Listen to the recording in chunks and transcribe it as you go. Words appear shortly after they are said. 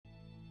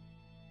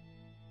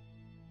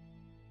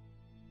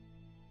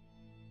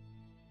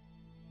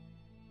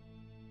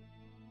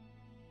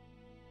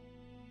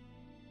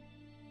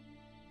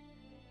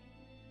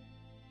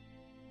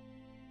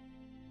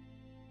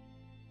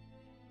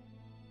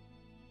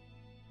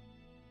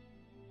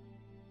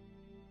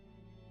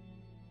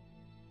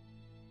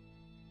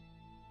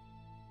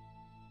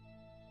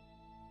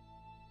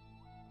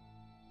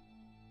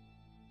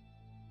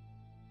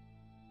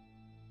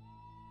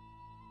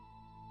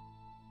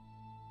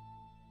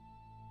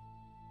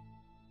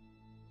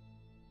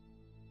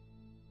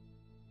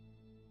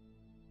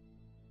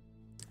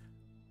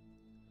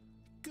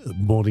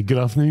Good morning, good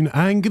afternoon,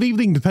 and good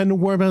evening, depending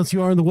on whereabouts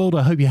you are in the world.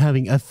 I hope you're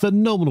having a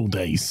phenomenal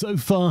day so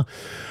far.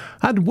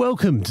 And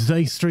welcome to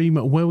today's stream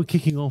where we're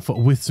kicking off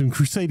with some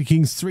Crusader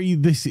Kings 3.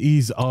 This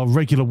is our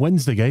regular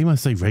Wednesday game. I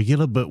say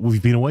regular, but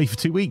we've been away for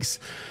 2 weeks.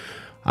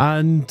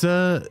 And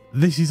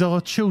this is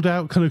our chilled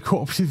out kind of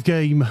cooperative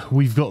game.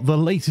 We've got the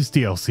latest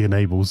DLC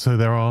enabled, so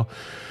there are...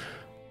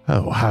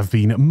 have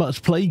been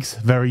much plagues,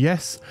 very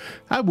yes.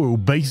 And we're all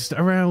based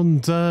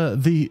around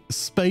the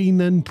Spain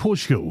and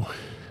Portugal.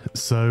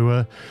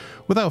 So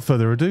without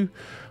further ado,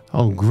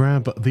 I'll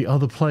grab the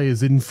other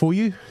players in for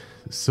you.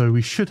 So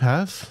we should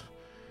have...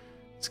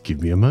 Just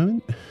give me a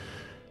moment.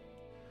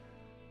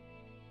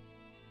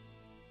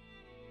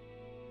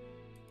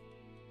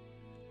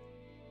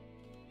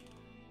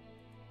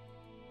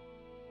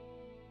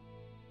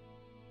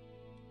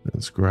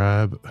 Let's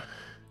grab...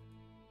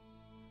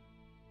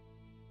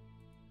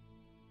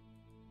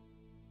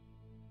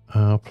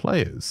 our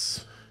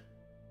players.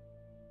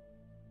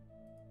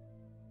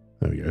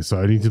 There we go. So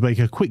I need to make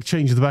a quick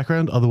change of the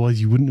background, otherwise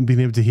you wouldn't have been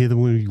able to hear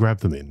them when we grab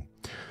them in.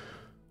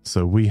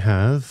 So we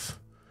have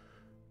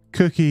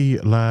Cookie,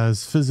 Laz,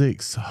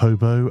 Fyzikz,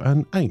 Hobo,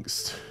 and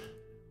Angst.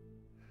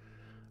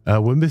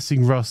 We're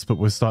missing Russ, but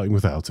we're starting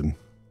without him.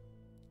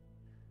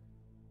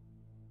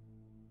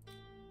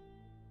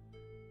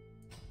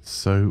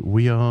 So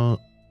we are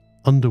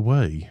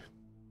underway.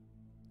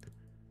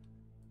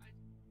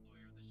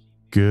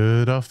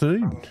 Good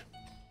afternoon.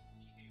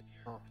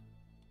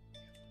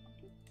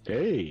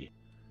 Hey.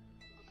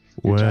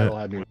 Your title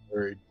had me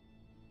worried.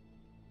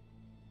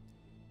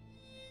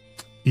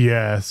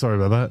 Yeah, sorry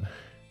about that.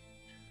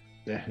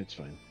 Yeah, it's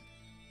fine.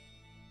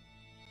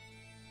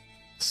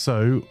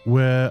 So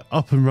we're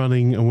up and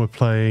running and we're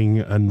playing,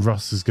 and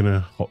Russ is going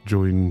to hot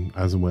join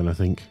as and when, I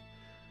think.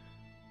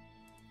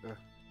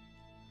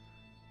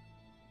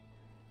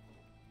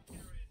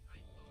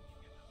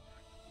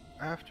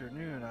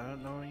 Afternoon, I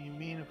don't know what you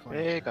mean.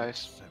 Hey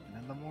guys. 7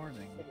 in the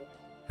morning.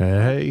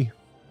 Hey.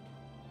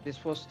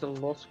 This was the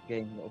last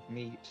game of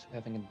me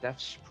having a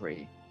death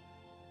spree.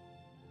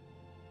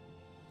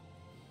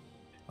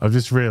 I've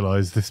just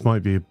realised this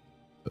might be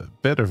a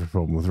bit of a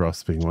problem with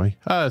Russ being away.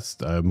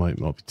 It might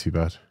not be too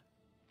bad.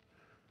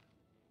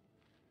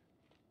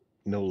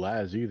 No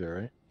Laz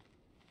either,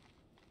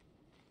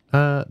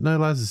 right? No,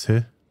 Laz is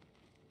here.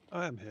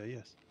 I am here,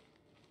 yes.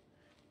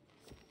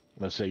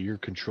 Let's say you're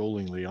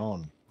controlling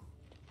Leon.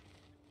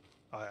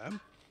 I am.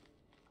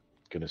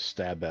 Gonna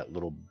stab that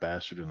little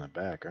bastard in the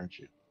back, aren't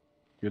you?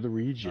 You're the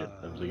regent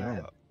of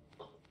Leon.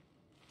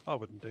 I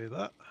wouldn't do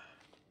that.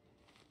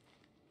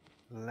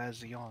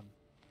 Lazion.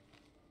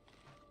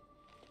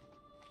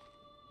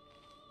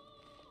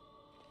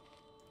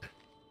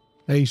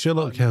 Hey,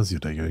 Sherlock, how's your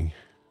day going?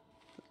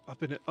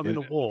 I'm in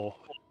a war.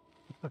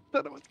 I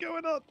don't know what's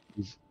going on.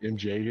 Is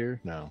MJ here?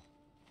 No.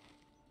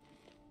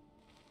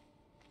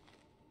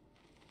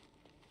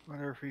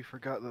 Wonder if we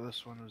forgot that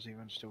this one was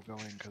even still going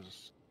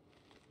because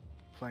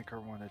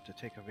Flanker wanted to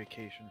take a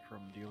vacation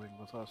from dealing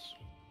with us.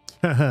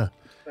 7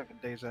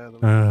 days out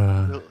of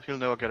the way. He'll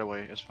never get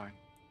away, it's fine.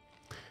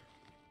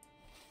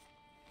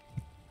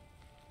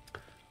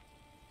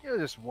 You know,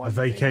 just one a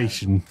day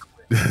vacation.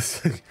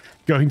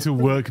 Going to a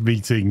work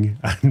meeting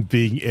and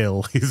being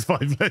ill is my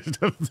version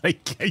of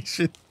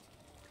vacation.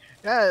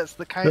 Yeah, it's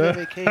the kind of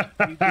vacation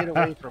you get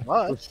away from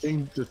us.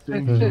 The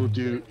things you'll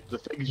do, the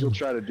things you'll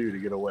try to do to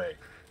get away.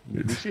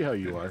 We see how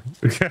you are.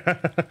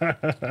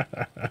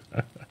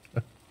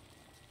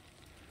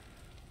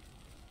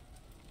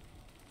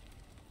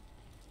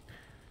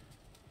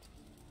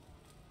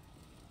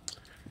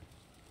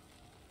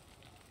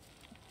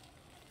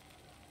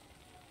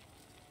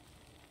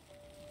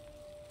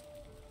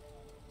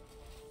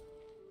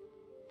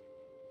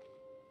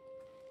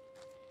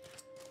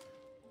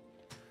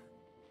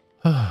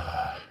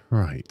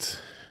 Right.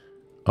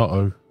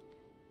 Uh-oh.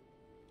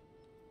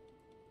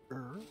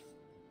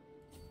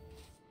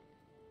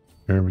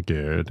 Very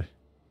good.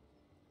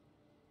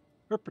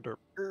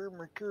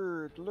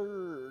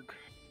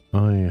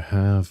 I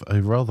have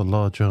a rather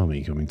large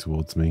army coming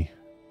towards me.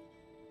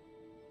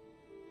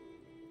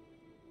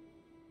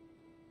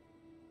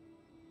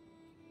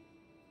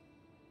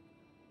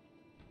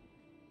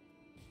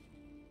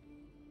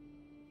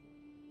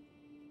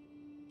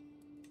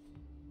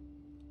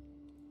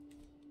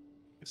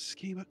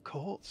 Scheme at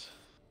court.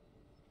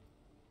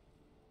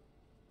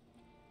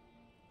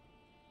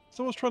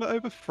 Someone's trying to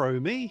overthrow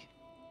me.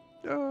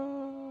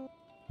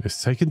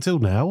 It's taken till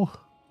now.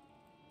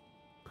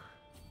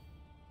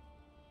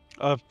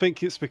 I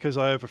think it's because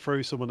I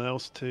overthrew someone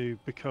else to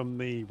become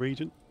the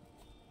regent.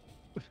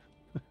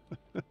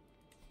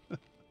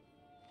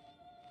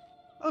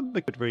 I'm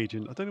a good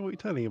regent. I don't know what you're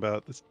telling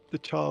about. The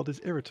child is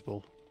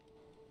irritable.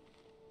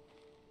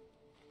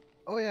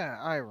 Oh yeah,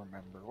 I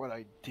remember what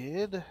I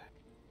did.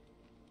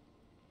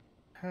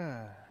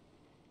 That's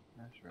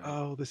right.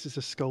 Oh, this is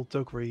a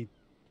skullduggery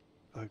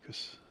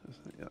focus,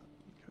 isn't it? Yeah.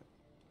 Okay.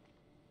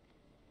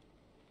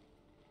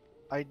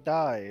 I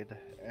died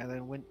and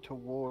then went to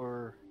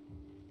war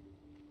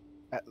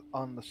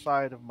on the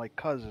side of my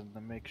cousin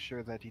to make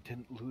sure that he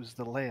didn't lose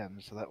the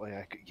land, so that way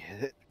I could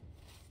get it.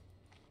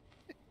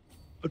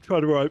 I'm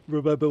trying to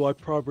remember my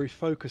primary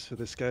focus for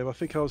this game. I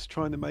think I was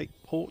trying to make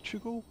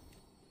Portugal.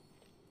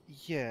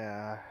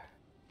 Yeah.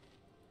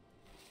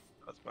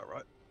 That's about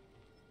right.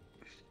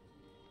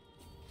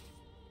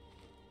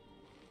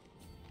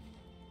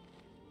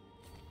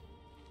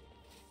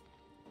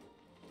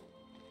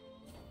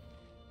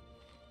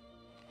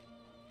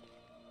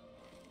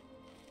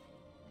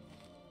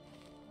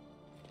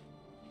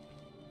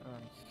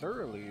 I'm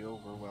thoroughly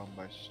overwhelmed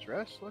by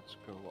stress. Let's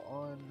go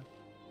on.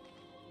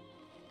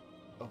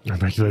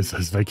 Make those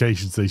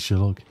vacations, they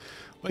Sherlock.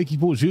 Wakey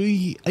Portugal,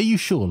 are you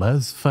sure,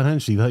 Laz?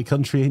 Financially, that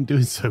country ain't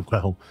doing so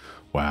well.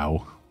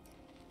 Wow.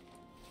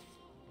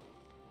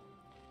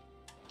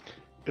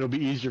 It'll be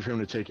easier for him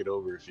to take it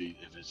over if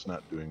it's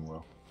not doing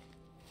well.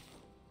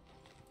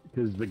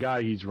 Because the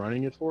guy he's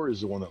running it for is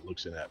the one that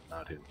looks in at,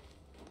 not him.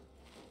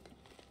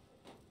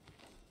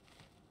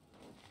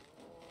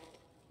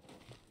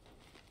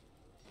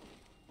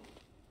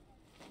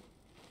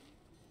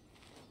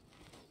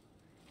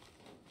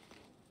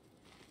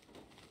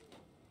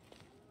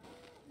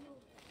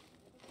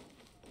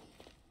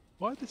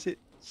 Why does it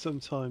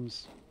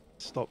sometimes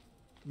stop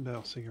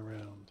mousing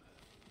around?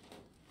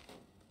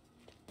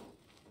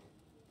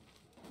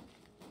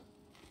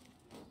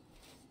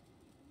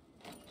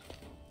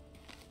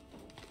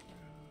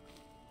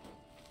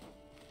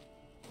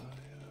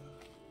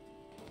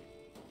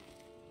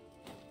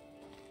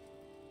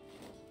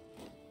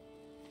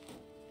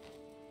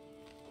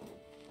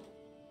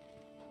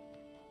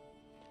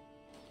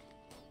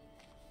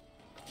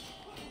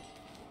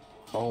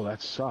 Oh,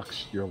 that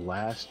sucks. Your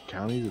last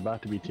county is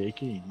about to be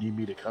taken. You need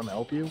me to come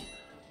help you?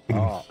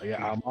 Oh,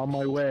 yeah, I'm on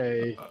my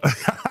way.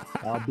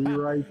 I'll be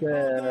right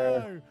there.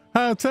 Oh, no.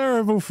 How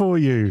terrible for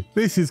you.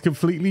 This is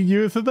completely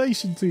new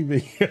information to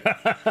me.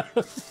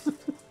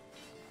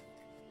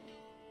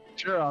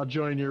 Sure, I'll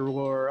join your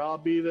war. I'll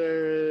be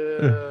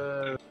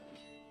there.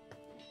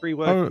 3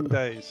 working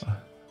days.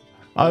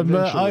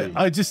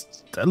 I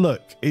just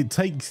look. It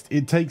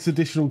takes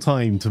additional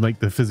time to make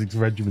the Fyzikz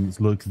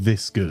regiments look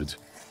this good.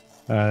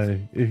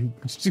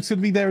 It's just going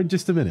to be there in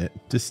just a minute.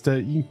 Just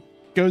you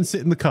go and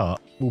sit in the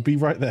cart. We'll be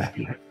right there.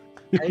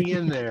 Hang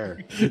in there.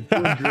 You're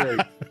doing great.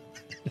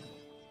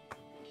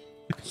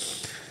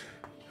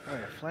 Oh,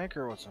 yeah,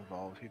 Flanker was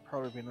involved. He'd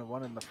probably been the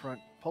one in the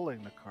front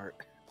pulling the cart.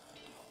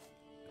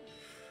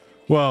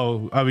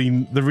 Well, I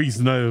mean, the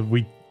reason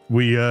we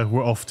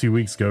were off 2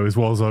 weeks ago is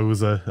whilst I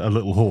was a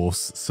little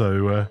horse.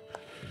 So.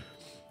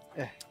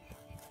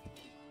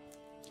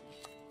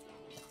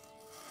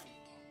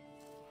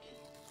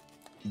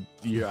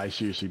 Yeah, I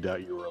seriously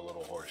doubt you were a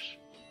little horse.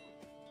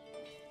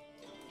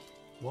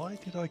 Why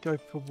did I go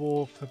for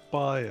war for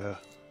Bayer?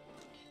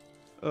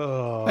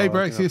 Oh, Hey,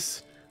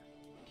 Braxius.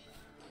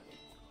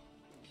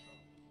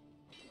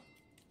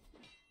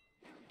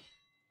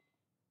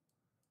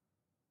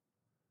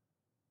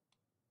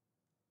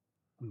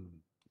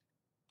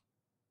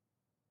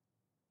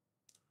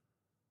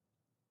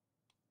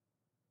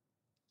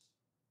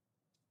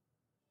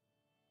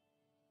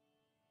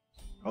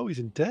 Oh, he's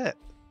in debt.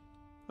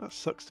 That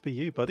sucks to be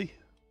you, buddy.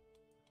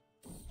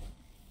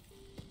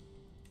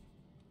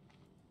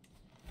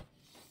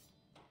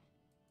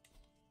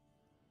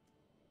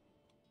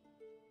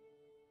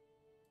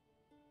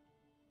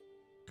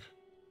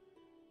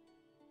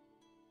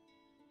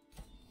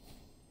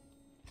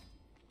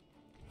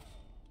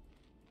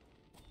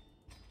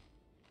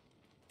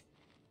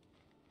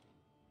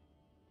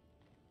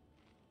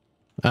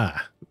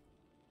 Ah.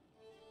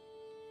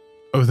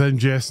 With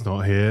MGS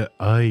not here,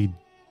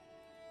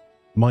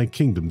 my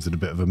kingdom's in a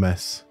bit of a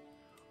mess.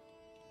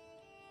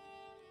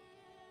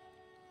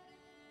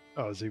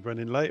 Oh, is he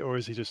running late or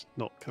is he just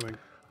not coming?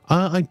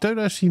 I don't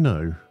actually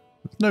know.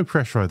 No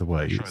pressure either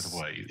way.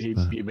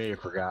 He may have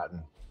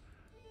forgotten.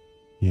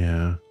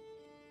 Yeah.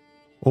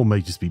 Or may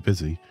just be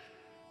busy.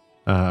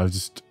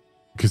 Because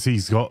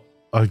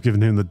I've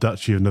given him the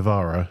Duchy of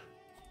Navarra.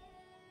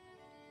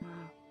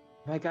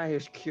 My guy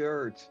is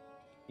cured.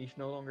 He's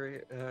no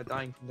longer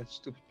dying from that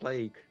stupid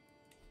plague.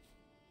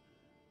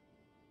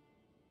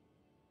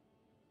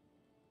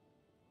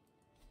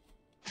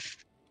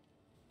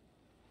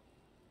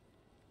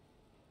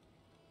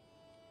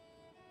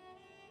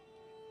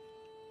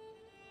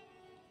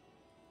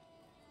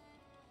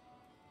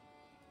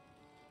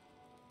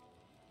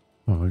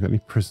 Oh, I got any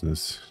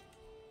prisoners?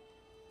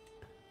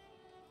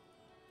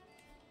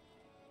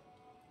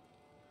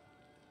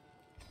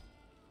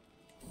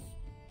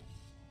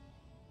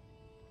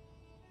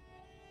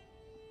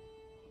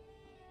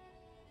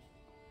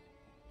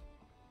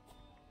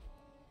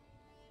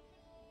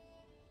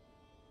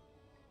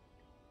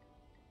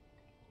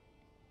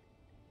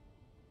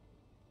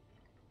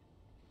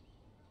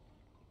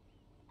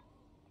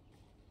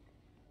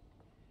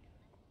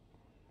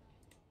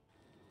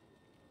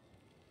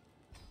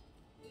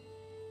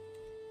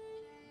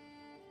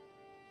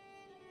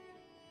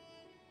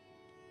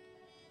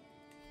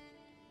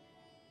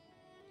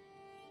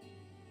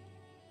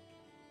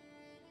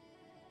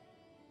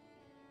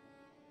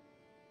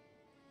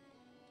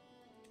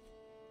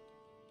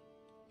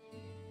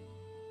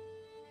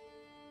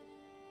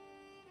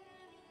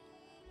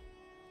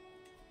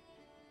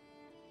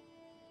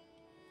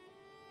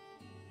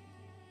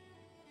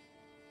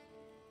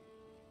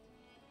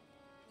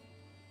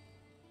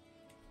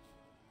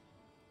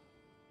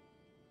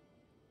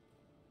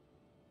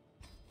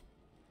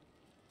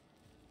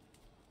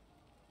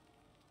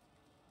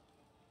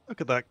 Look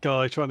at that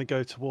guy trying to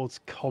go towards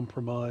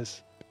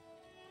compromise.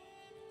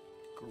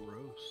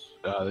 Gross.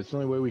 That's the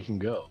only way we can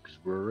go, because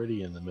we're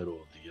already in the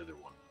middle of the other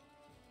one.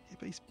 Yeah,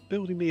 but he's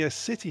building me a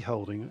city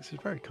holding, which is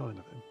very kind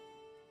of him.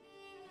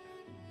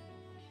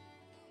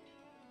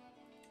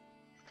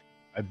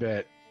 I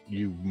bet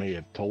you may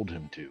have told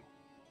him to.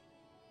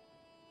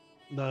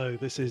 No,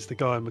 this is the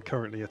guy I'm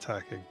currently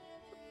attacking.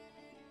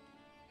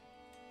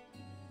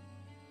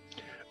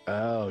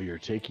 Oh, you're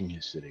taking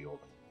his city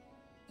holding.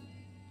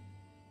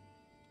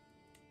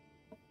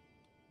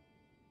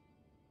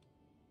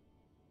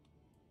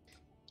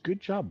 Good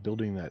job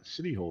building that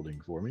city holding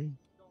for me.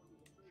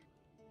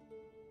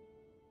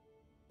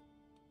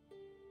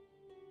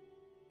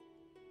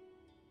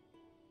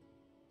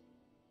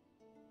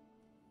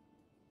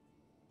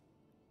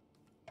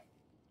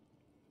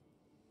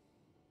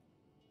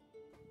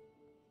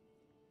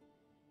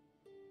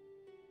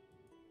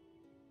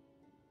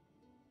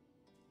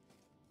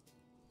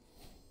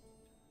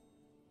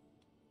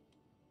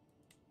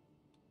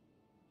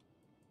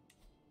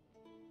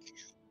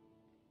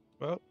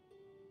 Well,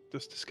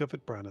 just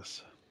discovered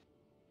Brannus.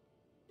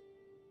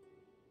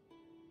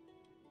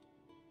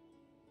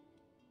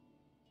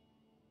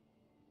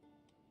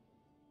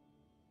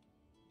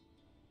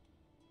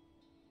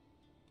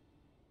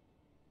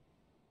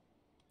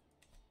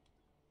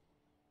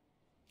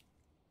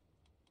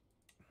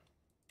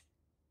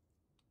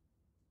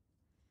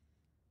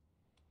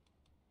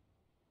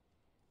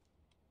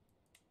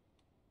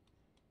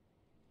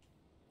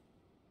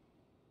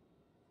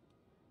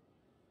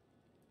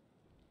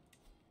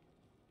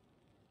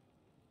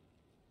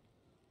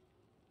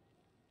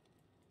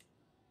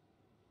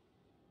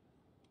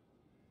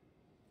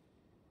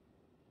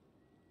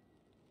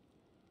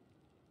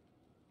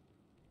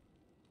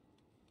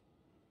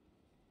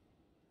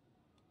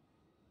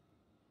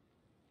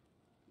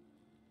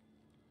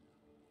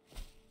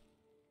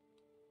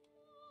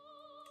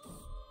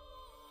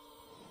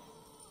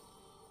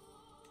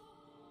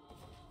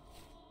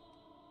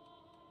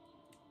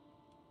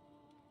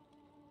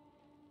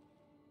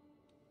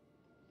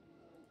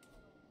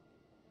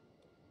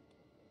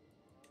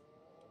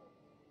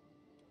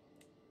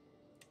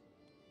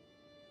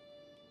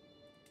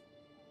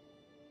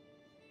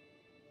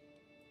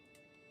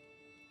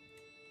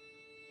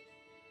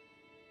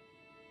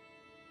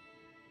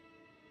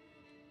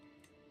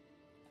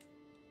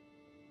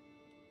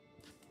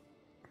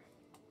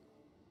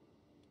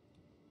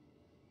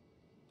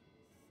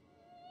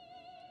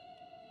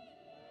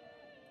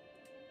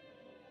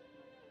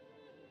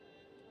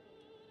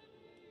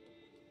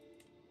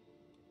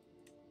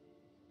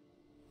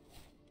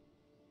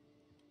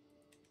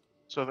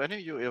 So have any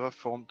of you ever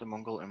formed the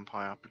Mongol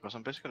Empire? Because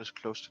I'm basically as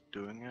close to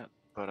doing it,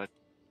 but I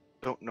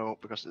don't know,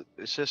 because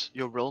it says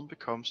your realm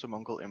becomes the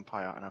Mongol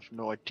Empire, and I have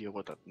no idea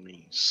what that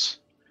means.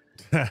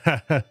 Like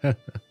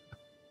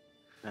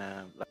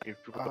if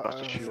you go past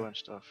the Shua and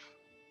stuff.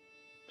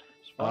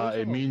 As far as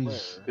It I'm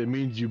means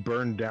aware- you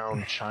burn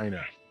down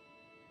China.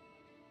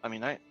 I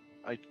mean, I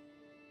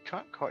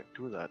can't quite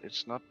do that.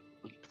 It's not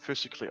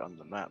physically on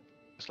the map.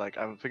 It's like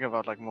I'm thinking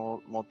about like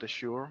more de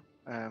jure,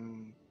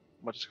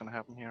 what is gonna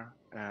happen here.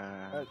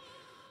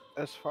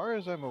 As far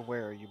as I'm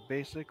aware, you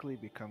basically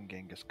become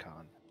Genghis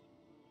Khan.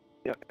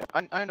 Yeah,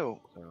 I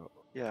know. So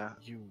Yeah,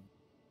 you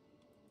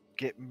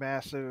get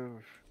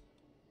massive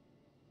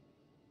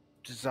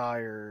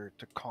desire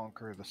to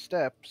conquer the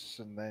steppes,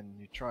 and then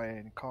you try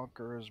and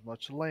conquer as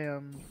much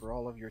land for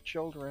all of your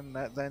children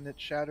that then it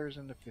shatters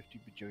into 50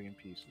 bajillion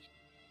pieces.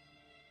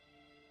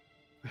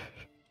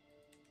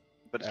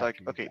 but it's After like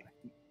you okay,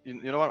 die.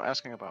 you know what I'm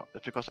asking about?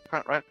 It's because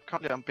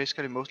currently I'm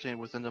basically mostly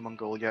within the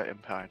Mongolia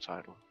Empire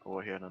title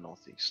over here in the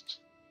northeast.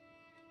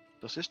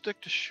 Does this stick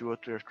to Shua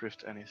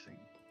drift anything?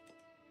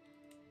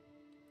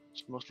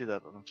 It's mostly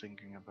that I'm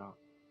thinking about.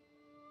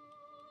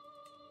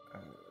 Uh,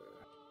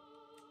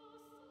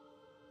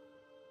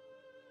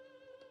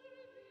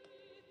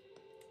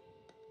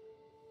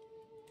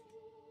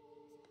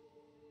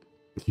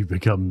 You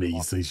become me,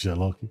 says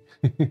Sherlock.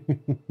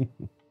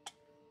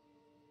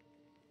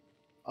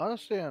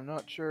 honestly, I'm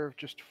not sure if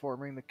just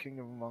forming the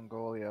Kingdom of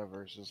Mongolia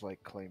versus like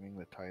claiming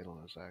the title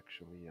is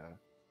actually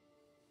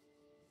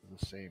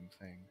the same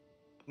thing.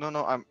 No,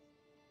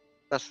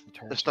 that's In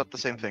terms not of the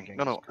same becoming thing.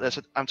 No, Genghis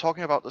Khan. I'm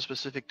talking about the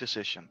specific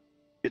decision.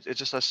 It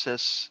just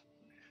says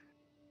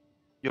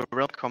your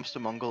realm becomes the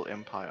Mongol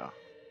Empire.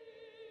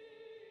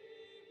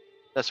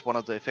 That's one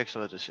of the effects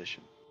of the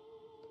decision.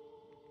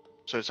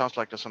 So it sounds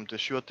like there's some de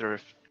jure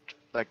drift,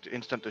 like the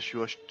instant de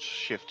jure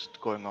shift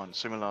going on,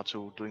 similar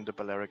to doing the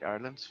Balearic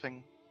Islands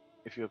thing,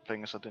 if you're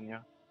playing a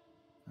Sardinia.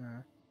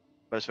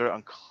 But it's very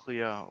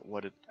unclear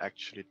what it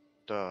actually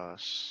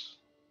does.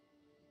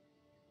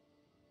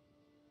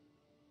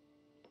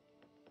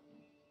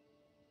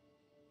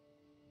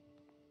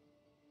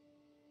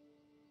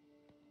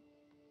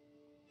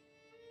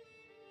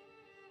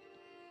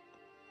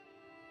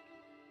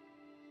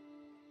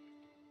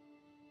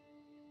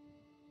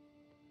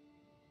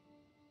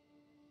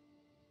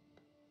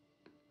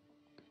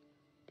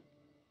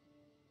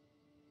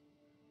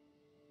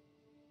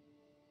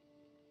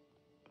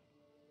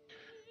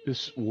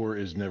 This war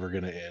is never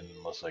going to end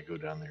unless I go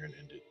down there and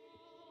end it.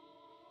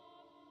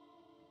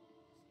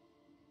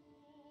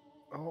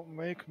 Don't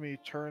make me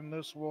turn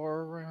this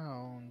war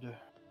around.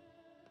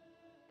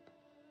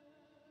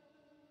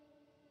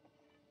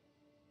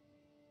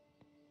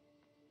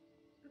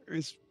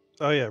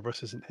 Oh yeah,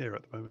 Russ isn't here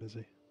at the moment, is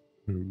he?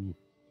 Ooh.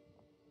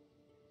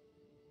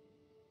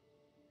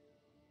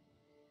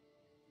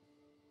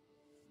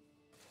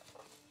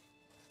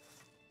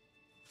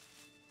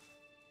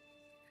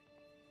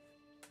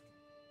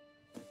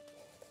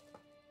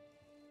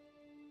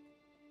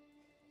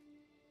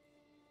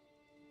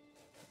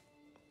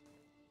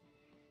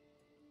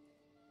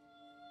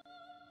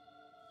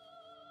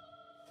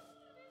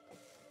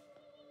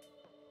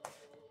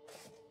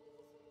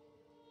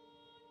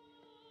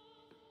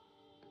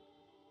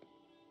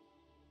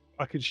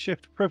 I could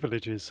shift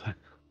privileges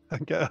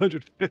and get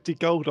 150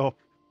 gold off.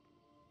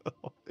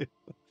 I'm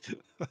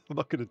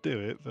not going to do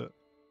it, but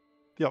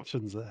the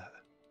option's there.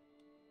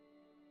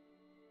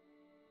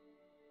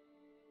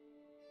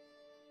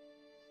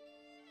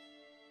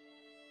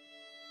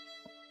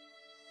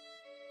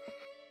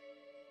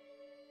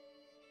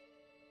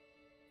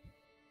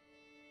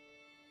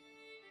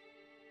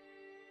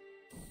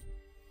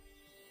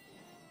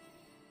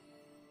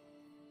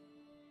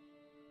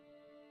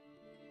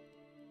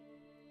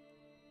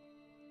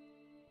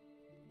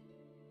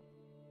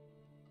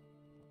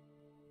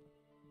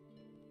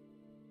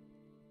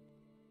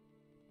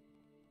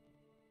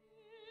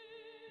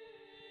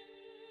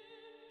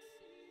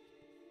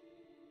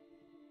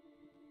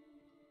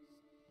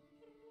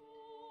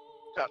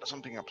 Got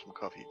something up some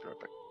coffee,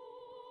 perfect.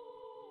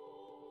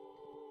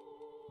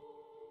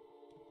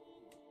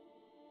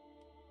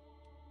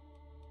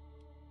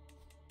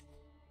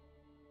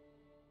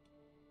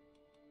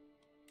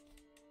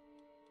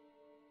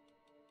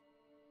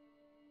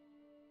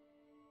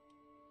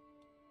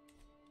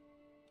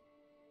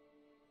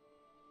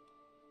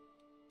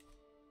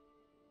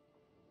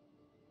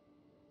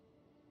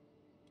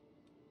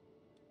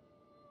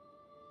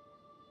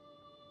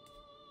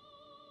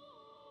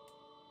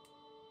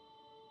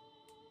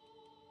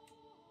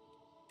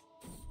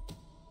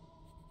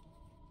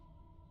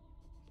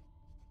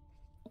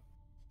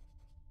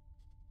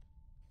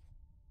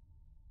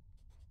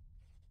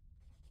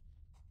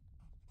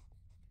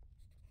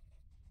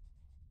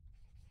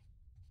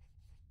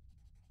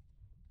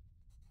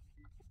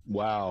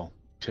 Wow,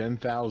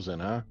 10,000,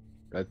 huh?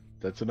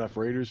 That's enough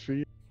raiders for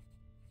you?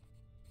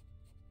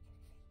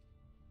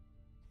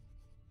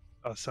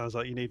 That sounds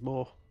like you need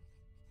more.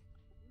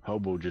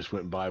 Hobo just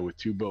went by with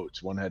 2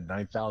 boats. One had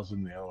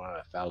 9,000, the other one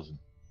had 1,000.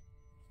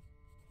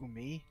 Who,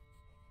 me?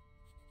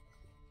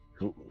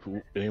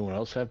 Anyone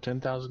else have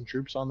 10,000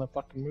 troops on the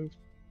fucking move?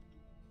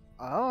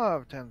 I'll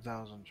have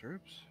 10,000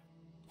 troops.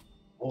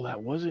 Oh,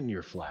 that wasn't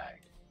your flag.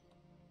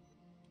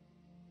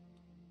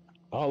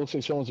 Oh, it looks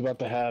like someone's about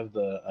to have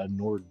a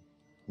Nord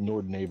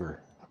neighbor.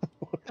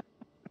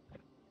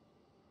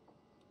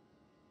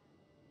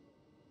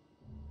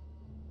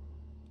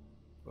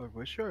 I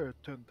wish I had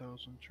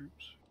 10,000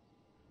 troops.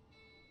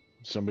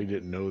 Somebody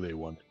didn't know they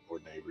wanted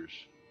Nord neighbors.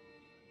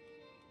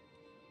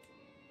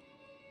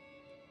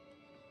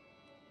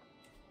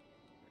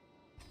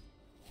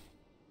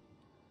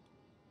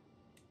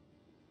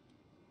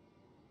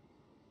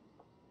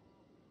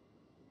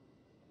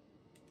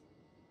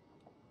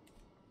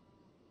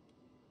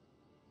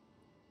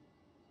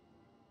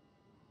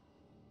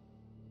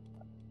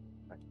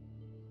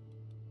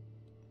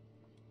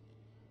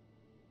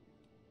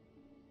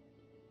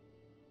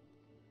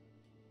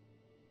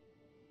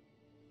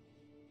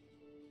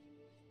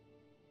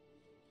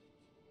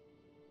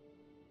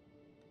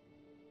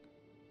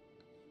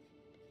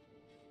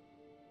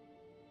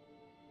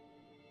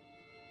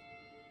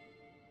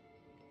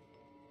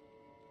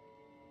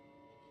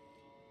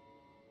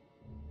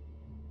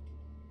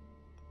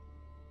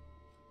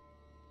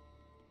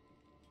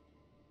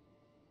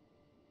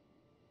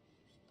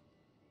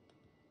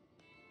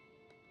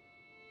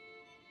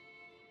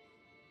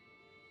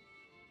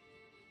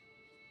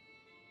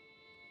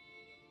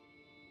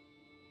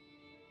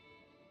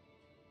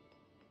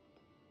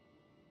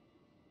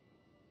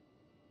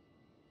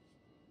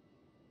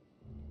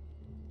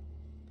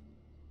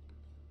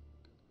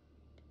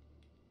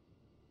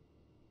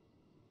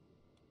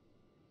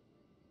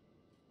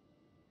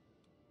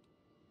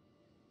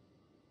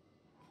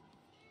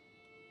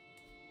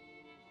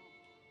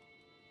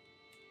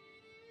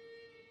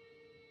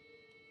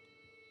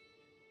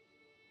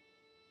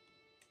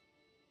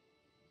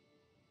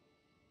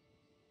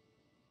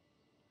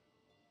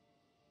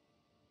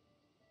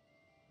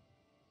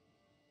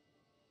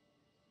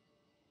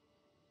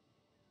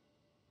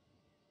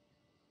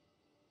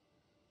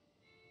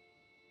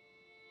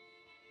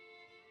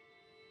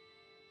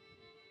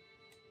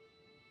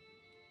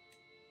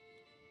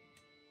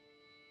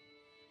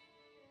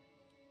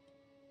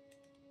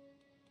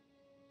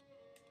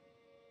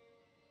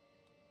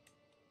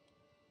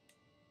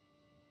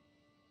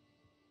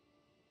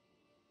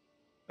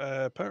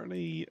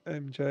 Apparently,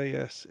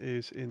 MJS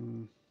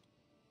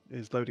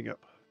is loading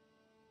up.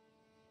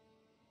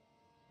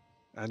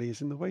 And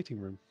he's in the waiting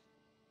room.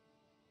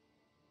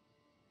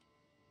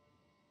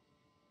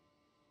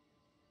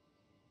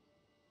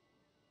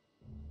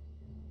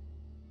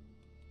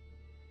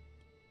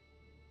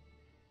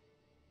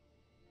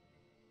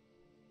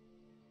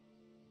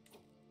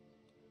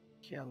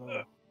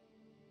 Hello.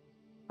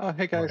 Oh,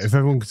 hey Right, guys. if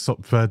everyone could stop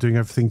doing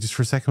everything just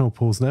for a second, I'll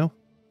pause now.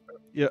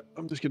 Yeah,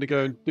 I'm just going to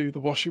go and do the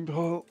washing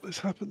while this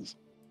happens.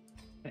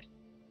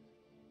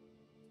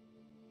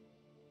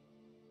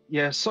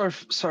 Yeah, sorry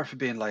for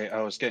being late.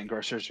 I was getting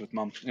groceries with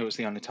Mum. It was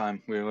the only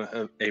time we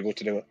were able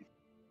to do it.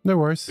 No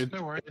worries.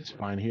 It's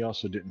fine. He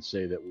also didn't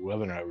say that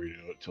whether or not we were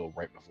doing it till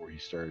right before he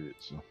started it.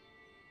 So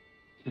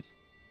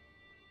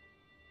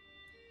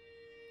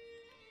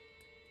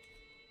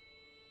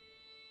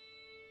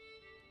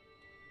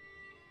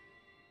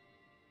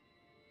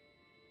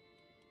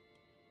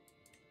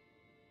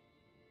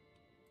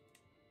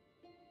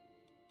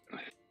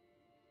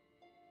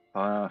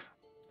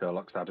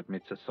Sherlock's added me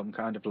to some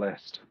kind of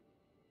list.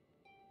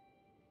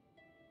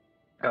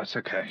 That's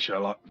okay,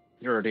 Sherlock.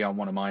 You're already on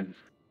one of mine.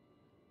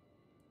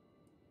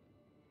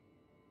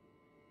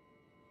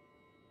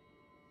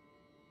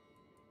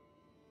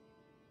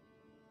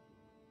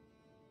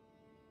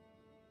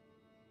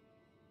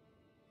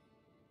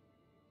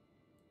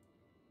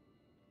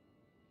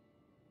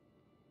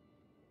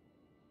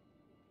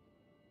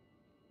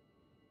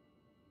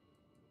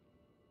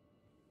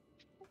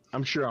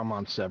 I'm sure I'm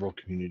on several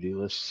community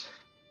lists.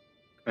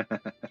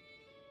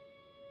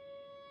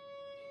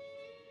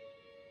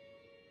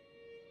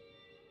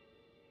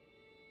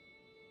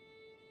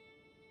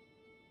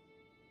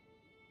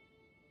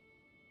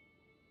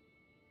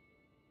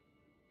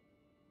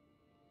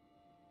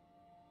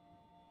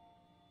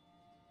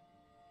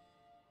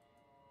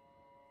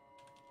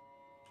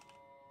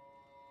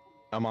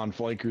 I'm on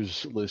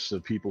Flanker's list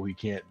of people he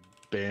can't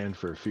ban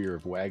for fear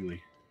of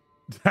Wagley.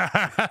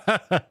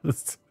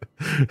 that's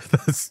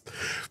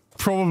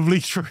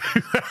probably true.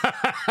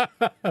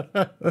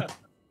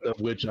 Of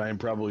which I am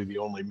probably the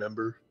only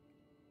member.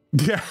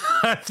 Yeah,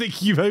 I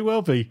think you may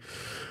well be.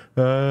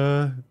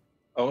 I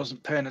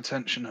wasn't paying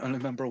attention. Only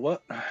remember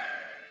what?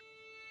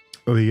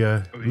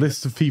 The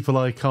list of people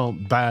I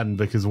can't ban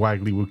because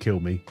Wagley will kill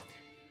me.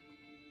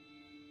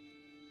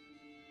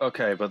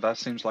 Okay, but that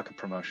seems like a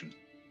promotion.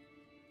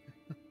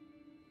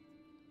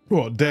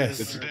 What, death?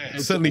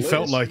 It certainly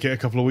felt like it a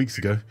couple of weeks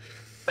ago.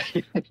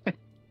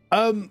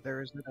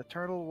 There is an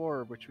eternal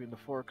war between the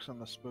forks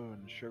and the spoon.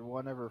 Should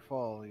one ever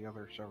fall, the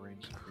other shall reign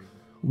supreme.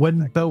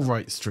 When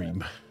Bellwright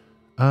stream?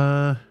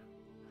 I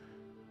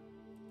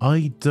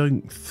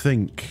don't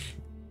think.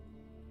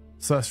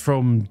 So that's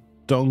from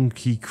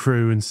Donkey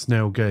Crew and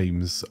Snail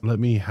Games. Let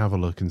me have a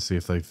look and see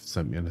if they've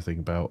sent me anything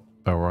about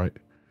Bellwright.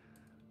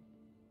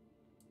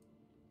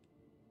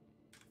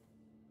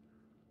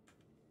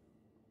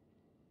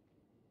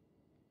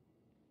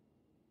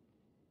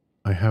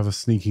 I have a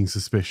sneaking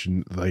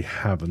suspicion they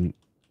haven't.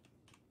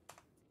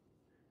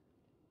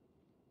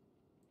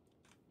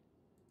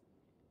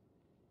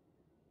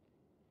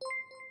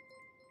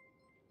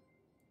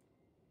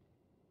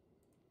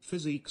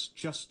 Fyzikz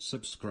just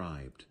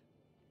subscribed.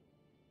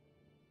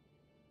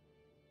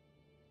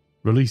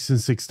 Released in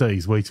 6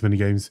 days. Way too many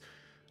games.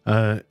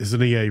 It's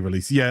an EA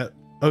release. Yeah,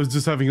 I was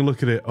just having a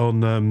look at it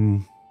on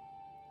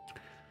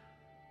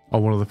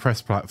one of the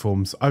press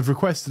platforms. I've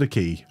requested a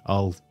key.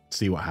 I'll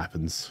see what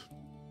happens.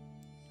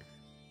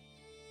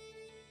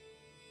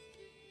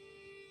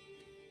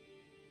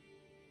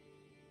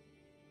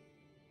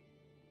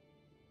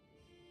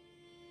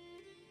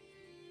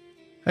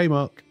 Hey,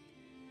 Mark.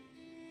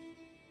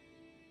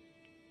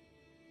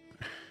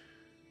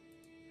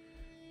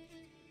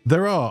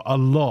 There are a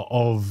lot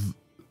of,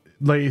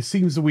 like, it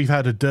seems that we've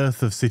had a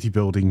dearth of city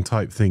building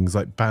type things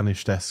like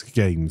Banished-esque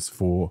games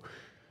for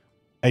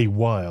a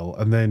while,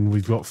 and then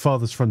we've got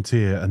Farthest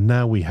Frontier, and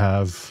now we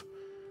have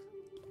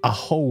a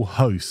whole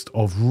host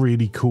of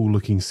really cool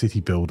looking city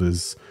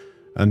builders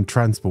and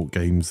transport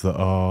games that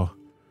are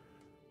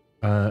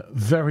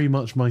very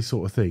much my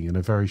sort of thing in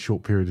a very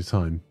short period of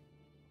time.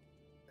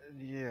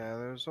 Yeah,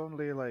 there's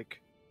only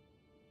like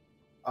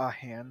a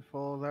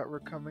handful that were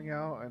coming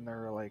out, and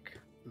they're like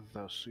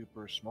the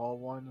super small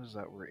ones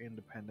that were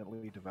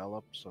independently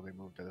developed, so they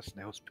moved to the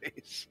snail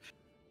space.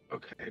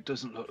 Okay, it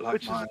doesn't look like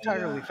Which my, is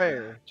entirely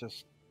fair,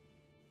 just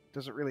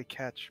doesn't really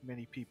catch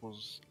many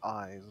people's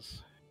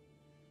eyes.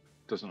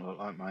 Doesn't look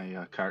like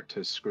my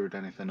character's screwed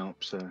anything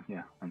up, so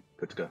yeah, I'm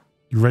good to go.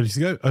 You ready to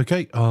go?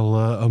 Okay, I'll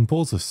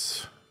unpause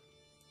this.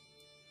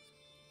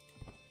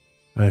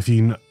 If you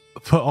can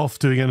put off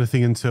doing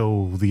anything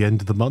until the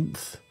end of the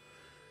month,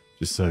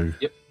 just so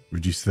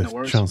reduce the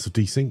chance of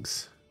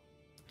desyncs.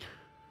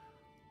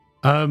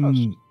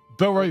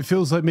 Bellwright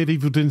feels like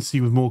Medieval Dynasty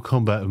with more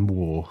combat and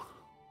war.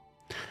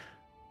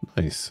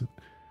 Nice.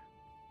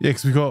 Yeah,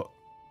 because we've got,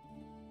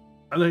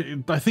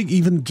 I think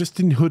even just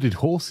in Hooded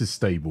Horses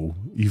stable,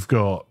 you've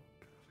got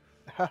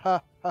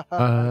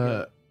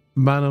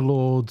Manor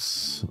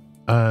Lords,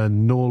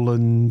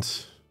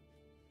 Norland.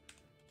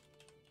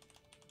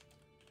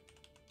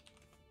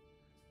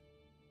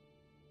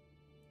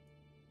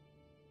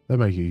 They're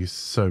making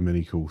so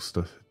many cool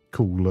stuff,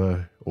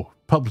 or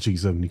publishing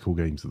so many cool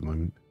games at the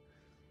moment.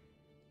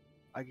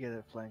 I get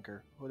it,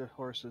 Flanker. Hooded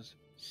Horse's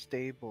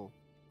stable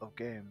of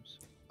games.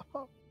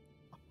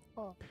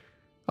 Oh,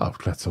 I'm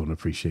glad someone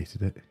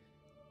appreciated it.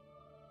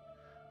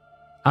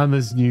 And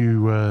there's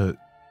new,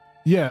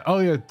 yeah. Oh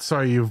yeah.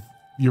 Sorry,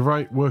 you're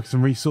right. Works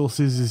and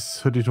Resources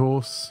is Hooded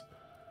Horse.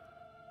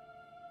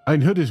 I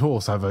mean, Hooded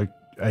Horse have a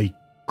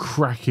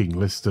cracking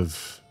list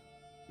of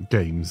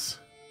games.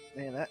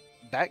 Man,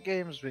 that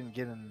game's been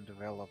getting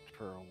developed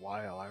for a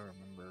while. I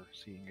remember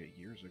seeing it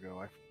years ago.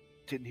 I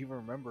didn't even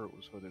remember it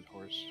was Hooded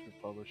Horse who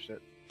published it.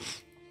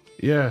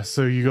 Yeah,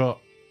 so you got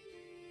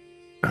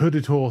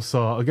Hooded Horse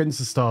are Against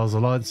the Stars,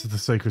 Alliance of the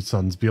Sacred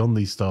Sons, Beyond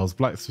These Stars,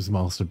 Blacksmith's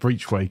Master,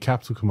 Breachway,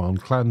 Capital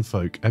Command, Clan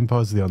Folk,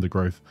 Empires of the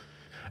Undergrowth,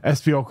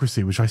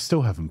 Espiocracy, which I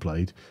still haven't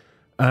played,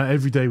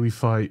 Every Day We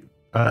Fight,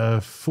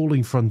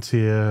 Falling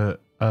Frontier,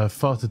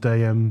 Farta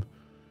Dayem,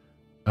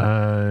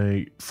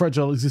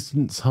 Fragile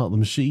Existence, Heart of the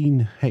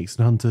Machine, Hex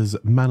and Hunters,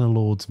 Manor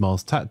Lords,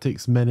 Mars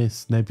Tactics,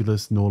 Menace,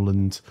 Nebulous,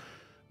 Norland,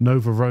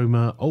 Nova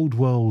Roma, Old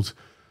World,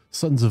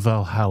 Sons of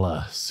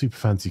Valhalla, Super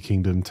Fancy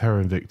Kingdom,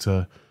 Terra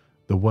Invicta,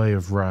 The Way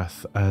of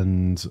Wrath,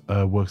 and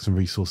Works and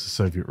Resources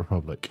Soviet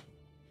Republic.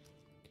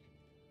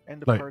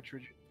 And the Like,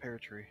 Partridge Pear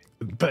Tree.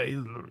 But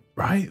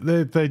right,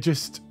 they're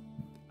just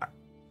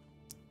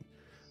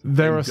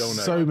there are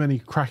so many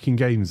cracking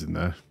games in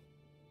there.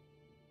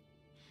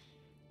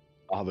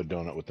 I'll have a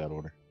donut with that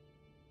order.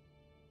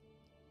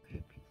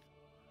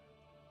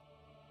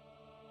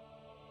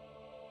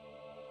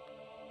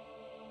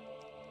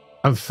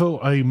 And for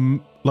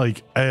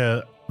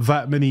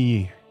that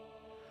many,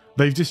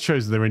 they've just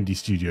chosen their indie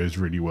studios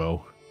really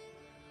well.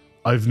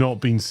 I've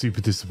not been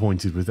super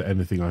disappointed with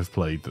anything I've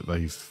played that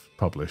they've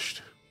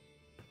published.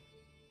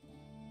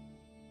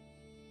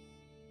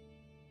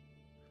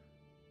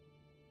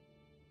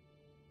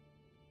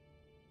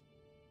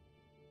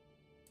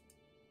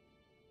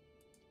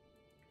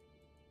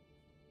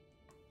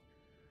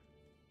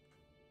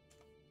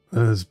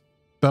 There's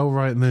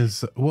Bellwright, and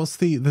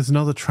there's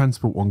another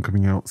transport one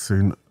coming out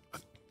soon.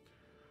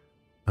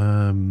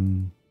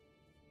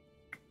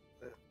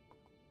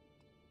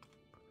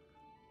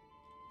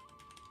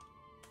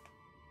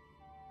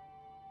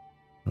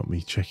 Not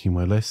me checking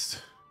my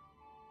list.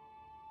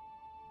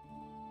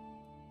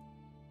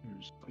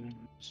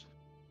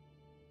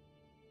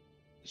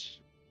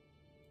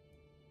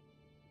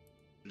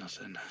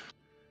 Nothing.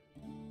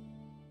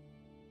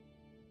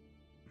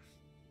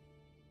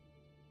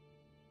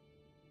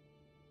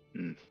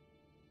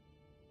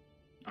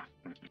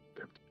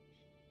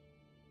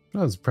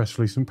 That was a press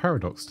release from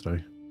Paradox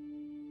today.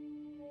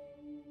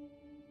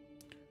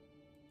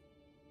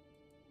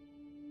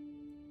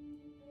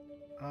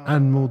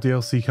 And more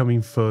DLC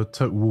coming for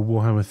Total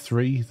War Warhammer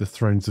 3. The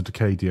Thrones of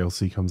Decay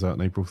DLC comes out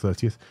on April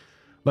 30th.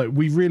 Like,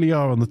 we really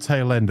are on the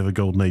tail end of a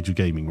golden age of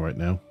gaming right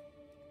now.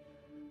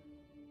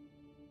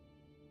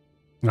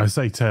 I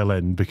say tail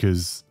end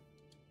because,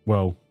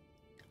 well,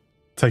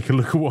 take a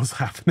look at what's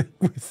happening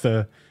with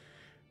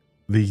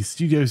the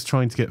studios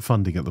trying to get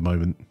funding at the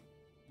moment.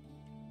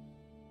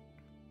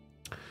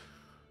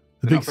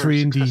 The big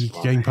three indie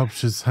game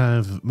publishers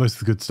have most of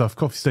the good stuff.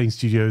 Coffee Stain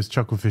Studios,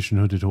 Chucklefish, and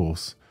Hooded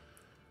Horse.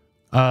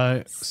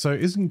 So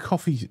isn't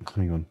Coffee...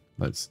 Hang on.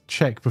 Let's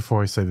check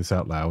before I say this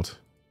out loud.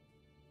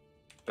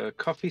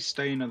 Coffee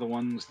Stain are the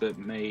ones that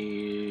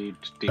made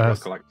Deep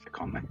Rock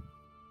Galactic, aren't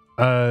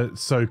they?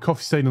 So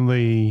Coffee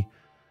Stain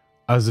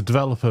as a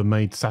developer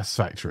made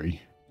Satisfactory.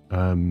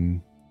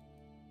 And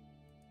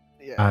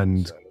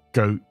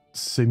Goat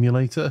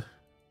Simulator.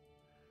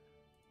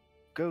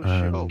 Ghost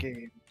Ship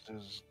Games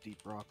is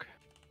Deep Rock.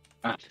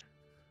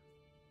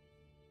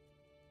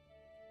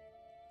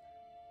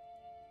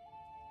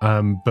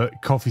 But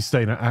Coffee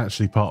Stain are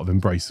actually part of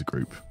Embracer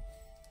Group.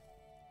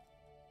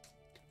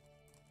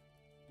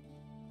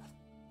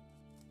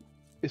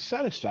 Is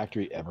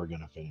Satisfactory ever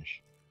going to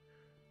finish?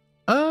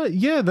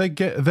 Yeah,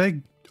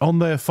 they're on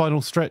their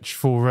final stretch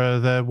for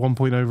their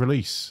 1.0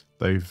 release.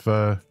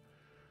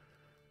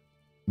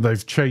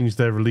 They've changed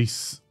their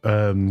release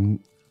They've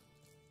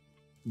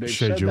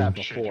schedule. said that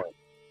before.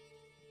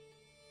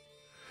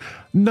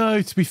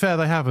 No, to be fair,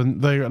 they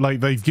haven't. They're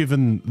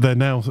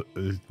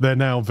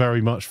now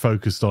very much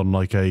focused on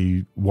like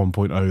a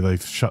 1.0.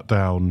 They've shut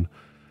down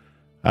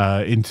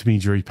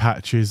intermediary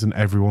patches, and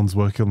everyone's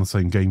working on the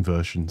same game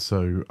version.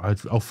 So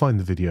I'll find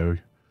the video.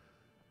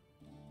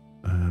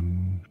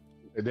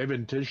 They've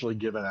intentionally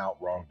given out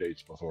wrong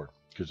dates before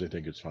because they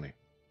think it's funny.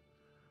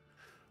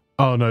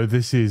 Oh no,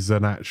 this is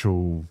an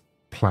actual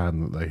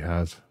plan that they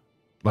had.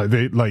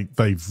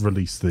 They've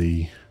released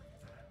the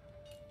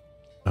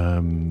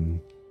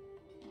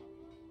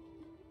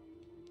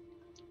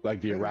like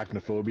the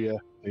arachnophobia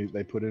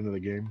they put into the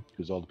game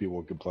because all the people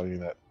were complaining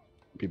that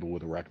people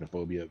with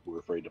arachnophobia were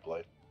afraid to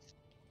play.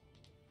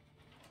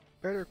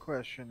 Better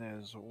question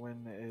is,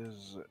 when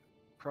is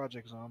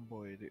Project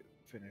Zomboid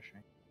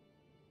finishing?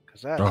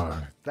 Because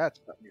that's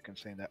something you can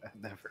say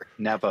never.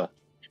 Never.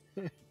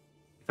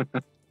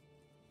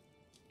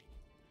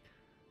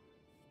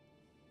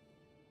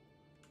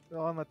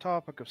 On the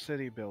topic of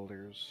city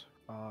builders,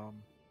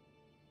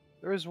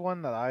 there is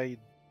one that I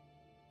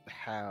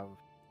have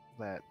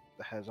that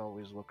has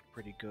always looked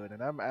pretty good,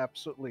 and I'm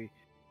absolutely.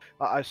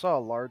 I saw a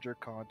larger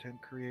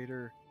content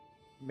creator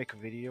make a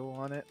video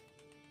on it,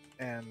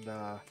 and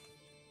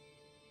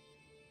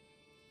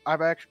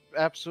I'm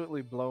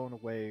absolutely blown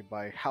away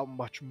by how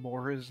much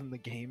more is in the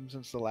game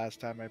since the last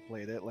time I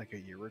played it, like a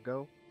year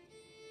ago.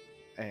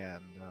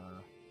 And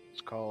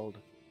it's called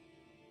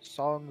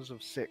Songs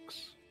of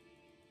Six.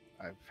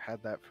 I've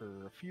had that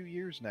for a few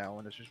years now,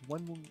 and it's just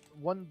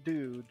one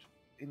dude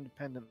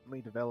independently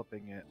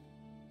developing it,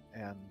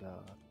 and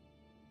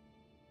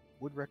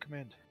would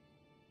recommend.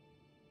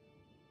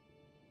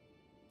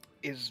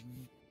 Is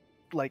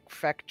like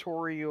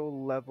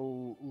factorial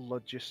level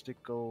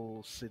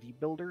logistical city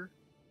builder,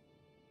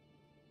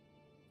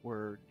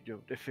 where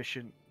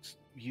efficient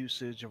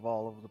usage of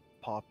all of the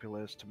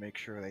populace to make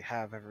sure they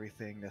have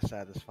everything to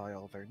satisfy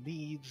all their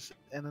needs,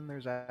 and then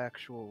there's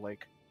actual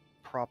like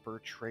proper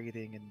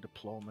trading and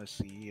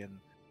diplomacy, and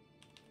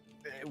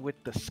with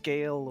the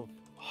scale of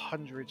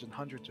hundreds and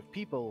hundreds of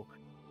people,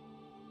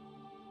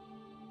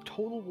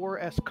 Total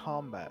War-esque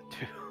combat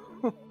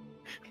too.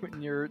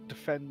 When you're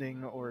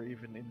defending or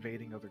even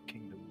invading other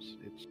kingdoms,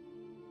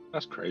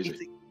 That's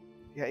crazy.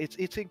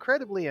 It's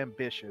incredibly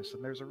ambitious,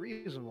 and there's a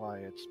reason why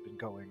it's been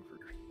going for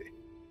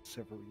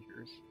several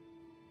years.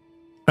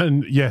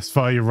 And yes,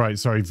 Vi, you're right.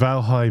 Sorry,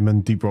 Valheim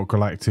and Deep Rock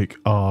Galactic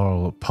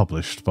are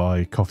published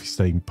by Coffee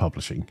Stain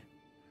Publishing.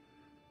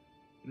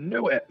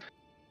 Knew it.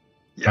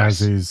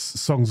 As is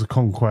Songs of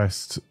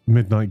Conquest,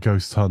 Midnight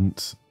Ghost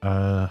Hunt,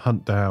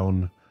 Hunt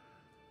Down,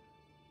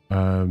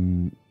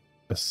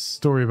 A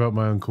Story About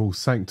My Uncle,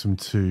 Sanctum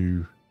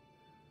 2,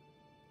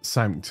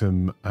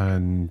 Sanctum,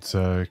 and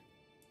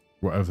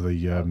whatever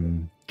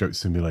the Goat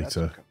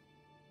Simulator.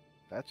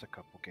 That's a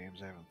couple games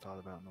I haven't thought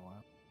about in a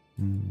while.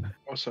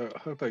 Also,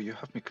 Hobo, you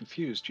have me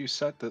confused. You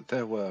said that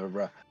there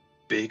were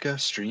bigger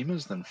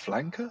streamers than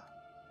Flanker?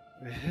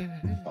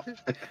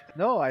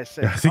 No, I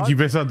said. I think you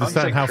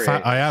misunderstand how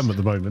fat I am at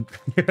the moment.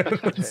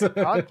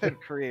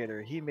 Content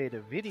creator. He made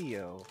a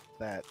video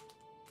that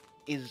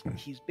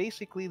he's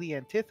basically the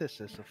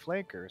antithesis of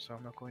Flanker, so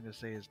I'm not going to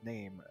say his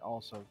name.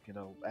 Also,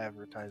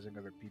 advertising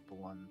other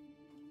people on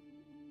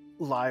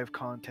live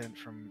content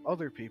from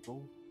other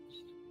people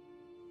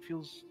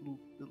feels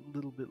a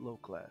little bit low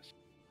class.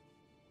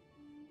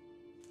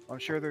 I'm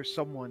sure there's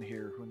someone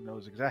here who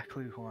knows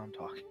exactly who I'm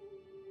talking.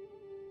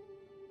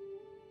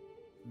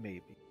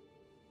 Maybe.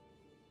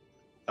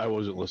 I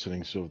wasn't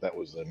listening, so if that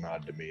was a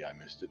nod to me, I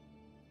missed it.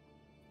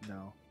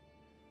 No.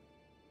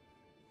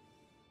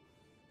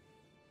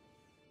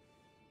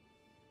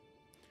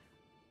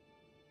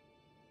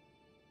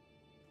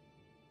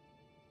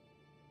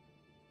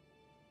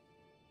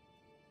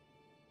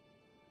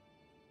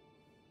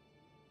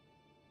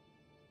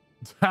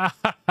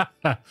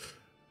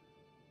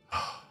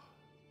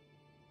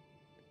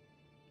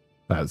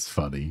 That's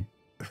funny.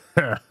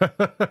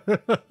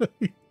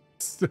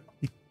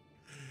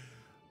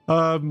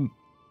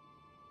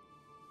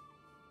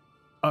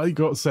 I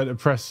got sent a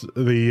press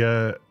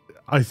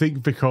I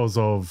think because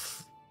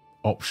of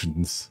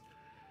options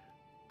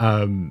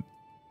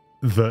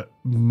that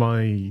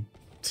my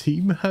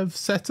team have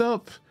set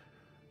up.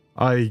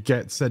 I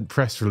get sent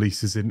press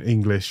releases in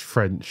English,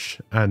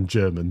 French, and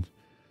German.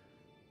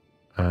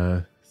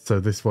 So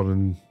this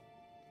one,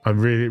 I'm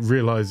really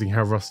realizing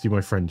how rusty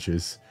my French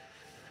is.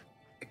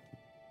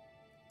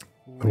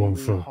 The one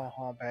for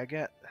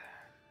baguette.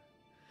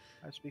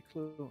 I speak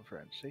fluent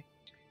French. See.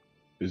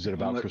 Is it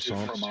about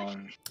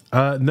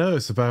croissants? No,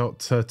 it's about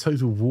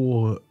Total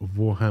War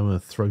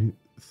Warhammer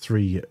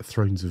 3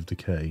 Thrones of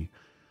Decay,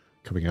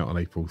 coming out on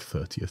April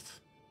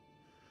 30th.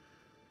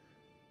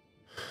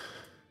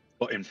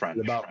 But in French.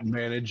 About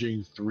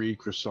managing 3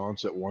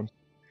 croissants at once.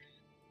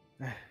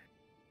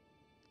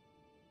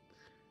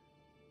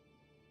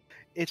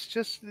 It's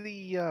just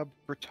the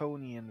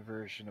Bretonian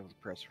version of the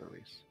press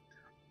release.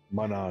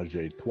 Ménage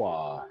à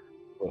trois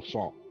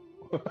croissants.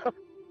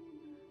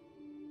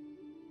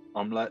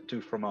 Omelette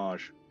du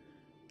fromage.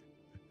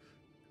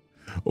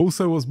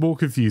 Also, what's more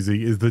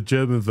confusing is the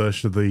German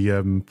version of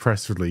the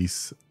press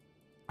release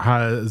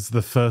has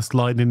the first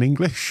line in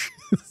English.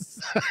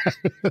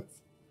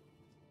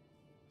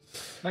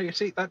 No, you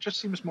see, that just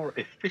seems more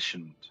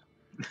efficient.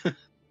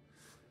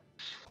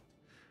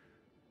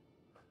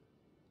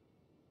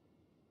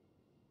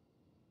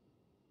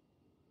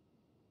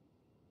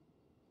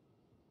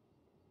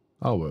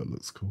 Oh, well, it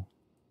looks cool.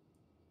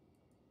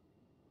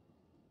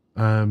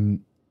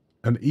 An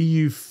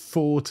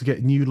EU4 to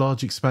get new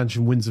large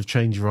expansion Winds of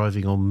Change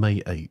arriving on May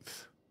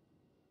 8th.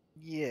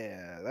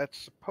 Yeah, that's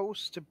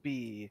supposed to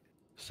be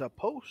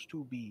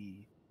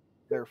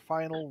their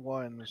final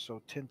one,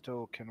 so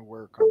Tinto can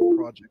work on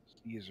Project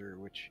Caesar,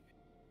 which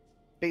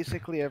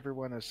basically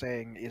everyone is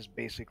saying is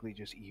basically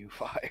just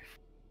EU5.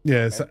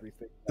 Yeah, so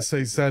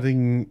it's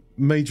adding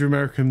major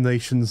American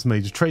nations,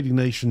 major trading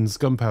nations,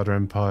 gunpowder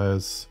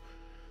empires,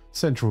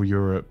 Central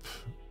Europe,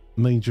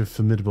 major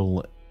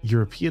formidable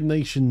European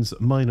nations,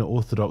 minor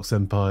Orthodox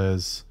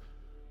empires,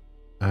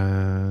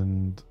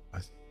 and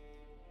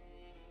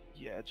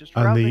Yeah, just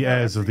the rounding out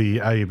heirs of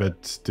the everything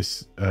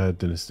Ayyubid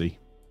dynasty.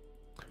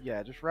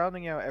 Yeah, just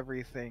rounding out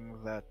everything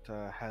that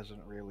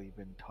hasn't really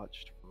been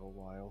touched for a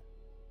while.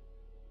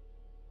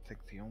 I think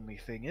the only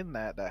thing in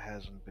that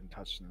hasn't been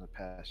touched in the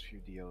past few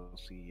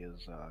DLC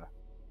is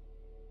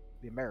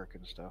the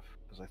American stuff,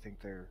 because I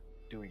think they're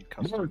doing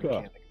custom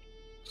mechanics.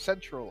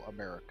 Central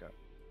America.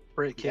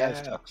 Frick The yeah.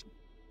 Aztecs,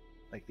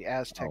 like the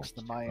Aztecs,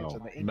 the Mayans,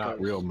 and the Incas. Not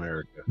real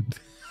America.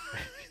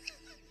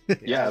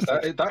 Yeah,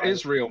 Aztecs, that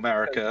is Mayans, real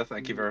America.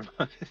 Thank you very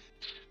much.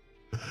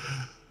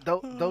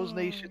 Those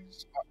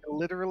nations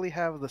literally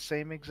have the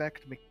same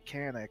exact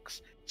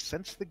mechanics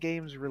since the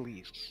game's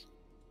release,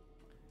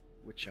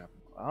 which I'm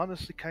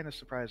honestly kind of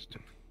surprised to.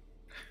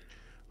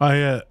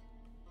 I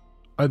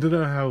don't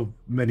know how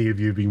many of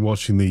you have been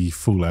watching the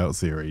Fallout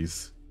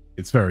series.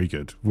 It's very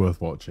good,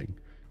 worth watching,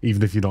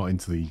 even if you're not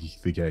into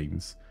the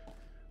games.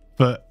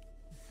 But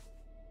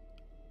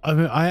I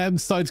mean, I am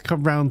starting to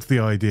come round to the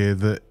idea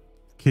that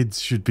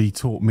kids should be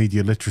taught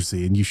media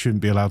literacy, and you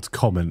shouldn't be allowed to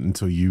comment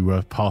until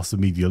you pass the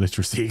media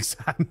literacy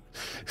exam.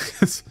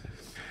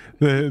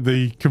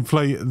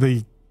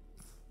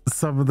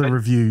 Some of the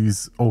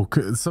reviews, or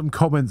some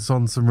comments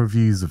on some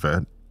reviews of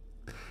it,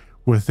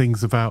 were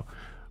things about,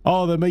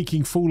 oh, they're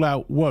making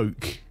Fallout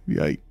woke.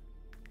 Like,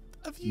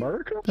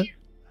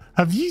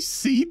 have you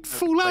seen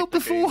Fallout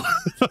before?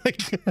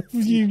 Like, have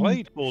you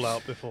played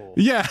Fallout before?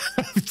 Yeah.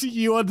 Do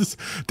you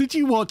understand? Did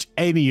you watch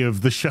any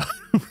of the show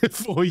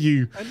before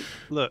you? And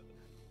look,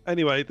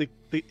 anyway,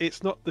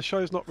 it's not, the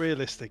show's not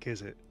realistic,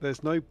 is it?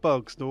 There's no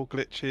bugs nor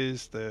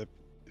glitches.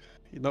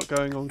 You're not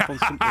going on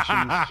constant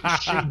missions.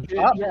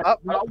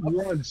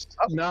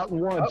 Not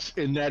once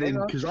in that,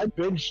 because I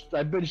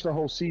binged the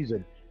whole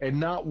season, and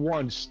not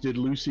once did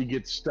Lucy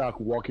get stuck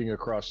walking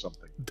across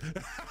something.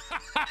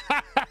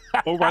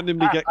 Or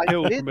randomly get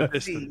killed from a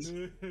distance.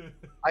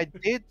 I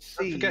did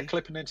see. Don't forget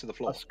clipping into the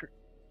floor.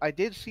 I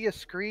did see a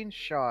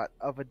screenshot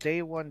of a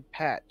day one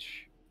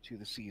patch to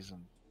the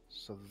season,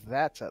 so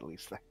that's at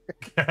least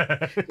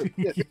there.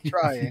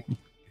 Trying.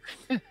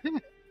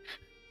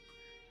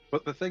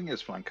 But the thing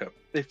is, Flanker,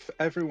 if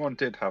everyone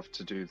did have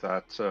to do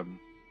that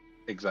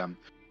exam,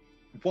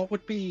 what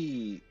would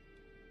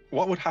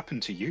happen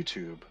to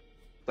YouTube?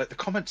 Like, the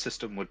comment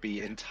system would be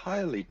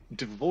entirely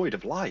devoid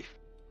of life.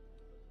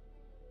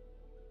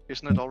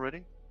 Isn't it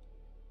already?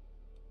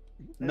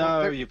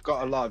 No, you've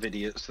got a lot of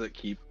idiots that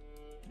keep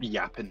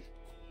yapping.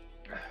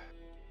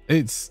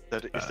 It's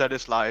If that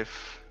is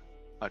life,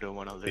 I don't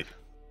want to live.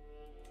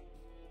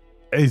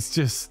 It's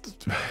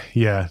just,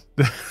 yeah.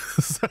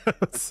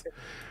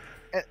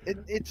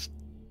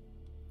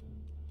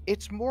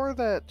 It's more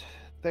that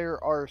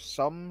there are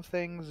some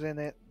things in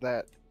it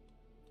that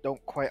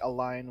don't quite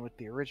align with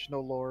the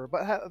original lore,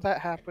 but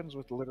that happens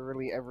with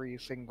literally every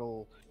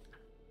single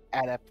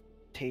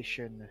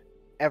adaptation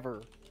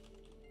ever,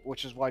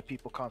 which is why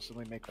people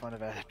constantly make fun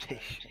of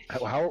adaptations.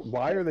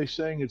 Why are they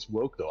saying it's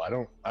woke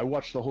though? I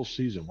watched the whole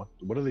season.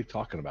 What are they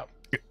talking about?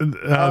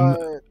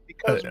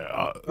 Because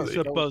it's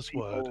a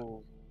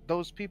buzzword.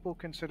 Those people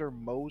consider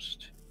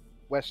most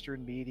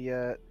Western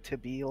media to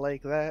be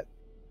like that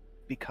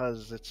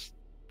because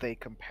they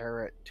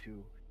compare it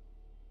to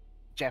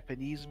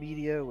Japanese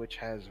media, which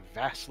has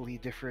vastly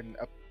different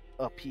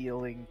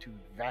appealing to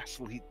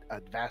a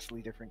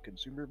vastly different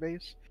consumer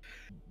base.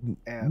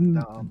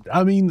 And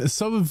I mean,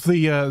 some of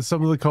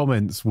the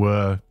comments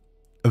were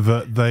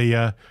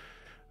that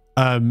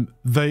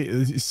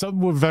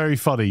some were very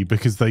funny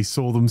because they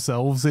saw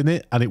themselves in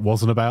it and it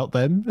wasn't about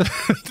them.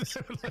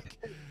 Like,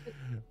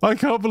 I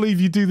can't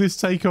believe you do this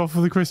takeoff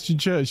of the Christian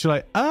church. You're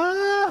like,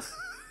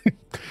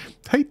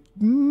 hey.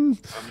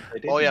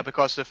 Oh yeah,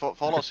 because the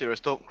Fallout series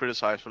don't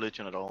criticize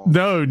religion at all.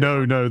 No,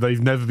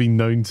 they've never been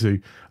known to.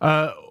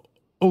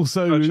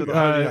 Also,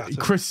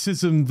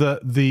 criticism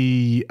that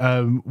the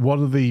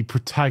one of the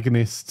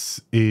protagonists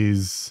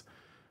is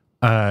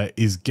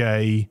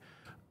gay.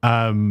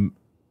 The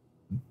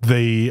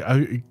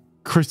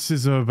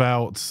criticism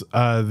about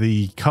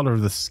the color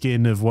of the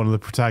skin of one of the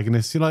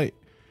protagonists. You're like,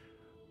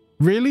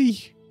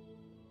 really?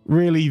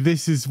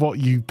 This is what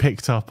you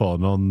picked up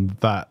on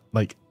that,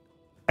 like,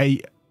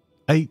 eight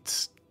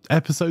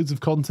episodes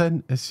of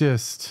content? It's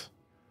just...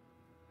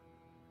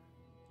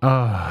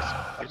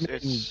 Not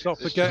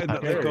forgetting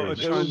that they've got a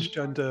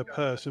transgender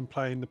person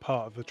playing the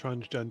part of a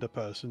transgender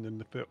person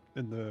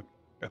in the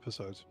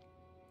episodes.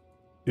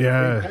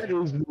 Yeah. That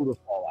is new to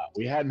Fallout.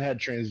 We hadn't had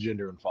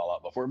transgender in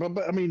Fallout before.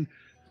 But I mean,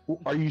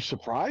 are you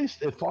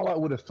surprised? If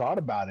Fallout would have thought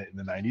about it in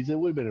the 90s, it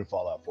would have been in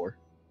Fallout 4.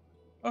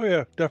 Oh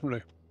yeah,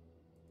 definitely.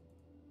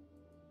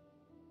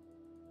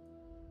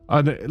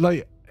 And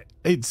like,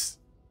 it's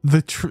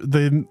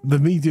the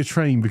media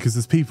train, because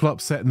there's people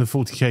upset in the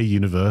 40k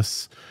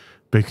universe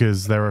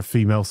because there are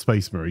female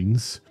space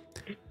marines.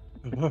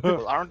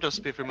 Well, aren't there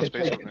female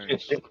space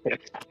marines?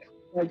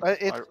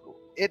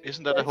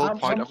 Isn't that the whole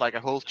point of like a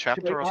whole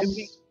chapter?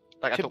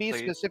 To be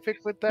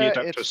specific with that,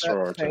 it's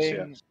that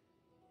saying,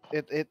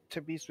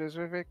 to be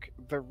specific,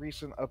 the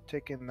recent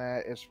uptick in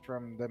that is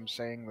from them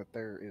saying that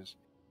there is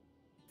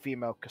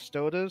female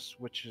custodes,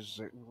 which is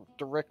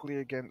directly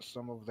against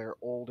some of their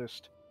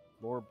oldest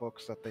lore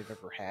books that they've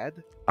ever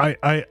had.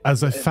 I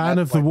as a And fan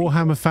that's of the why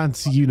Warhammer people-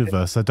 Fantasy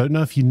universe, I don't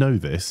know if you know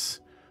this,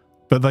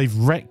 but they've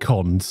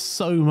retconned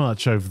so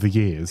much over the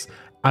years,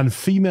 and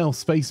female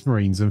Space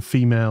Marines and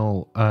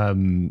female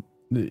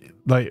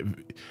like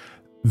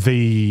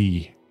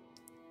the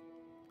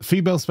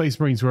female Space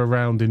Marines were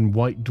around in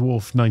White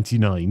Dwarf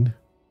 99,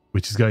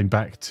 which is going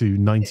back to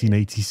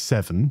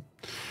 1987.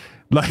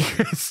 Like,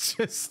 it's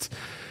just,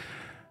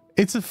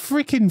 it's a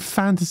freaking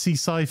fantasy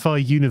sci-fi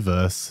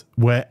universe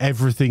where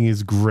everything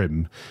is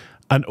grim.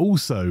 And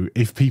also,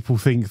 if people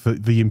think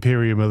that the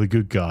Imperium are the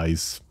good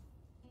guys,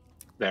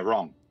 They're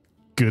wrong.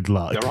 good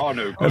luck. There are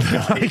no good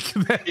guys.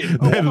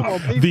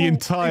 The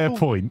entire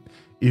point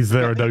is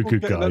there are no People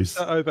good getting guys.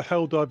 upset over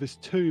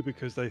Helldivers 2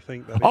 because they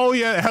think that. Oh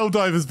yeah,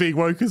 Helldivers being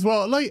woke as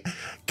well. Like,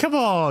 come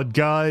on,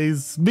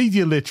 guys,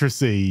 media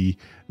literacy.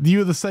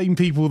 You are the same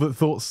people that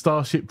thought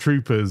Starship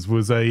Troopers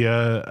was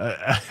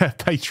a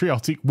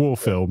patriotic war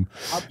film.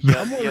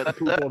 Yeah,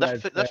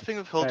 that thing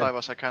with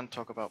Helldivers I can't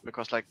talk about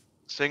because like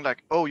saying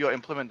like, oh, you're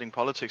implementing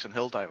politics in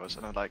Helldivers,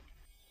 and I'm like,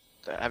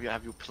 have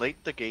you played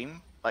the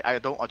game? Like I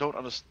don't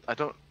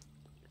understand.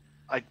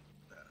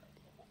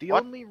 The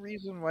What? only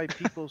reason why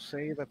people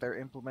say that they're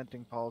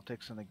implementing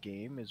politics in a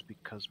game is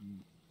because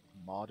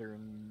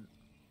modern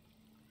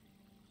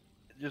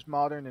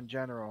in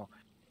general,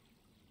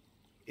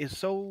 is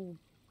so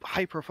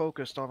hyper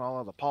focused on all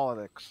of the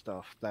politics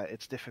stuff that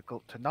it's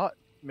difficult to not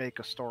make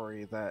a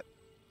story that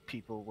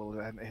people will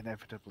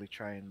inevitably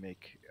try and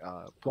make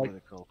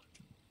political.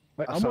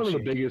 I'm one of the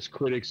associated. biggest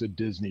critics of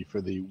Disney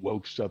for the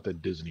woke stuff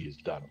that Disney has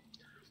done.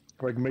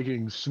 Like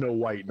making Snow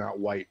White not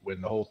white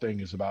when the whole thing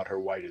is about her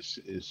white is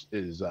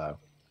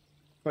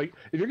like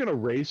if you're gonna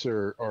race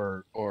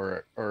or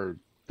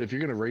if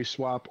you're gonna race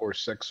swap or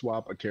sex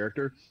swap a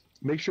character,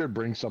 make sure it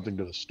brings something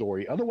to the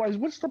story. Otherwise,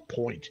 what's the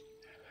point?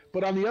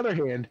 But on the other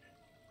hand,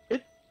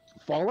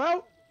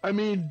 Fallout, I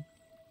mean,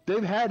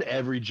 they've had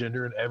every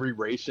gender and every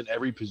race and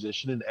every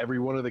position in every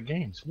one of the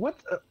games.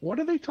 What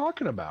are they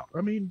talking about?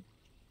 I mean,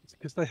 It's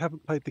because they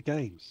haven't played the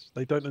games.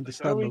 They don't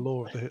understand the Really?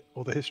 lore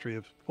or the history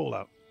of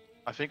Fallout.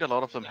 I think a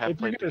lot of them have If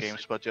you're played the gonna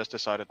games, but just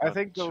decided. I not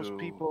think those to...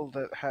 people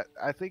that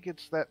I think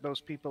it's that those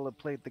people have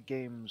played the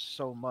games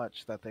so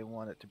much that they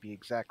want it to be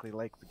exactly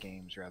like the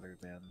games rather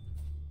than.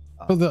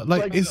 Well,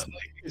 like, it's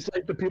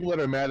like the people that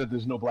are mad that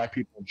there's no black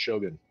people in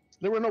Shogun.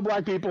 There were no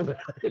black people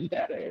in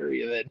that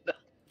area then.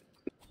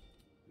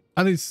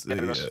 and it's Yeah,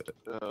 because,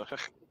 we've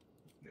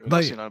not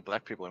like- seen any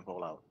black people in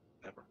Fallout.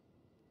 Never.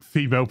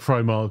 female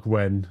Primarch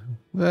when,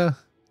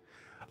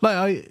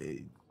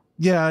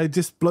 it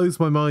just blows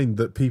my mind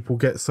that people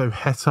get so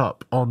het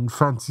up on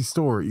fancy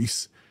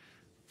stories.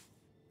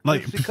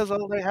 Like, It's because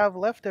all they have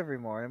left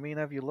evermore. I mean,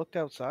 have you looked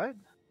outside?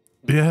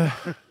 yeah.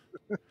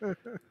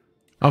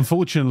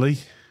 Unfortunately,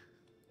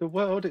 The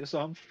world is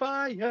on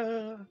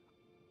fire.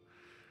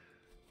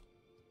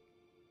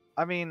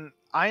 I mean,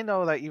 I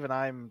know that even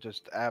I'm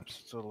just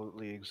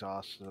absolutely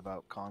exhausted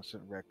about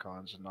constant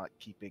retcons and not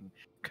keeping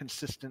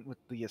consistent with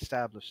the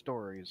established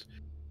stories.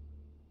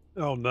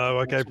 Oh no,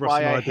 I That's gave Russ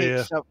why an I hate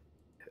idea. some.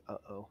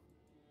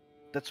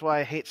 That's why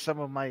I hate some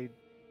of my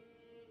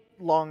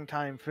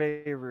longtime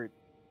favorite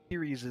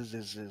series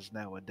is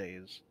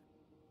nowadays,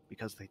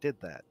 because they did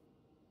that.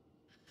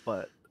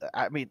 But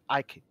I mean,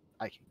 I can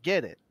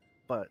get it,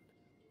 but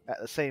at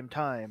the same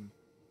time,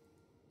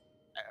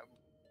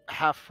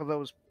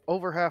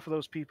 over half of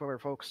those people are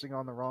focusing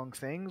on the wrong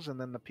things, and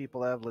then the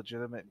people that have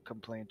legitimate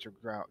complaints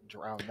are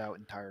drowned out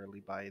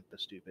entirely by the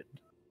stupid.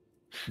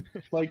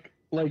 Like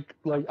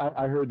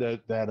I heard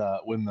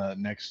that when the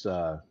next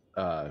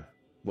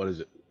what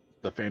is it,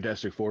 the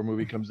Fantastic Four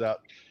movie comes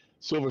out,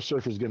 Silver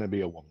Surfer's gonna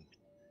be a woman.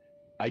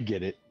 I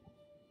get it,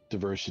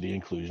 diversity,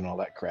 inclusion, all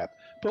that crap.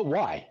 But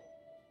why?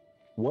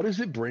 What does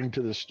it bring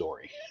to the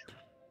story?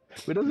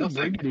 It doesn't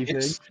bring anything.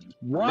 It's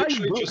Why?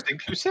 literally just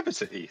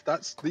inclusivity.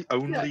 That's the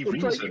only it's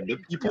like- reason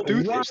that people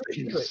do why these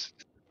do it? things.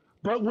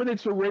 But when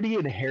it's already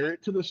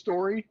inherent to the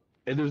story,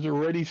 and there's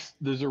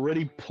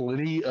already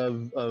plenty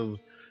of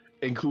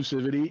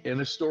inclusivity in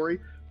a story,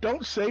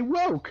 don't say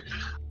woke.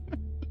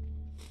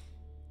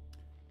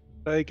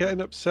 They're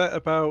getting upset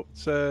about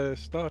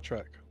Star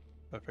Trek.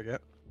 I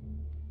forget.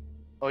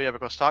 Oh yeah,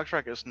 because Star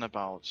Trek isn't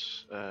about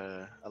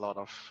a lot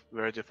of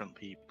very different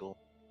people.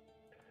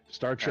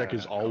 Star Trek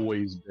has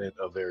always been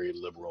a very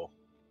liberal.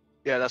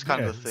 Yeah, that's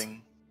kind of the Yes.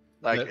 thing.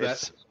 Like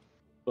That's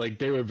like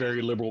they were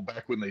very liberal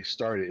back when they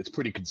started. It's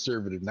pretty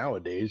conservative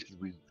nowadays because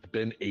we've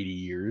been 80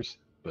 years.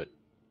 But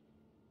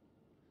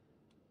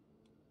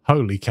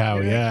holy cow,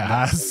 yeah, it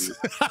has.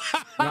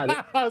 Not it.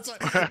 I was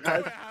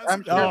like,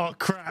 I'm sure- oh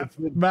crap,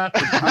 man!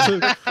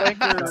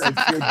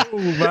 Flanker- Oh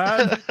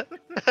man!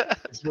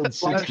 It's been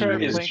 60 Flanker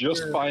years. Is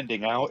just Flanker-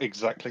 finding out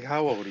exactly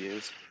how old he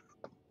is.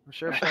 I'm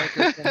sure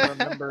Flanker can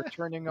remember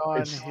turning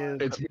on It's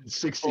his been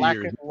 60 black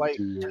years. and white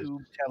 2 years.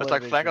 tube it's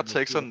like television. Flanker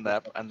takes a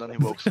nap and then he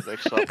wakes up.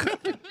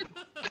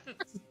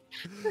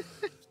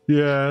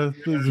 Yeah,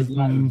 It's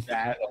not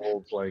that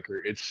old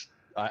Flanker. It's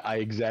I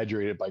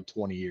exaggerated by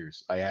 20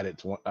 years. I added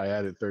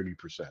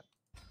 30%.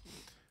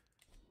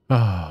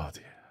 Oh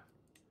dear.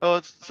 Oh,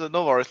 it's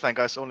no worries, thank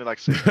guys. Only like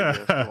 60 years.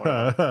 Don't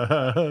worry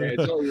about it.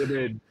 It's only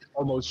been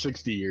almost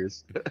 60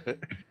 years.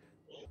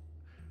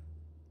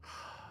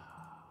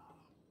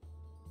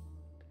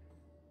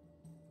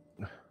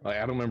 I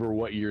don't remember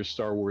what year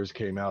Star Wars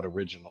came out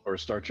original or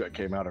Star Trek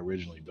came out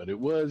originally, but it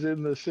was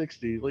in the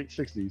late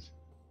 60s.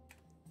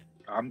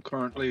 I'm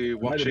currently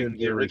watching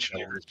the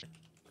original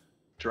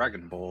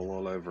Dragon Ball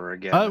all over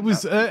again. It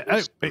was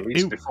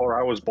released before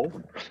I was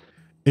born.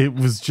 It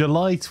was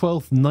July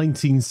 12th,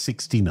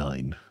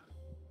 1969.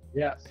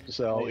 Yeah,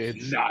 so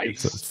it's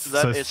nice.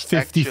 So it's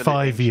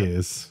 55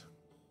 years.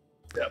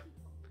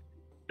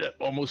 Yep,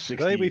 almost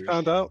 60 Today we years.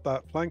 found out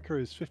that Flanker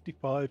is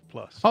 55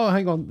 plus. Oh,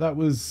 hang on. That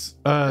was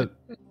that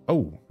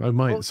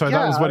was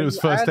yeah, when it was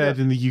you first add aired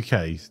in the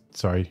UK.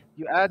 Sorry.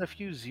 You add a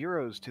few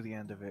zeros to the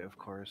end of it, of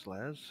course,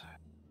 Les.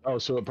 Oh,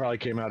 so it probably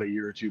came out a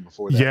year or two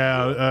before that.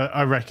 Yeah,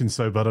 I reckon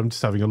so, but I'm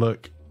just having a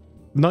look.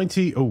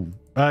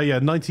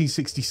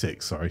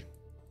 1966, sorry.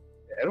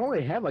 It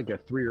only had like a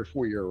 3 or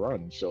 4 year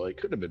run, so it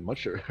could have been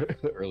much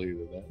earlier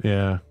than that.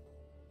 Yeah.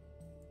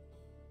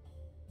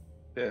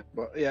 Yeah,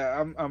 but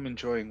yeah, I'm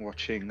enjoying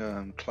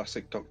watching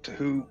classic Doctor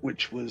Who,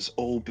 which was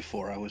all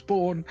before I was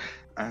born,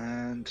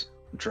 and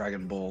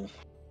Dragon Ball.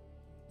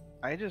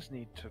 I just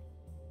need to.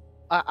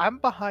 I'm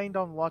behind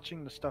on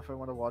watching the stuff I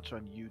want to watch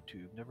on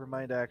YouTube. Never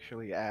mind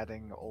actually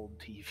adding old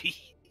TV.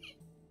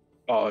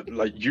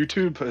 Like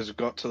YouTube has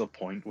got to the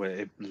point where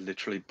it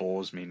literally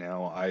bores me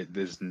now. I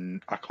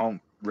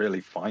can't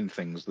really find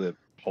things that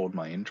hold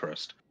my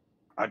interest.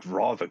 I'd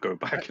rather go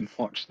back and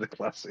watch the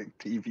classic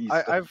TV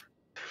stuff.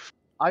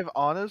 I've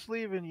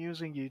honestly been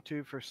using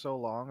YouTube for so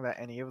long that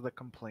any of the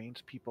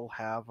complaints people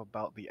have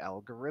about the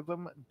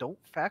algorithm don't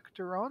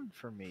factor on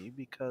for me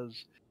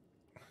because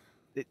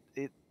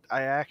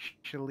I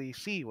actually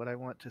see what I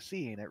want to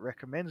see and it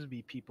recommends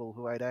me people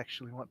who I'd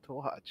actually want to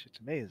watch. It's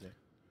amazing.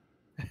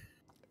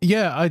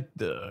 Yeah,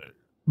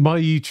 my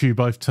YouTube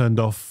I've turned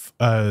off.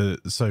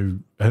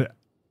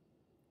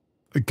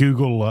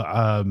 Google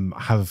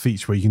have a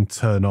feature where you can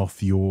turn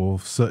off your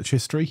search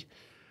history,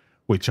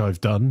 which I've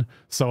done.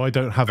 So I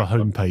don't have a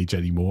homepage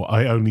anymore.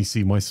 I only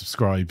see my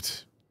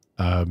subscribed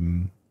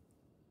the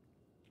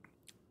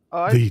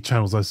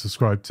channels I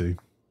subscribe to.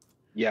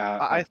 Yeah,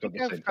 I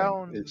think I've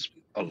found it's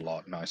a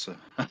lot nicer.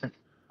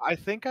 I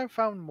think I've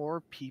found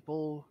more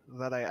people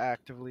that I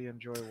actively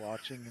enjoy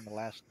watching in the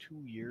last 2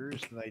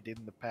 years than I did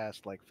in the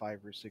past like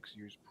 5 or 6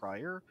 years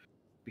prior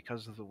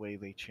because of the way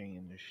they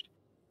changed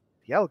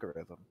the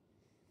algorithm.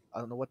 I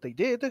don't know what they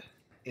did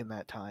in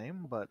that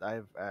time, but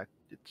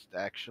it's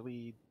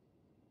actually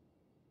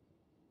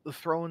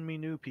throwing me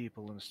new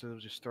people instead of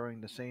just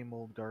throwing the same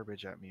old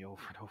garbage at me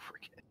over and over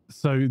again.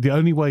 So the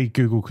only way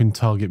Google can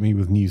target me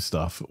with new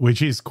stuff,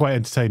 which is quite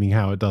entertaining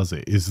how it does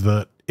it, is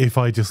that if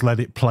I just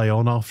let it play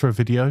on after a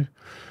video,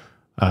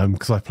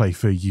 because I play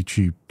for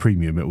YouTube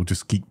Premium, it will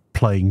just keep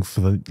playing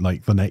for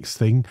the next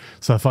thing.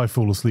 So if I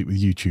fall asleep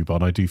with YouTube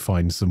on, I do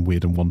find some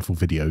weird and wonderful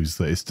videos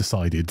that it's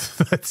decided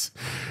that,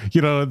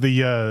 you know,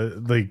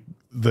 the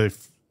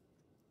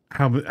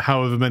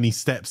however many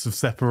steps of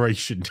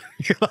separation.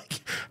 You're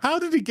like, how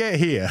did it get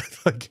here?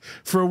 Like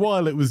for a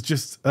while it was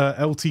just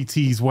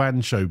LTT's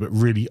WAN show, but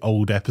really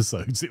old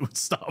episodes it would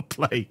start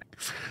playing.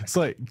 It's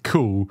like,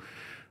 cool.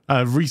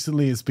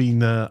 Recently it's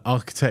been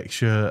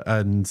architecture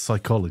and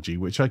psychology,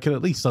 which I can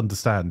at least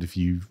understand if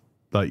you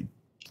like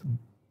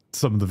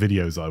some of the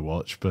videos I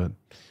watch, but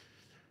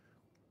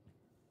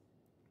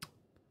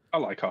I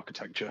like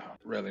architecture.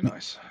 Really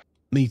nice.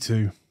 me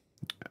too.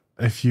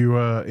 If you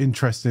are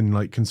interested in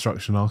like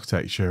construction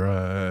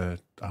architecture,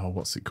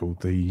 what's it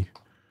called? The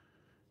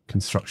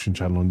construction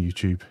channel on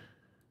YouTube.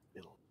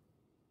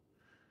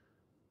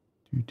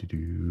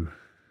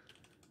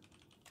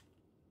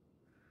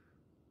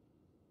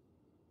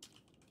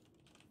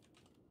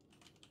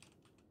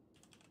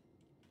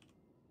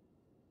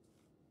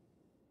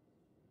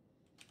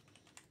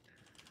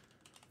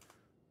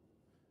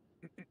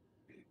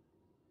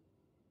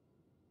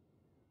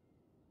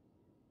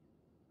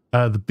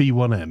 The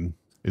B1M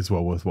is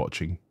well worth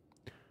watching.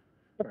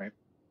 All right.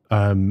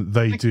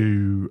 They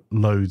do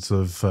loads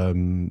of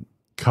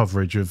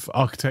coverage of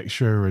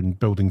architecture and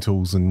building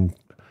tools and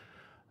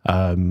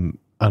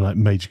like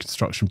major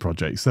construction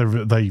projects.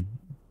 They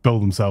bill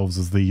themselves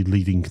as the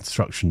leading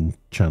construction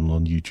channel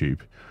on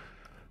YouTube.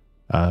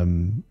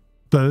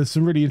 There's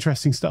some really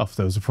interesting stuff.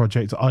 There was a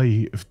project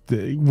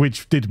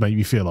which did make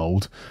me feel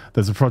old.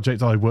 There's a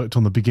project I worked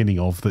on the beginning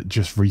of that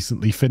just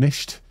recently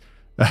finished.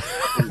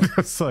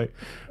 It's like,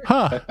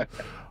 I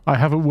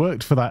haven't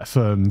worked for that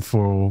firm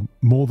for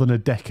more than a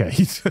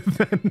decade.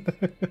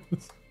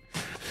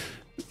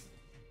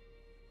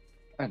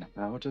 And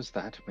how does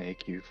that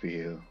make you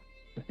feel?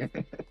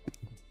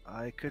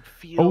 I could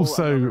feel.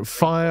 Also,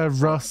 Fire,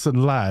 Russ,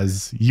 and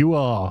Laz, you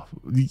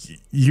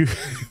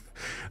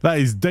that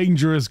is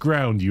dangerous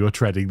ground you are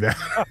treading there.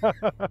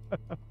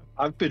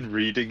 I've been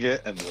reading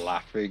it and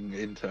laughing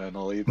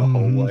internally the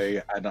whole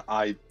way, and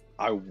I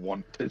I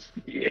want to see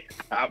it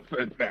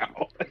happen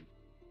now.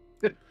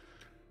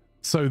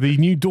 So the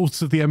new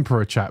Daughters of the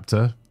Emperor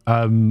chapter,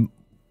 we're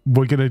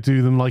going to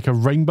do them like a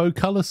rainbow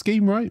color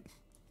scheme, right?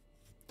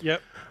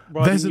 Yep.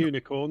 Riding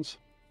unicorns.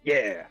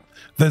 Yeah.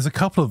 There's a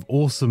couple of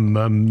awesome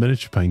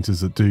miniature painters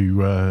that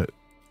do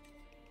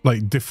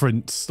like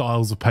different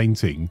styles of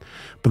painting,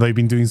 but they've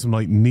been doing some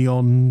like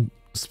neon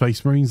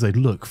Space Marines. They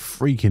look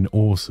freaking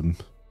awesome.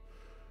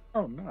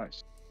 Oh,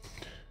 nice.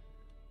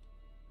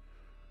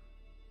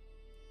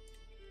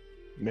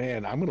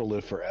 Man, I'm gonna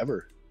live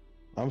forever.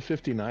 I'm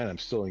 59. I'm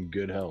still in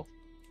good health.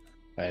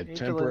 I had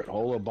temperate,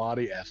 whole of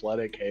body,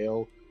 athletic,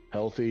 hale,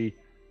 healthy,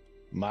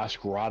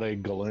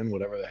 masquerade, Galen,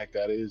 whatever the heck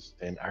that is,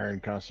 and iron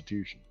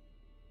constitution.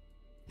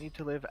 Need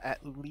to live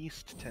at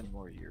least 10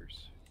 more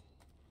years.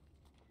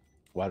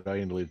 Why do I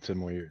need to live 10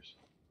 more years?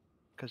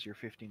 Because you're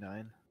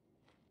 59.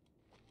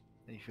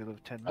 And if you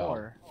live 10 Oh.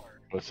 more...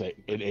 Let's say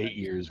in 8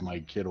 years, my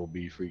kid will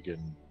be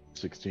freaking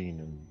 16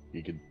 and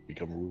he could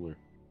become ruler.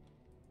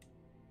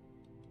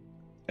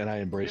 And I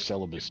embrace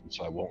celibacy,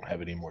 so I won't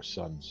have any more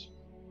sons.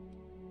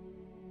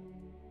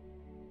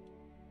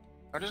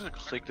 I just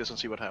click this and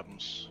see what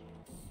happens.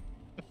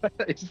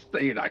 It's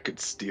saying I could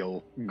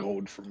steal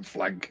gold from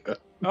Flanker.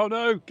 Oh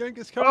no,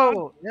 Genghis Khan!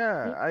 Oh,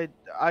 yeah,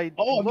 I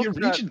Oh, looked your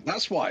that- region.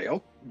 That's why.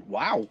 Oh,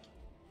 wow.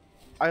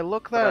 I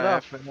looked But that I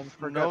up have and then no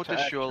forgot to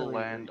visual actually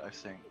land, I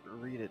think.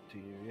 read it to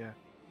you, yeah.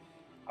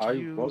 I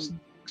You- wasn't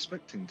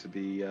expecting to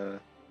be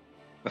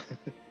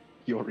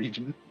your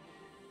region.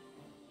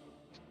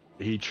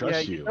 He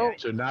trusts you you don't-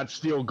 to not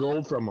steal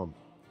gold from him.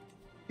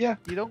 You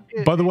don't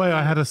get By the way, I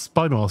any- had a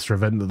Spymaster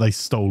event that they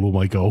stole all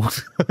my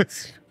gold.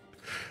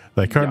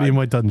 They're currently in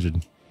my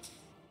dungeon.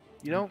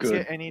 You don't Good.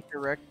 get any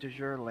direct de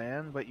jure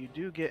land, but you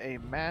do get a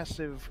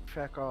massive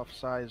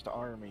Fekov-sized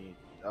army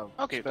of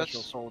Okay,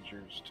 special that's-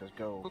 soldiers to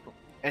go. Cool, cool.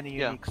 Any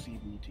Yeah. unique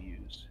CB to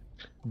use,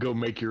 Go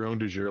make your own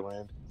de jure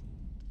land.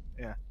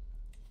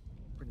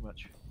 pretty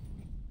much.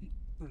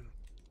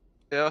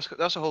 Yeah,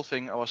 that's the whole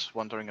thing I was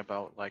wondering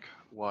about, like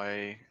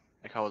why,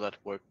 like how that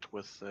worked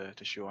with the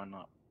show or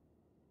not.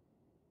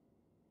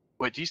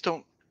 Wait, these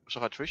don't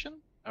survive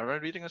attrition? Am I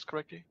reading this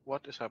correctly?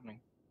 What is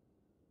happening?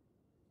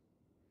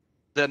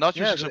 They're not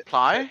Yeah, using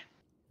supply?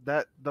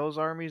 Those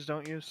armies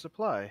don't use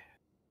supply.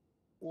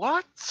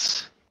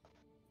 What?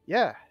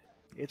 Yeah,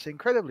 it's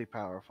incredibly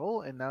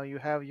powerful, and now you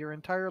have your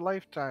entire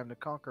lifetime to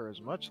conquer as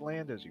much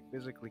land as you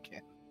physically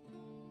can.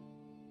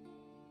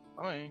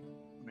 I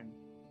mean,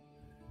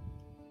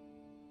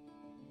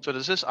 so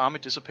does this army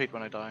dissipate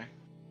when I die?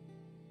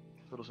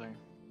 What I'm saying.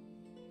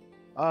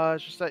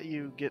 It's just that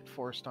you get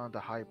forced onto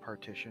high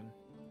partition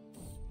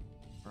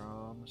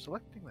from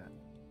selecting that.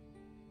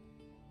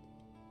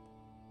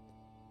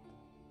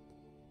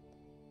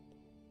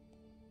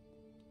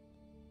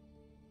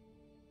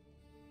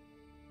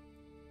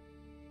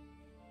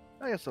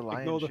 I guess the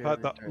lion's Ignore the share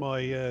fact that returns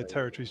my to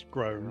territory's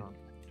grown. on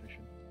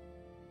partition.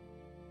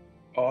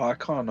 Oh,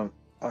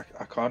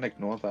 I can't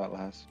ignore that,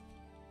 lads.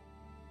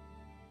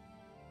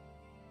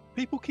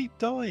 People keep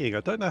dying.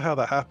 I don't know how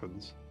that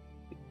happens.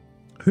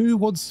 Who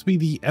wants to be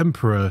the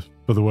Emperor,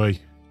 by the way?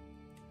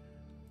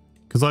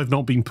 Because I've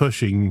not been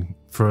pushing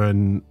for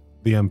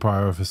the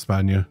Empire of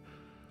Hispania.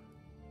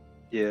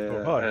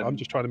 Yeah, Oh, hi, I'm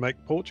just trying to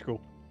make Portugal.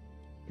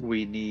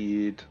 we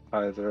need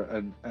either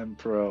an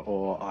emperor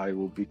or I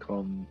will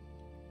become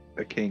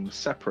a king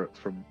separate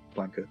from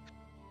Flanker.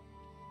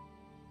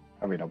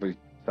 I mean, I'll be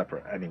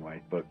separate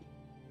anyway, but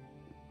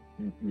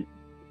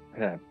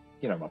yeah,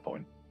 you know my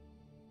point.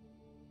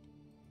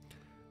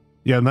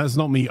 Yeah, and that's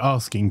not me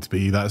asking to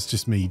be. That's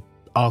just me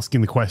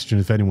asking the question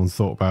if anyone's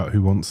thought about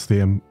who wants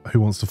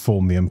to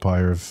form the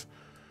Empire of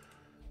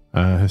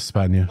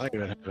Hispania. I'm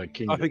gonna have a I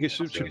kingdom. think it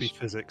should be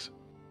Fyzikz.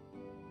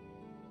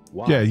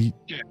 Wow. Yeah,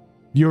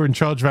 you're in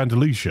charge of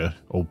Andalusia,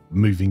 or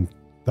moving.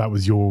 That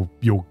was your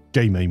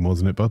game aim,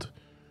 wasn't it, bud?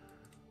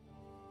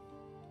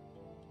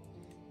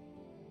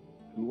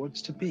 Who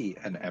wants to be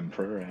an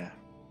emperor?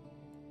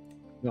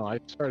 No, I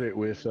started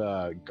with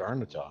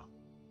Garnata.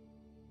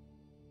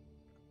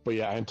 But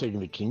yeah, I'm taking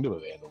the kingdom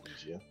of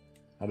Andalusia.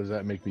 How does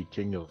that make me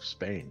king of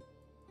Spain?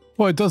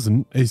 Well, it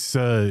doesn't. It's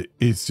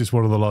just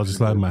one of the largest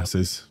land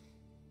masses.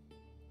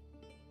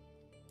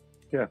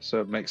 Yeah,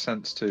 so it makes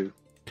sense to.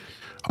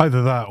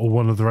 Either that, or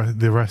one of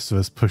the rest of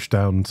us push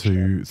down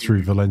through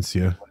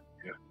Valencia.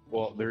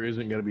 Well, there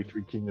isn't going to be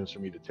 3 kingdoms for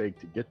me to take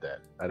to get that.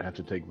 I'd have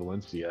to take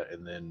Valencia,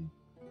 and then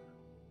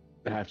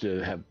I have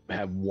to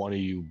have one of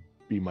you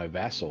be my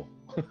vassal.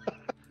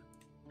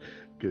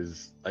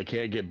 Because I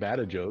can't get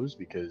Badajoz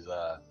because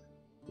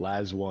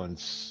Laz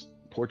wants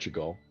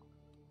Portugal,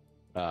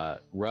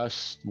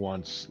 Russ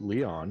wants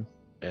Leon,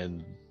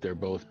 and they're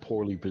both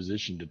poorly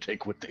positioned to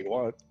take what they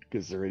want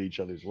because they're in each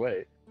other's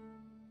way.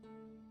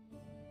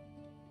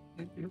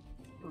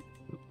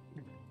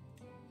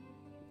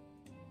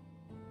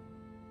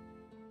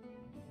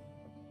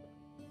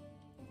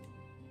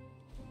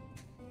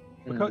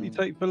 Why can't you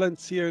take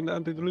Valencia and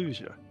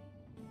Andalusia?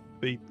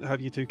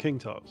 Have you 2 king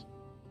tiles?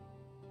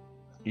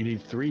 You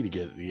need 3 to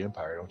get the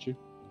empire, don't you?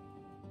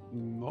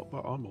 Not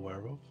that I'm aware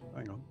of.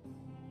 Hang on.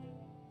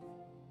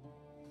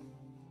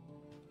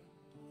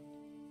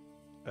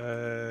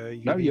 No,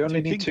 you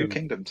only two need two kingdoms.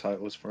 kingdom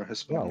titles for a Oh,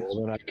 Hispania.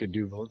 well, then I could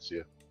do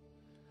Valencia.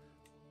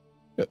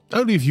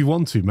 Only if you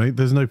want to, mate.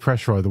 There's no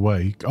pressure either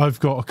way. I've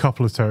got a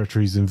couple of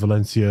territories in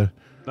Valencia.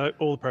 No,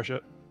 all the pressure.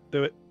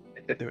 Do it.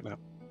 Do it now.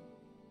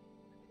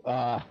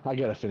 I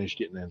gotta finish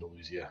getting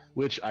Andalusia,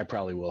 which I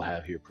probably will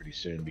have here pretty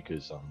soon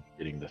because I'm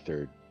getting the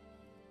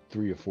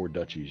 3 or 4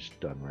 duchies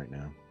done right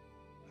now.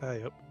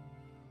 Hey up.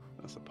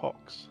 That's a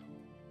pox.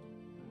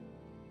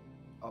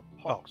 A Oh,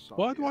 pox.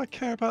 why do I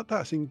care about that?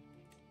 That's in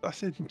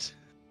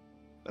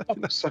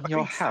Pox on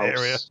your Thanks,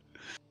 area. house.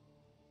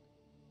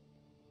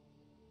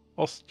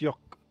 Osteoc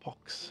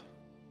pox.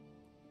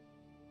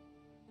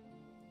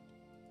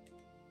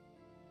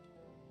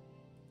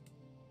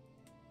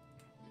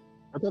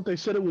 I thought they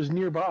said it was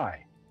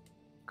nearby.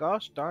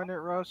 Gosh darn it,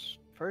 Russ.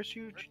 First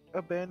you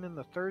abandoned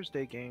the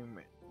Thursday game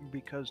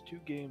because 2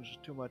 games was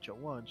too much at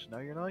once. Now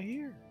you're not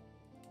here.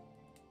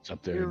 It's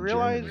up there Do you in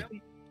realize?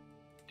 Germany.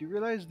 Do you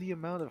realize the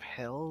amount of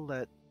hell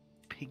that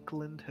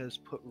Pinkland has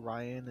put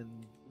Ryan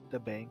and the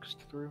Banks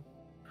through?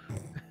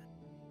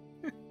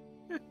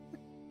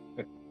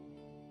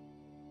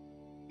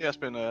 Yeah, it's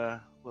been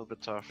a little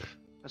bit tough.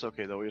 It's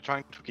okay though. We're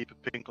trying to keep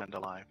Pinkland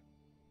alive.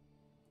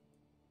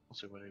 We'll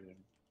see what they do.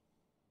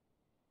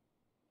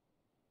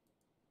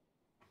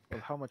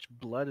 With how much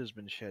blood has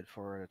been shed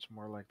for it, it's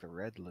more like the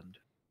Redland.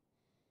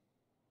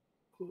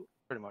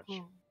 Pretty much.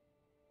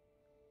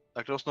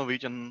 Like those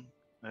Norwegian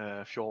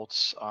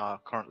fjords are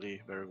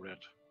currently very red.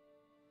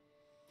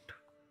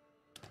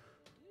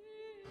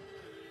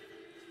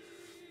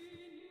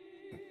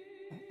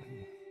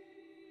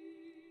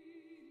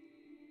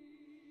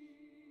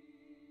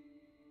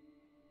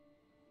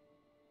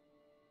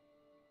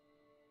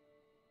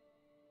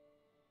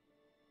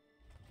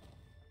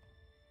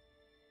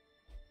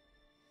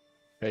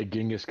 Hey,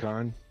 Genghis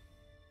Khan,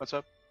 What's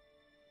up?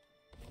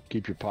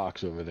 keep your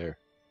pox over there.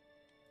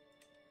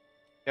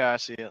 Yeah, I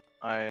see it.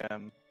 I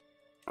am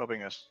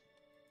hoping it's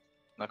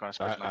not going to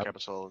smash my I-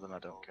 capital, then I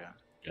don't care.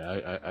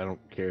 Yeah, I don't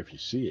care if you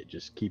see it.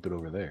 Just keep it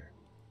over there.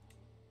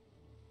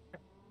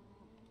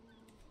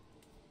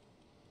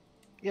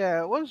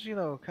 Yeah, it was,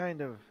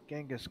 kind of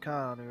Genghis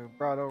Khan who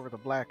brought over the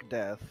Black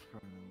Death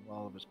from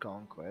all of his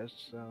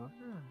conquests, so...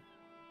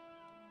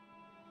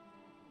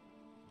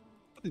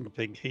 I didn't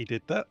think he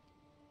did that.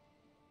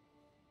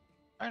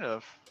 Kind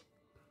of.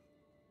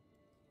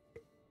 I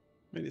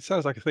mean, it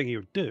sounds like a thing he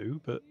would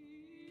do, but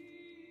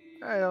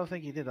I don't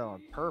think he did it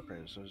on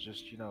purpose. It was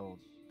just,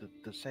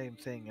 the same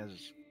thing as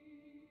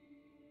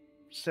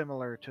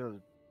similar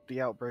to the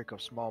outbreak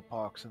of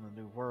smallpox in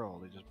the New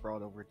World. They just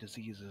brought over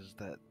diseases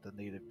that the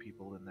native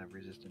people didn't have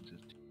resistances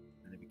to,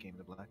 and it became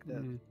the Black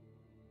Death.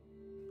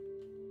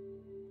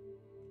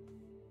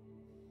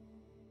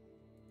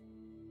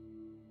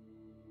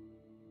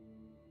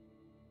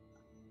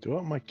 Do I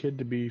want my kid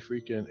to be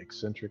freaking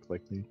eccentric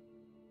like me?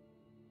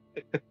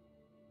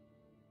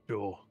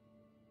 sure.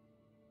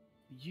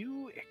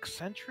 You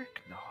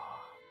eccentric? No.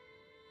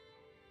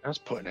 I was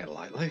putting it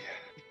lightly.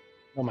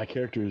 Well, my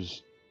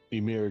character's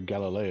Emir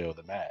Galileo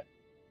the Mad,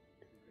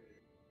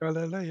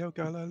 Galileo,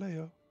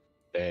 Galileo.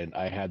 and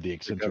I had the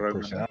eccentric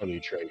Roman. personality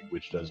trait,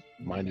 which does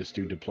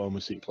 -2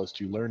 diplomacy,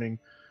 +2 learning,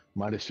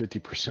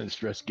 -50%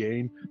 stress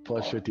gain,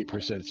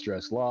 +50%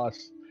 stress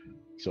loss.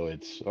 So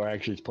it's, or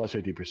actually it's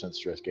 +50%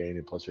 stress gain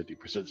and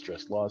 +50%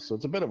 stress loss. So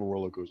it's a bit of a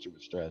roller coaster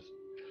with stress,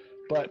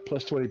 but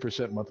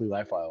 +20% monthly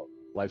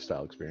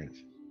lifestyle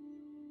experience.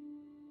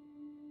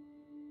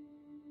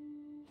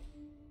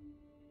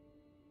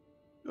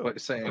 What you're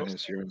saying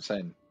is you're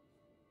insane.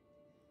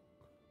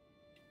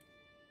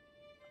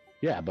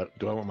 Yeah, but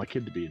do I want my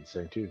kid to be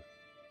insane too?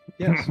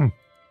 Yes.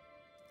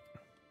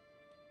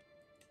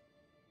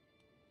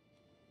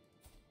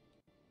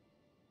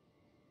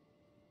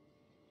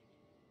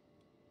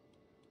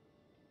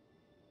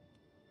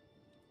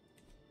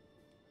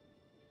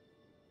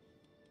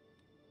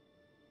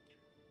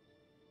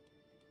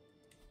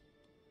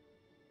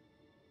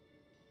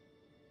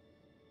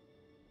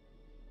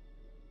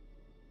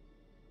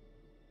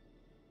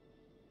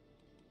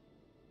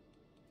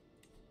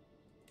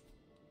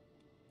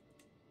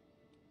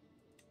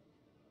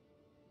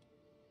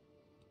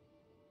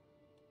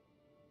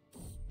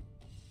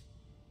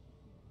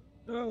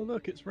 Oh,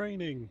 look, it's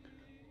raining.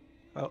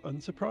 How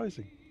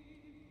unsurprising.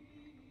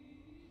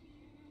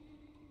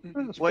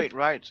 Wait,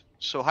 right.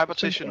 So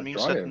hypertition quite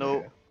means dry that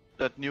over here.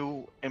 that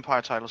new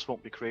empire titles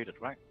won't be created,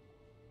 right?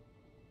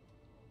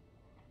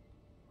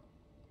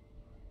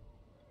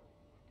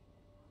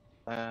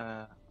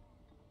 Uh,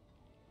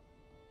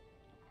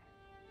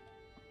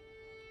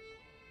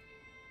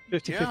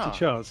 50-50 Yeah.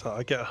 chance that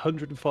I get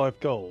 105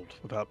 gold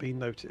without being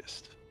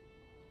noticed.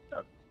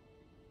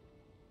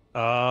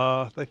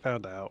 Ah, they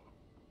found out.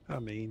 I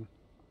mean...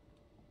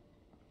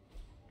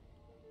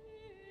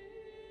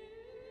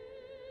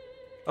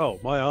 Oh,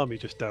 my army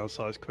just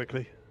downsized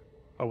quickly.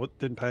 I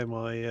didn't pay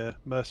my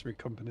mercenary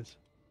companies.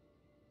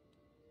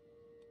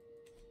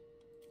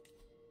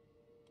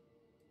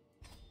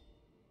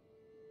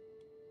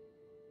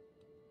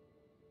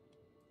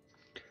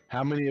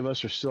 How many of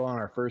us are still on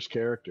our first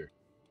character?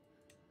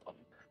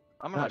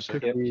 I'm on my Not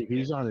second. Cookie,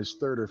 he's on his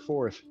third or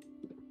fourth.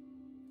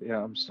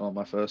 Yeah, I'm still on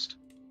my first.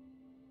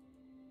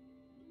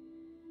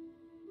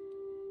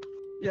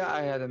 Yeah,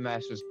 I had a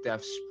master's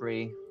death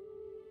spree.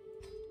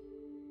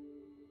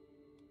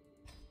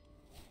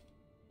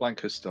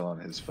 Blanco's still on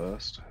his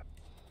first.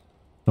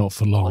 Not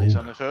for Well, he's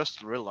long. on the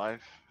first real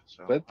life.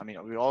 So But I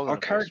mean, we all on Our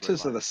the first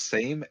characters real are the life.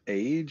 same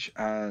age,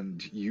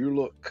 and you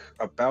look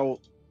about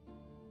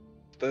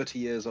 30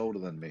 years older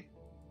than me.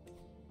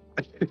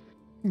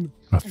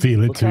 I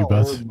feel it Look too, how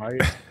Buzz. old my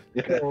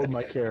look how old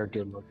my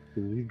character looks.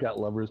 He's got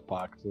lover's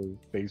pox, so his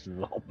face is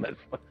all messed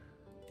up.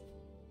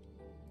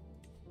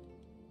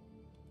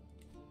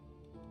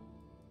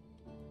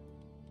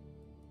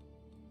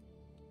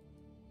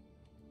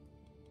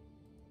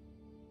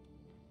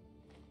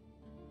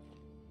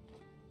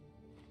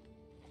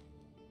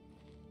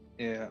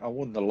 Yeah, I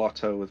won the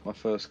lotto with my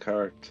first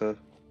character.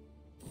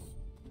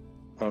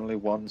 Only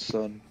one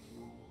son.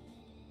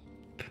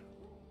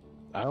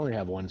 I only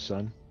have one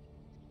son.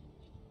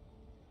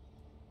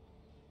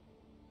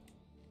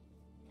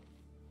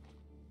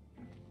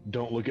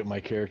 Don't look at my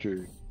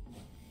character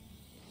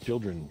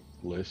children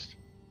list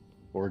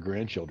or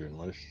grandchildren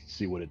list.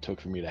 See what it took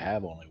for me to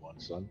have only one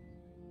son.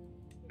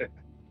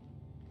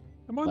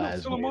 Am I not Laz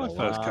still on made my a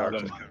first lot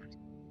character? of I money.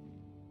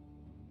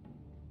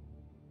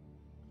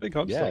 think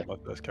I'm Yeah. still on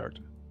my first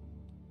character.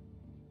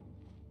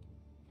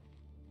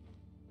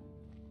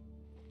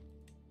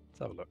 Let's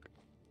have a look.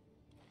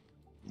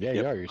 Yeah, Yep,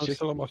 you are. You're I'm 60.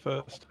 still on my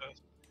first.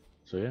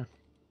 So yeah.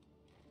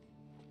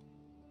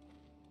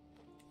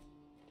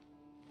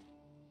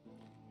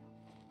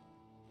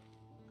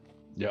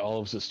 Yeah, all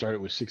of us that started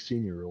with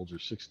 16-year-olds are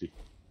 60.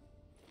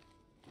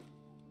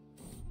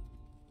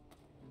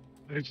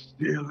 I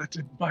feel it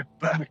in my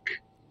back.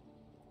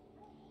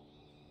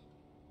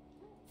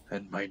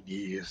 And my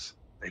knees.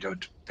 They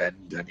don't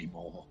bend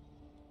anymore.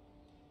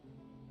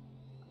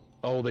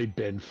 Oh, they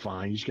bend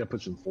fine. You just gotta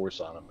put some force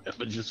on them. It's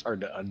just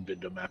hard to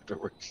unbend them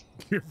afterwards.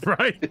 You're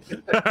right.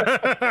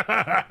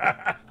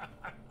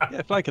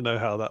 Yeah, Flanker know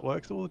how that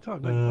works all the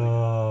time, don't you?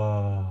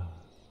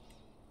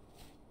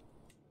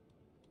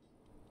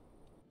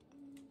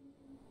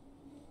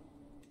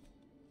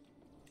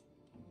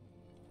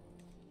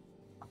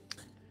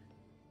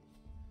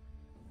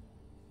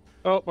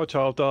 Oh, my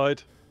child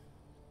died.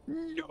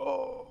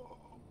 No.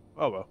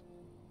 Oh well.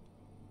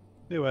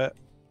 Knew it.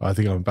 I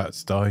think I'm about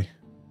to die.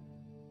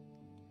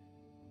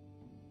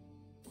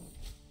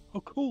 Oh,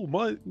 cool.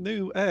 My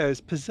new heir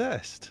is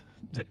possessed.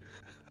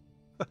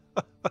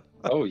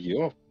 Oh,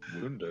 you're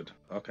wounded.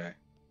 Okay.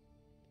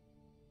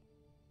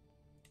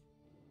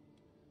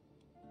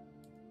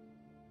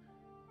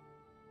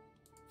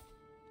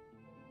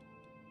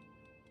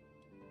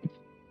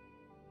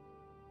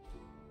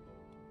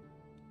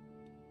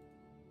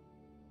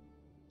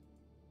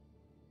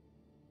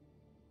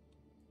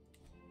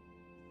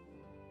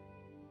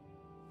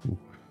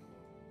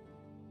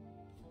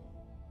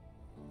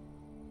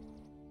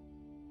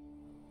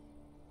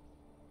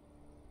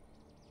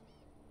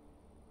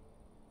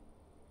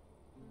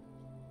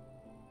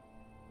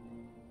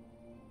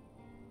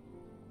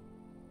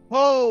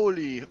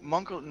 Holy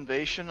Mongol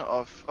invasion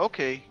of.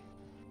 Okay.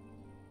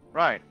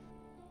 Right.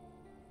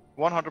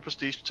 100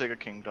 prestige to take a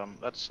kingdom.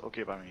 That's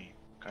okay by me,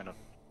 kind of.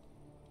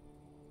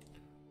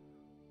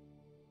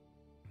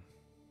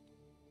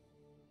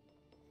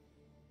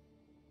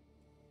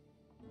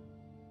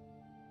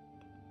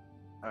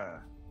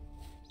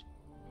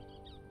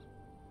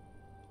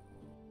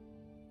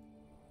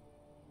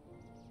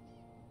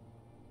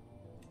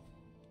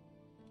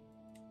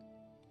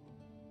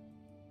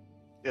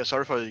 Yeah,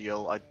 sorry for the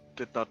yell. I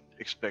did not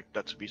expect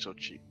that to be so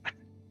cheap.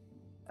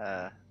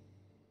 Oh.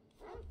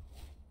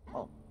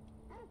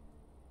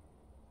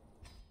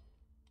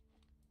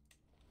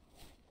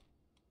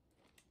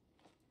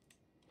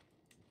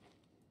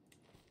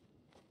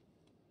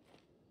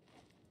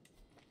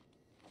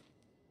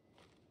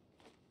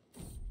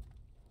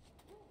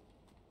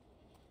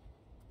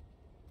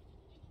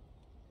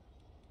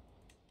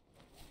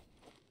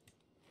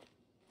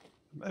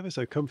 I'm ever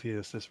so comfy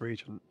as this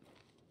regent.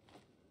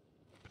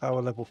 Power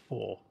level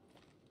 4.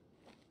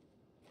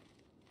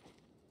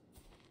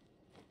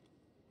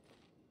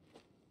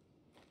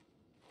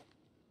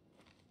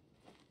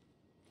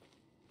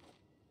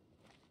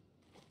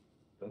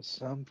 Does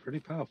sound pretty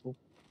powerful.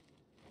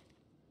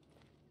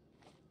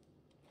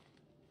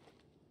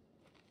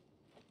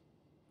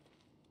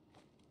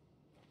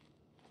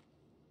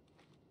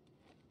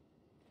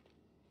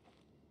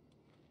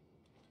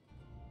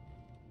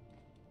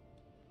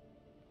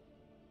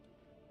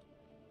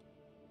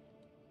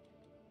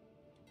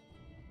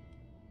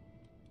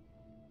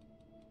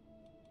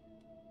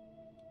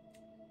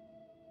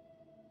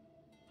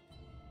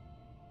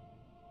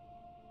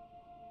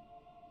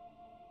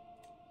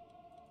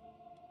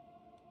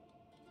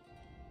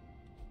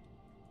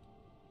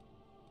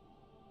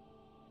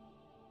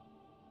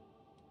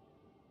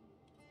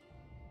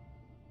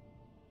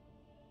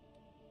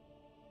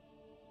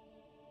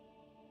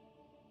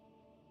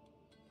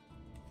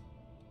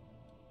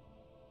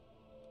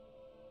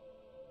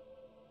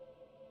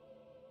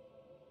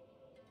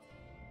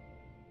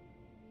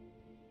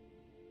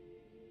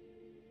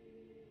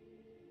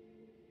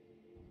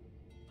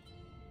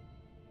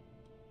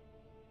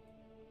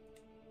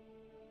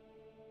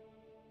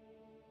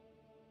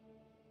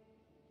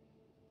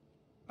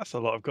 That's a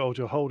lot of gold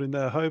you're holding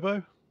there,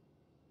 Hobo.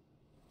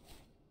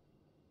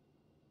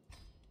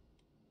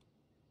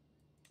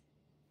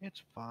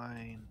 It's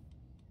fine.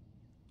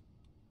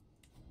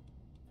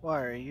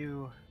 Why are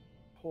you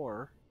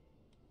poor?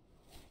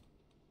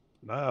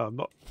 No, I'm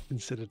not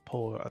considered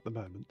poor at the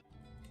moment.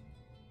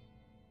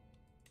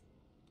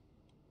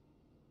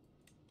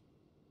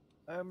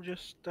 I'm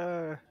just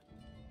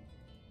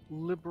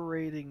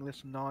liberating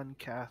this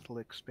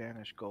non-Catholic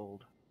Spanish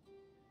gold.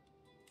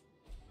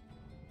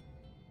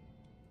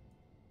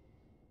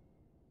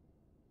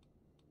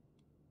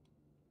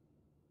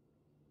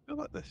 I feel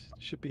like this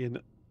should be in.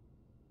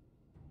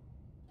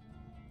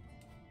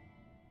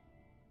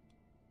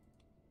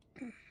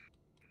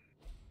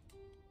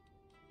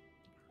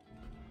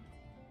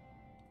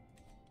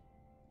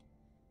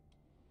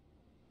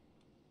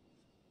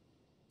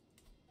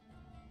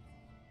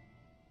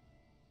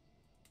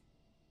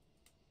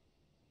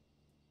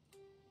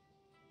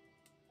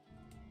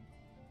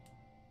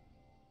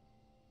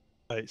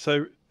 Right,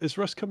 so is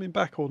Russ coming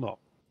back or not?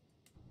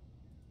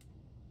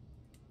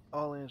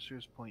 All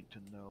answers point to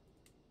no.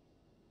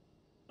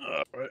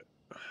 Right.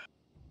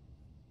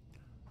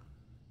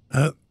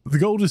 The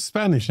gold is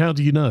Spanish. How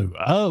do you know?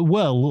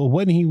 Well,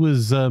 when he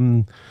was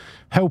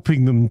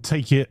helping them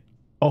take it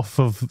off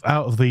of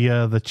out of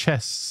the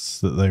chests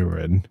that they were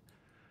in,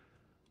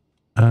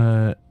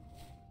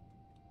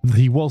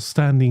 he was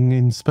standing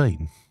in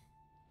Spain.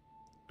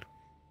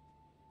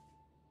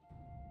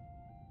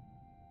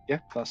 Yeah,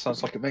 that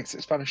sounds like it makes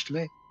it Spanish to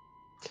me.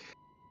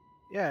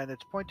 Yeah, and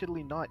it's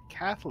pointedly not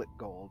Catholic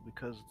gold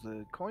because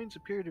the coins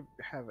appear to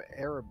have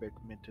Arabic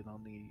minted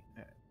on the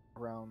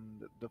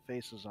around the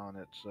faces on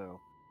it,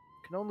 so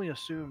can only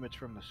assume it's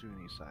from the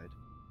Sunni side.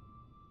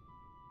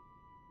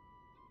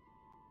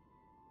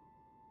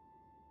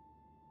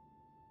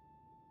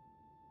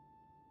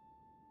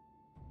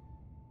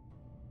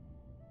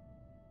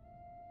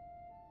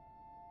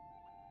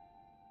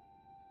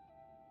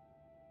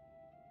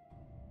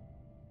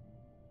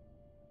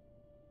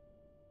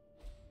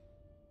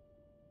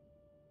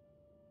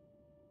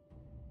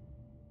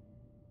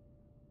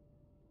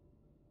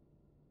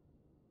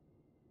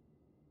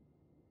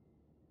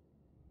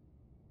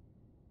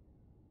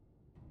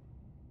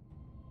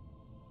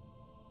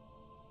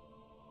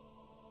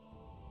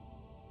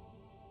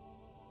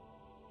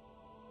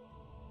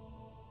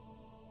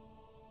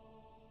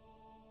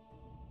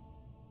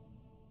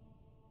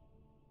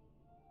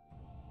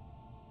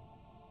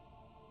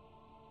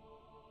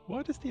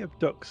 Why does the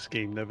abduct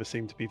scheme never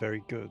seem to be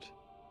very good?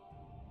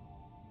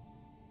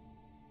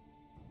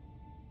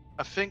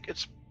 I think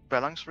it's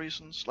balance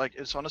reasons. Like,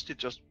 it's honestly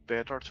just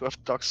better to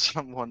abduct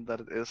someone that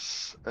it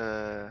is,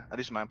 at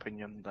least in my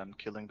opinion, than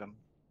killing them.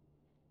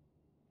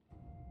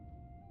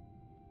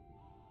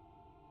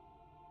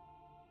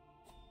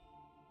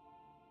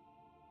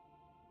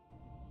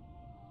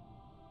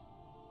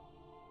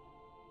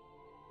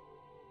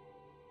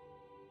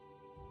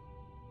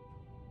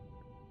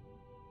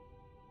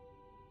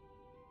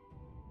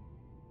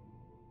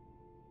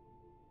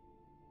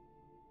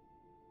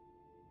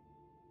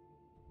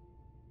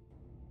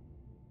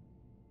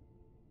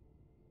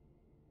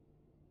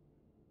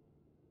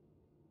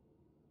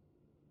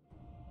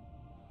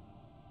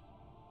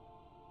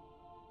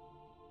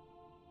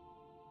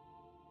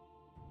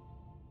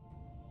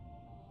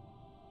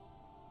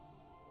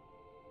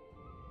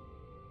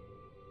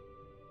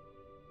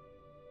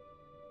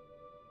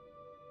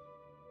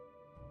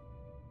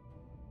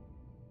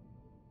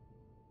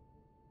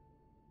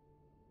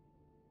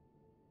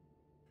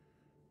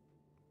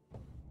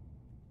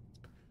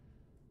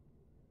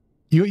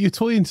 You got your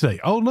toy in today.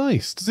 Oh,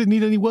 nice. Does it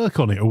need any work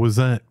on it, or was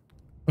that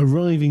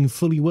arriving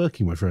fully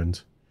working, my friend?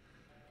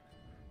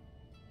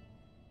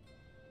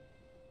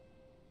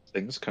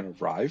 Things can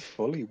arrive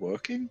fully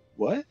working?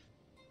 What?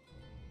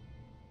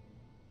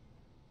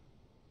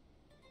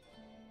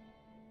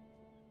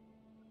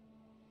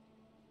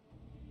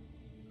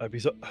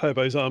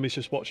 Hobo's army's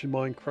just watching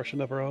mine crush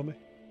another army.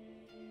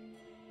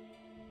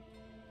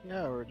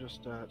 Yeah, we're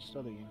just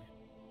studying.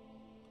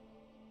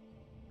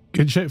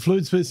 Good shape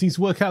fluids, but it seems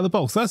to work out of the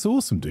box. That's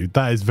awesome, dude.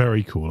 That is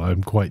very cool.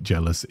 I'm quite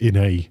jealous in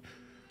a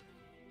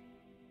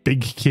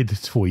big kid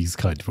toys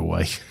kind of a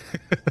way.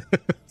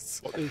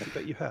 What is it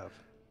that you have?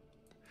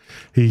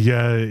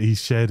 He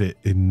shared it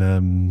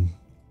in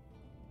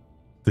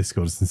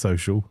Discord and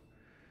social.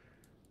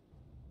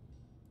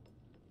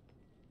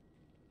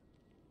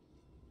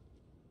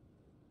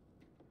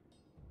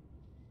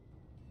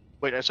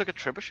 Wait, I took a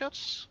triple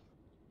shots?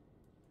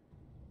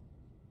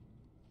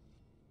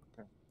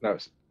 No,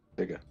 it's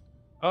bigger.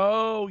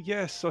 Oh,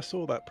 yes, I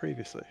saw that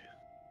previously.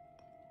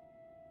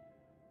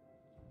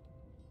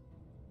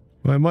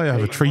 Well, it might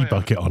have a tree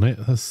bucket on it.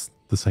 That's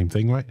the same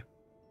thing, right?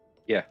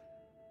 Yeah.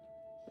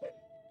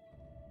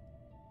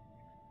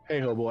 Hey,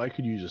 Hobo, I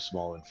could use a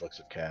small influx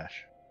of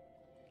cash.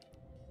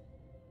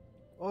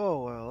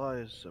 Oh, well,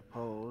 I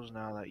suppose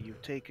now that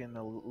you've taken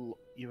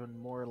even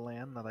more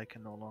land that I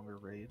can no longer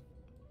raid.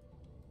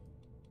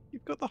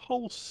 You've got the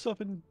whole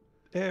southern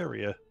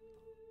area.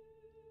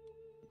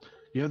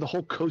 You have the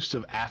whole coast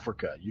of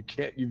Africa.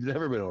 You've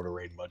never been able to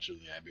raid much of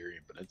the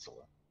Iberian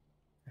Peninsula.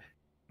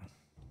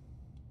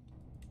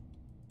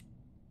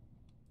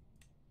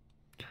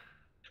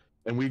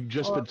 And we've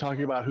just been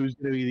talking about who's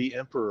going to be the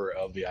emperor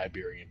of the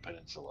Iberian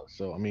Peninsula.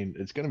 So, I mean,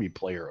 it's going to be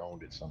player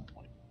owned at some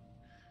point.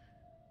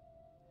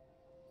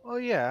 Well,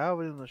 yeah,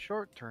 but in the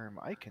short term,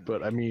 I can.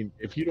 But, I mean,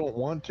 if you don't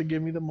want to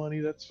give me the money,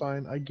 that's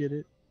fine. I get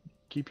it.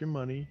 Keep your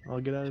money.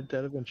 I'll get out of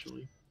debt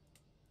eventually.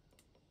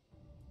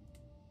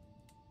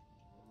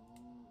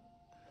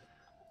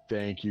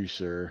 Thank you,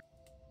 sir.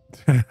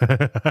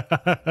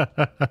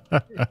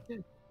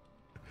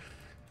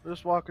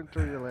 Just walking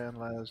through your land,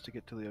 Laz, to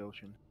get to the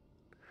ocean.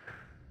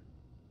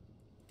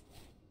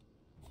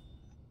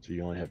 So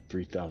you only have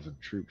 3,000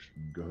 troops.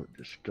 We can go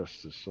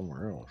discuss this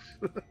somewhere else.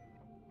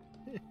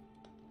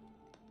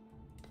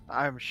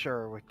 I'm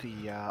sure with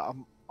the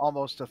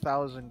almost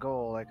 1,000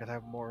 gold, I could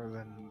have more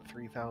than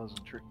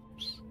 3,000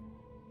 troops.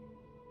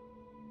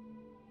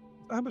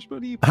 How much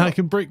money you Hack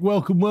and Brick,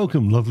 welcome.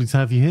 Lovely to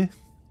have you here.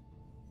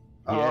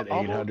 He had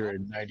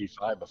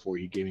 895 before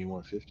he gave me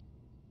 150.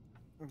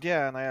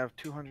 Yeah, and I have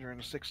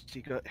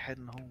 260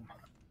 heading home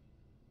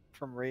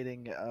from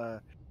raiding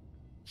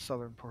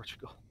southern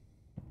Portugal.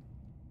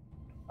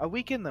 I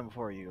weakened them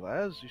for you,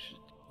 Laz. You should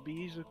be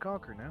easy to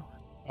conquer now.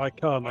 I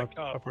can't. I've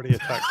already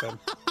attacked them.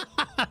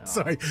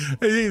 Sorry,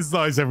 it is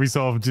nice every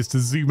so often just to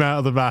zoom out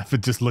of the map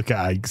and just look at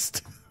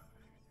angst.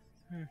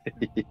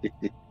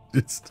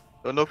 Just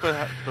Don't look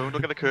at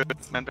the curtain,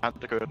 man behind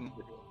the curtain.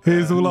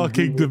 here's all our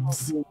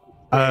kingdoms.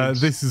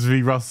 This is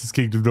me, Russ's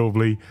kingdom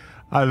normally,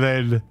 and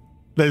then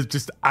there's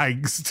just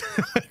angst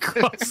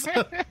across.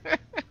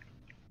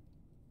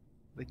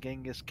 The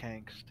Genghis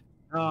Kangst.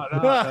 No,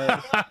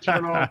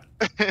 turn off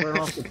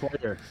the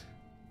player.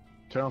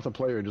 Turn off the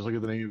player. Just look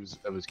at the name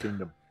of his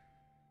kingdom.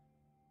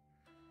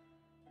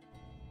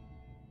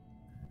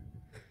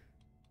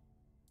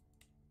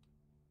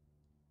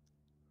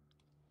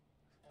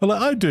 Well,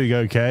 I'm doing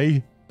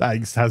okay.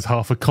 Angst has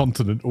half a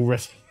continent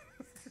already.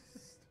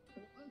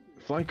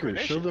 Flanker,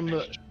 show them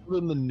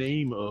the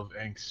name of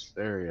Angst's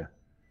area.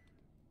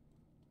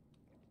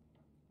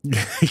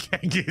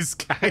 Genghis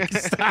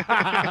Kangst.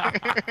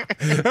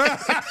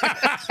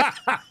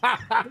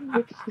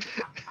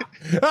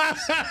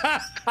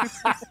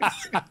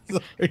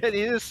 And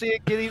you just see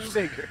it get even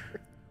bigger.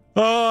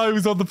 Oh, I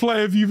was on the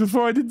player view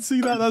before. I didn't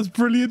see that. That's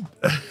brilliant.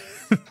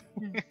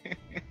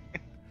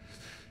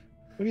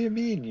 What do you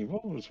mean? You're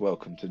always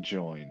welcome to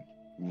join,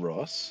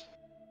 Russ.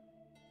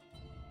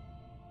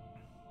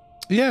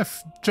 Yeah,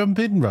 jump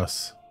in,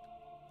 Russ.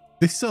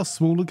 This is our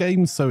smaller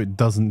games, so it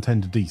doesn't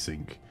tend to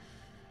desync.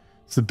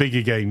 It's the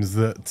bigger games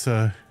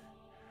that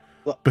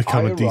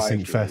become a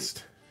desync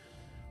fest.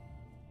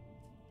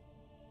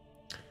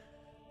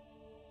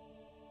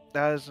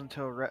 That is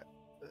until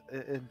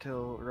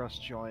Russ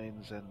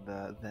joins, and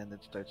then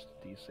it starts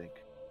to desync.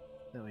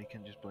 Then we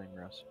can just blame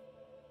Russ.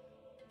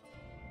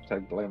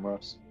 Don't blame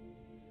Russ.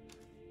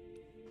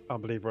 I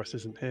can't believe Russ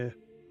isn't here.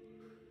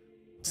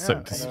 So Yeah,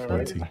 I know,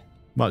 disappointing.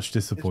 Much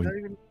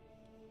disappointing.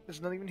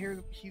 It's not even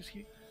here. He's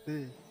here.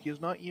 He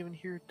is not even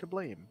here to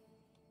blame.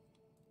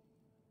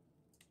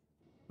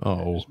 That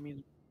Oh, just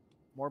means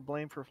more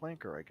blame for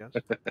Flanker, I guess.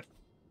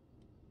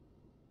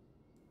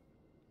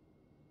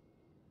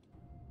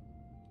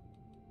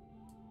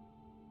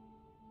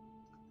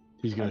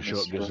 He's going to show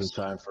up just in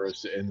time for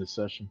us to end the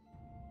session.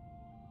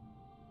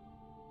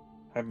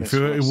 if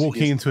you're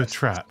walking into a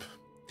trap.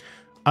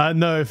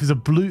 No, if there's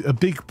a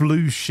big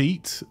blue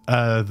sheet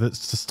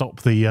that's to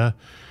stop the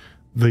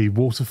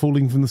water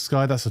falling from the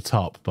sky, that's a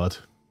tarp, bud.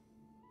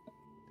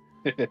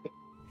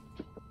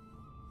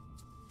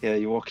 Yeah,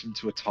 you walk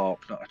into a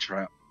tarp, not a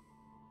trap.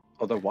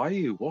 Although, why are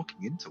you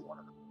walking into one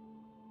of them?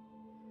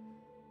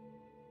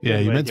 Yeah, you're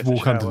Anyway, meant to get a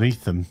walk shower.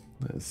 underneath them.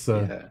 That's,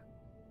 Yeah.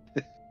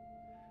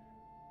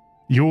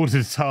 You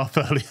ordered a tarp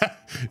earlier.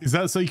 Is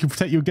that so you can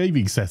protect your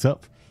gaming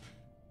setup?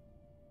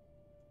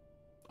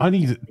 I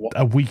need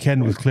a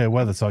weekend with clear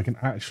weather so I can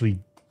actually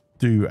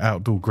do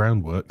outdoor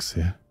groundworks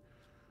here.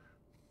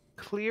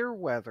 Clear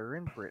weather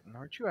in Britain.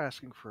 Aren't you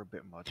asking for a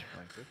bit much,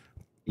 Flanker?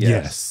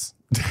 Yes.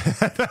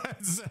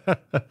 That's-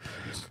 the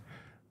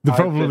I've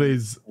problem been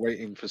is,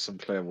 waiting for some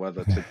clear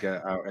weather to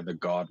get out in the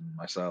garden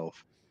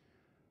myself.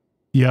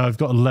 yeah, I've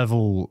got a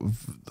level.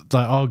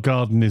 Like our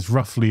garden is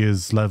roughly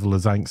as level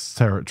as Ank's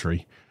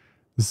territory.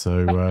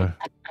 So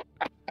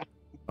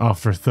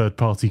after a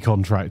third-party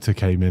contractor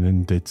came in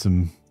and did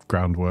some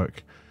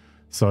groundwork,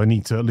 so I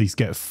need to at least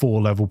get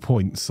 4 level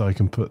points so I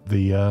can put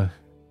the.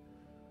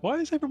 Why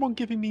is everyone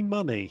giving me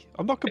money?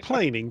 I'm not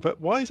complaining, but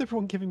why is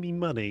everyone giving me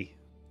money?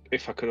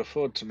 If I could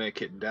afford to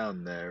make it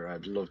down there,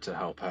 I'd love to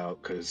help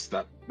out, because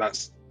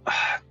that's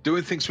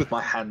doing things with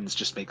my hands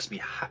just makes me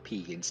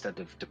happy instead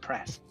of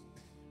depressed.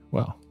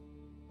 Well,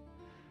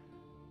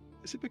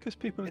 Is it because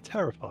people are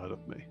terrified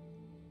of me?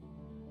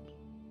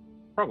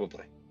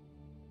 Probably.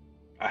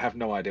 I have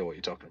no idea what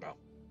you're talking about.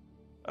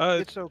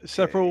 It's okay.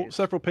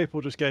 Several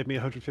people just gave me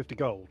 150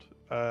 gold.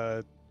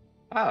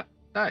 Ah,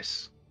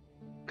 nice.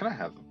 Can I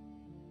have them?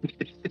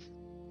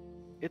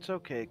 It's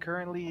okay.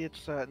 Currently,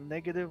 it's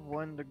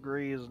 -1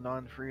 degrees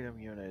non-freedom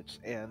units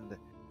and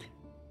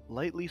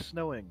lightly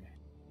snowing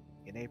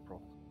in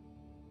April.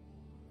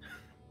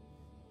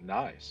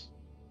 Nice.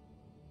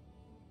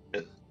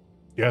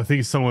 Yeah, I think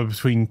it's somewhere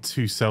between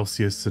 2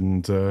 Celsius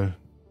and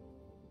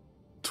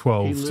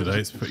 12 today.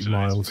 It's pretty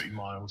mild.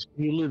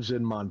 He lives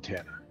in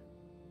Montana.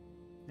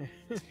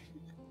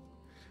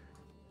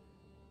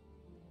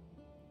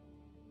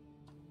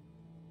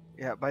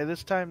 Yeah, by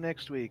this time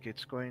next week,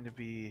 it's going to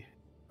be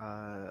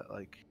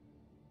like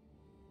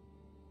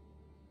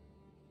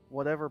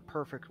whatever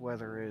perfect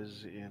weather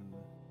is in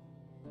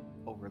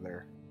over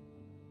there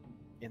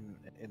in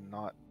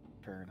not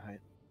Fahrenheit.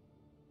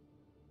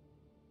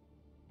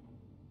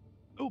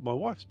 Oh, my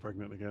wife's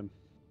pregnant again.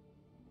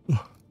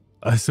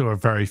 I saw a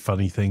very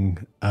funny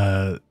thing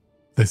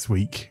this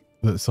week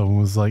that someone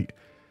was like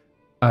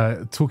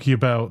talking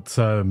about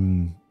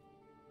the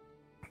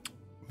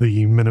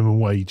minimum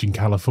wage in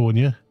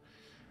California.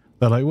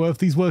 They're like, well, if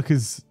these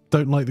workers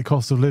don't like the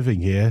cost of living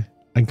here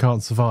and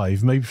can't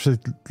survive, maybe should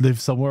live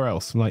somewhere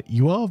else. I'm like,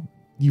 you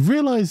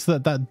realize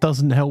that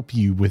doesn't help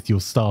you with your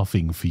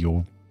staffing for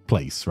your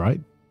place,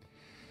 right?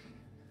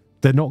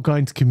 They're not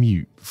going to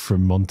commute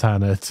from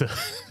Montana to,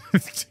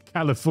 to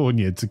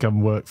California to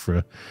come work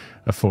for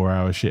a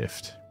 4-hour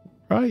shift,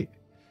 right?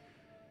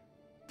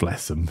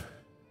 Bless them.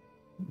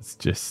 It's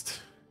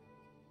just...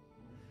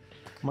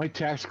 My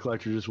tax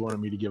collector just wanted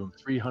me to give him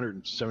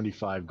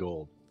 375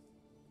 gold.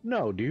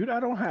 No, dude,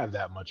 I don't have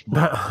that much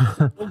money.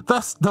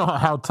 That's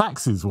not how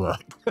taxes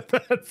work.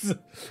 That's...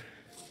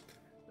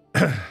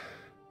 I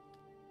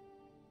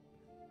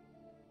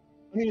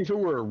mean, if it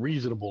were a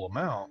reasonable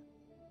amount.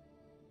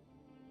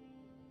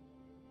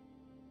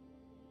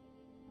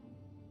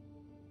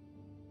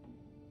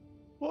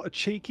 What a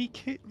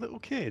cheeky little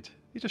kid.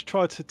 He just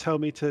tried to tell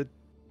me to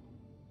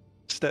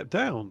step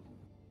down.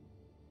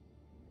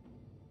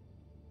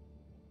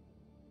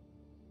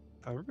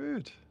 How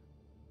rude.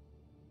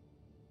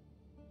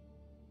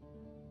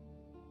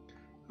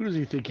 Who does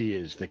he think he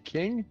is? The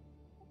king?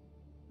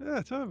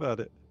 Yeah, tell me about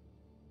it.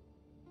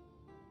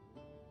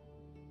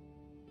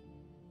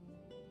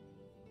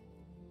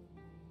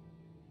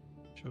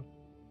 Sure.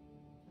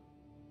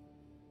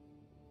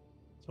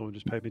 Someone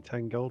just paid me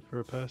 10 gold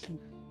for a person.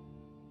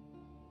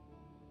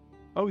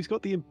 Oh, he's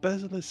got the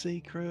embezzler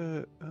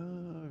secret.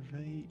 Oh,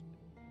 right.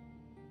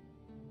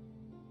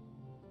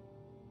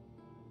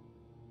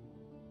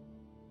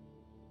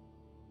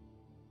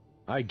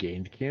 I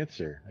gained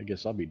cancer. I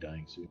guess I'll be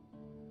dying soon.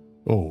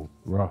 Oh,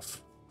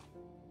 rough.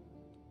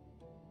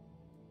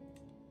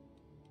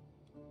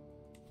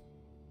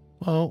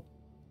 Well,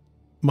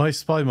 my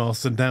spy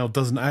master now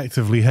doesn't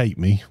actively hate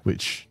me,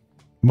 which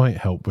might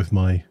help with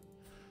my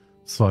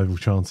survival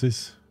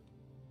chances.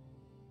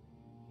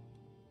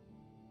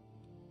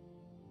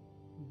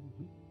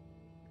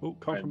 Oh,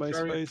 compromise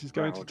phase is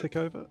going to tick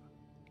over.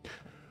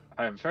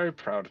 I am very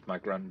proud of my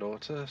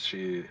granddaughter.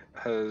 She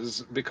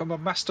has become a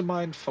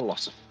mastermind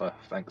philosopher,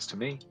 thanks to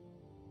me.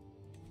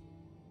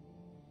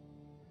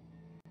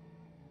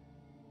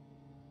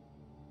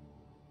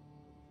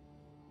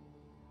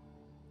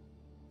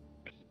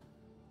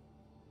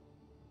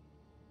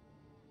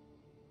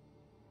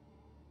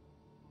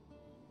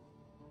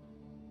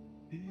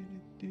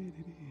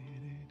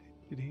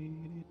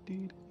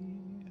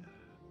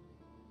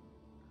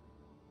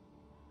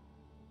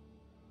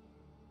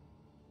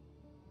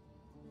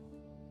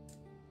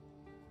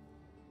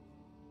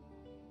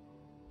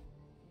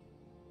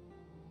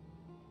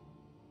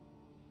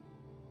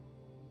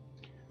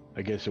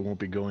 I guess it won't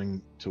be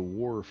going to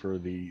war for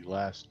the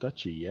last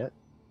duchy yet.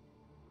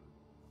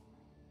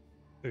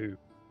 Who?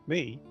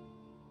 Me?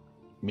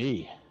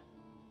 Me.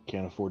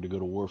 Can't afford to go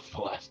to war for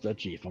the last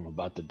duchy if I'm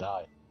about to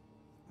die.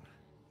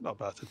 Not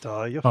about to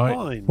die. You're All right,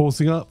 fine.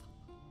 pausing up.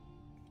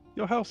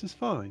 Your house is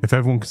fine. If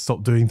everyone can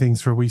stop doing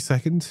things for a wee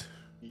second.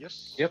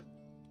 Yes. Yep.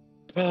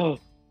 Oh,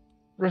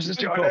 Russ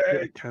is You've got a bit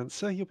joining. of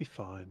cancer. You'll be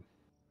fine.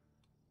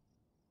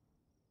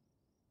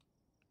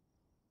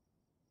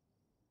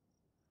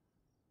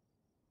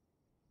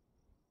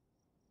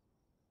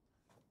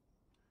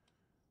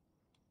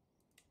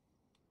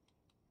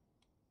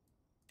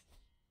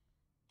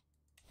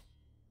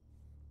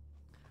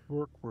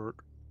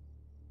 Work.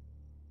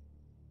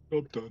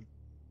 Well done.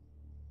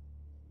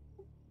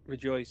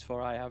 Rejoice,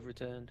 for I have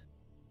returned.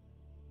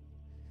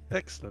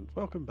 Excellent.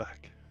 Welcome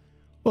back.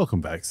 Welcome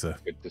back, sir.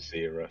 Good to see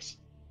you, Russ.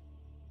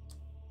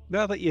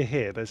 Now that you're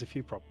here, there's a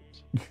few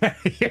problems.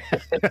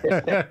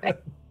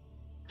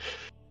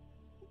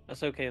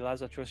 That's okay,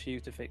 Laz. I trust you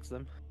to fix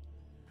them.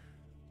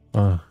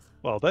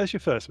 Well, there's your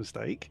first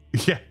mistake.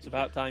 Yeah. It's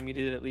about time you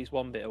did at least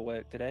one bit of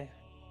work today.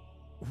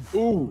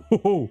 Ooh.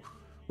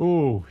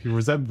 Oh, he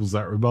resembles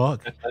that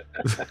remark.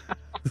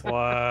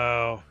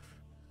 Wow.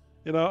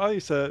 You know, I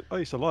used to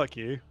like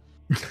you.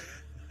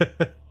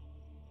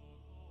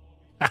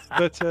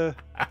 But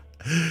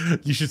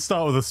you should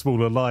start with a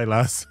smaller lie,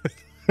 lass.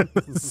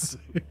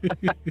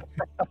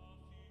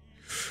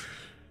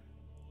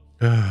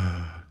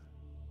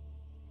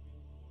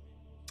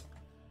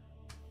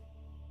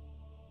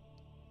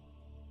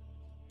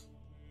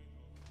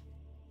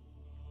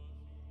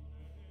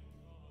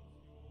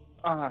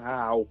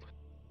 Ow.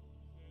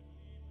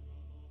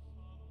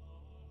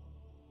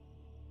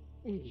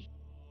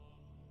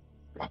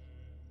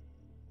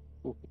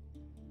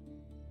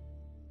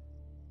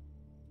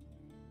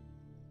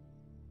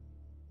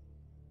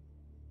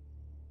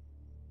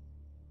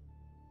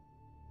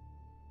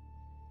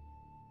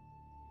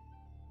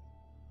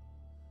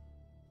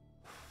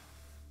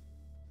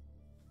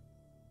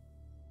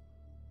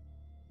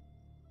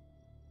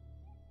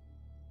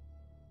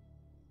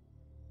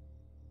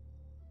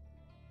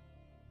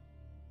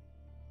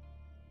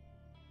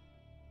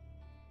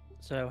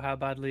 So how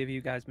badly have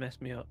you guys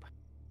messed me up?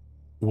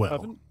 Well,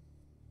 Haven't?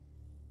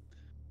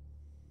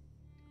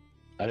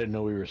 I didn't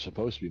know we were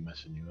supposed to be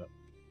messing you up.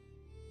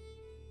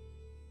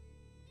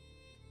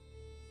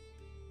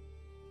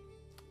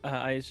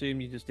 I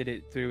assume you just did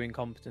it through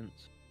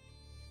incompetence.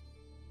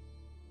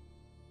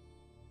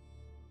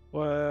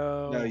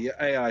 Well, No, your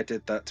AI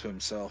did that to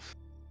himself.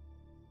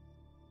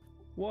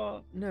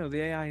 What? No,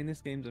 the AI in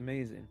this game's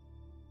amazing.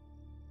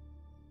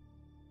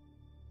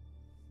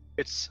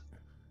 It's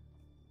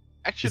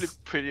actually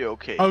pretty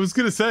okay. I was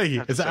gonna say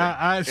have to it's say.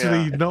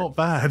 actually Yeah. not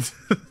bad.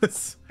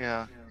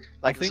 Yeah,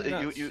 like think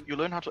you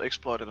learn how to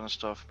exploit it and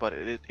stuff, but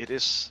it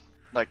is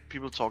like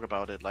people talk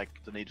about it like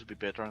the need to be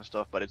better and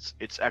stuff, but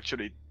it's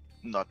actually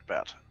not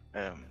bad.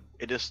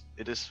 It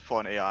is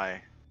for an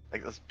AI.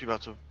 Like people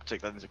have to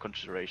take that into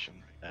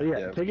consideration. But yeah,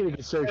 Yeah. take it into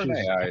consideration.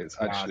 AI is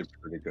not actually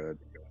pretty good.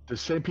 the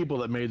same people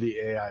that made the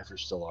AI for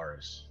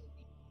Stellaris.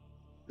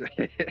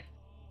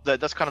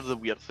 That's kind of the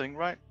weird thing,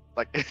 right?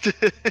 Like,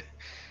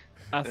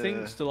 I think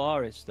Uh,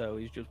 Stellaris though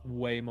is just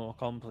way more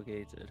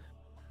complicated.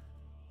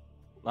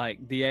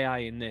 Like the AI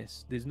in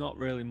this, there's not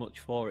really much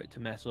for it to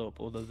mess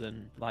up other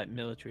than like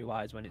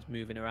military-wise when it's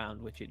moving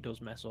around, which it does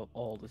mess up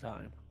all the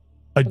time.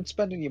 And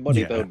spending your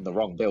money Yeah. building the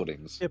wrong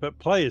buildings. yeah, but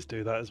players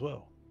do that as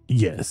well.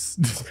 Yes.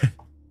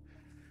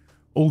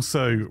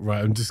 Also,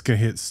 right, I'm just gonna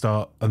hit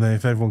start, and then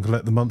if everyone can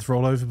let the month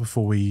roll over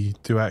before we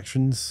do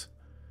actions,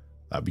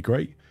 that'd be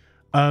great.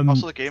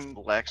 also, the game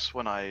lags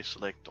when I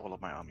select all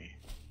of my army.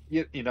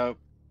 You know,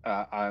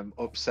 I'm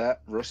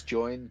upset. Russ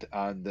joined,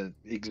 and the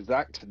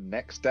exact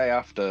next day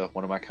after,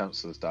 one of my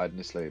councillors died in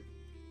his sleep.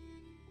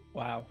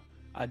 Wow.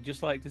 I'd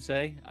just like to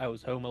say I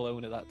was home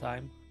alone at that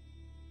time.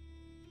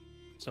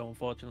 So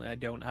unfortunately I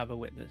don't have a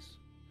witness.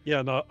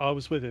 Yeah, no, I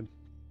was with him.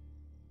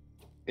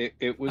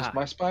 It was Ah.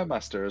 my spy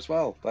master as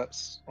well.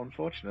 That's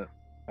unfortunate.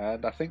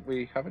 And I think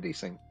we have a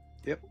desync.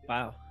 Yep.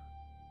 Wow.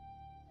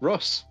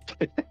 Russ.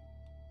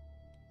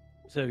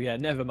 So yeah,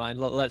 never mind.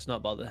 Let's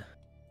not bother.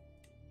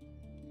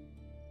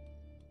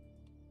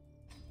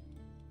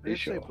 They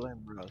sure? say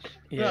blame Russ.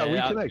 Yeah,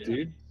 reconnect,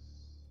 dude.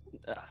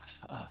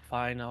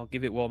 Fine, I'll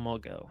give it one more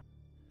go.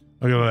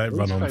 I'm gonna let it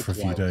run on Let's for a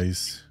try few twice.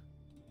 days.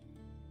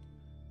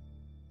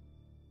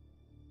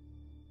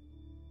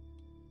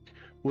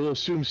 We'll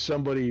assume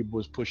somebody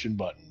was pushing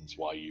buttons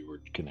while you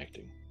were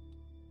connecting.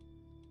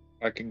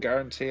 I can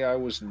guarantee I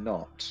was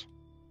not,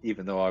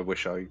 even though I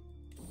wish I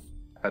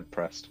had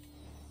pressed.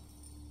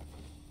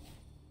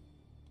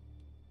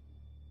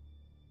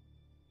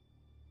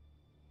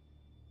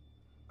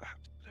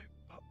 Absolute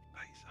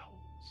face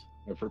holes.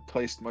 I've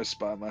replaced my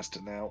spy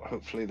master now.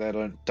 Hopefully they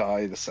don't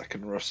die the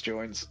second Russ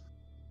joins.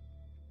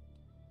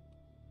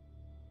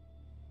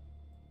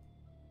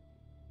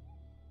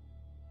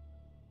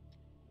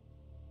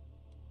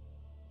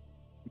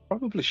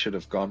 Probably should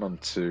have gone on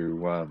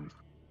to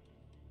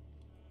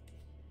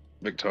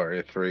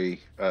Victoria 3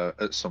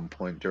 at some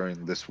point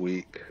during this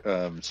week,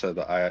 so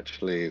that I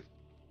actually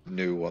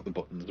knew what the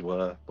buttons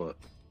were, but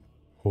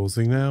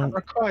Pausing it now.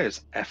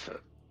 requires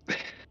effort.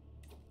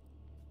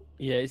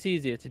 Yeah, it's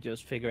easier to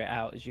just figure it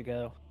out as you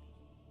go.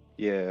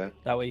 Yeah.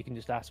 That way you can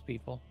just ask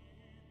people.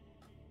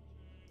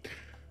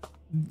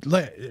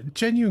 Like,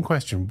 genuine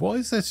question: what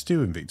is there to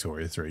do in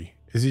Victoria 3?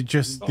 Is it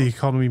just the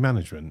economy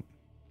management,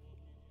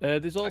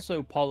 There's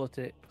also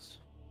politics.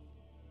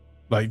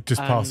 like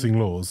just passing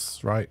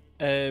laws, right?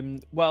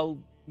 Well,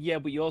 yeah,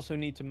 but you also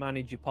need to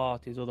manage your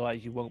parties,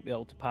 otherwise you won't be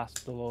able to pass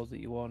the laws that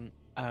you want.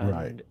 And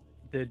Right.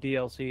 the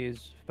DLC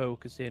is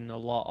focusing a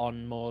lot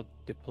on more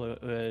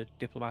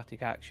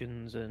diplomatic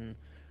actions and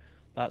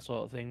that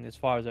sort of thing. As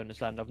far as I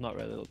understand, I've not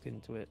really looked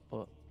into it,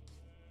 but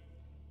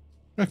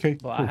Okay.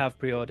 I cool. have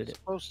pre-ordered It's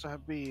it. supposed to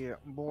be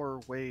more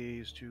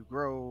ways to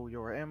grow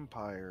your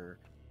empire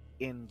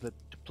in the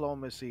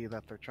diplomacy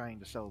that they're trying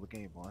to sell the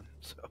game on.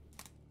 So,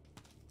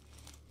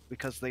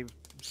 because they've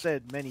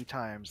said many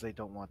times they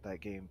don't want that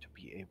game to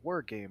be a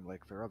war game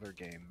like their other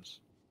games.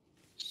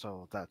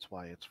 So that's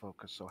why it's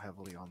focused so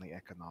heavily on the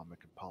economic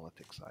and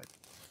politics side.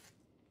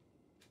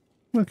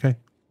 Okay.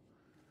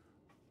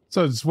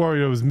 So I was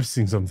worried I was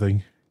missing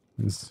something.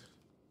 It's-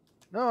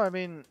 No, I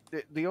mean,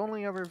 the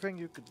only other thing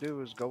you could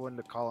do is go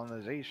into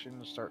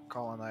colonization, start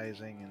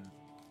colonizing, and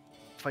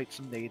fight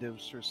some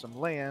natives for some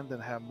land,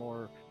 and have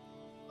more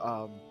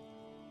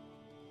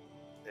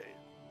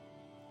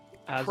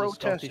As a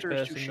Scottish protesters to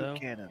person, shoot though,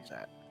 cannons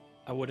at.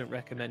 I wouldn't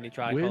recommend you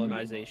try When-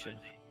 colonization.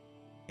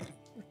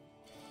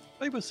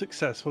 They were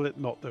successful at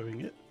not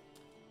doing it.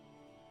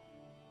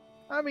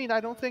 I mean, I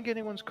don't think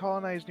anyone's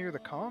colonized near the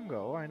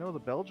Congo. I know the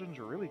Belgians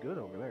are really good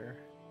over there.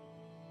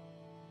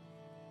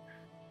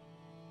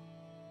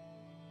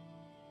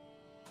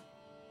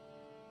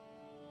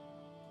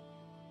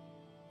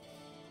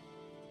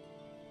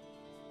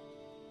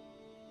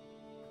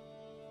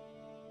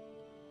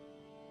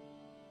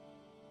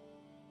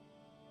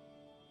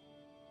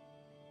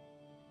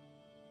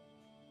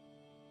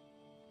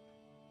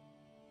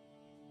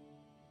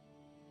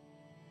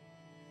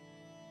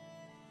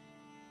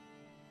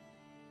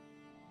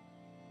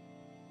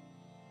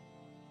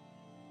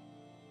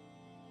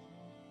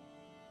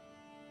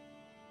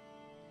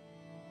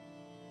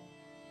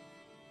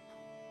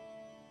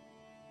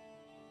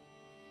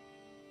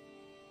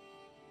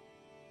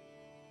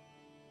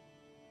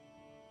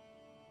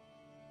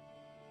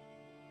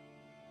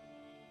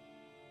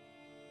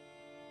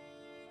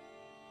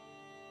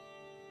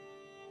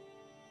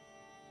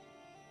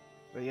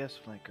 But yes,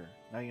 Flanker,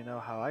 now you know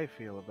how I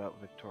feel about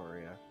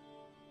Victoria.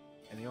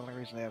 And the only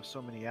reason I have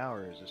so many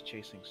hours is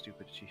chasing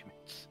stupid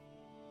achievements.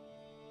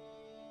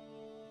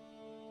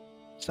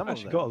 Some I of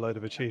actually them, got a load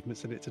of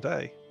achievements in it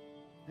today.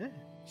 yeah,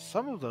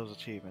 some of those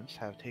achievements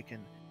have taken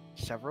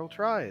several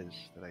tries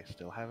that I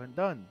still haven't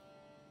done.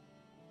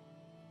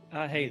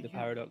 I hate the you-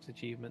 paradox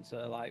achievements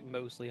that are like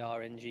mostly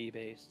RNG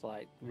based,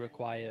 like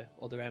require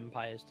other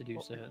empires to do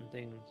certain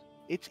things.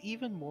 It's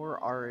even more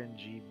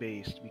RNG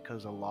based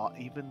because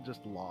even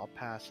just law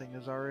passing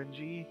is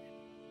RNG,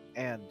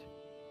 and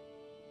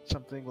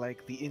something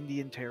like the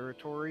Indian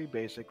Territory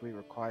basically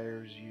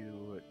requires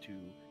you to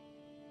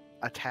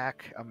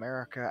attack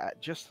America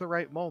at just the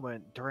right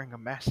moment during a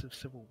massive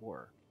civil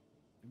war.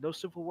 If no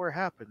civil war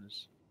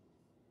happens,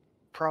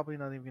 probably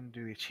not even going to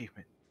do the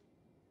achievement.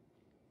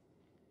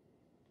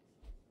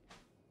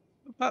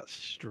 That's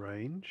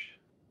strange.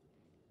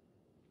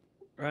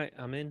 Right,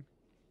 I'm in.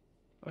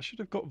 I should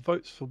have got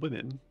votes for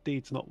women,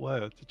 deeds not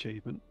words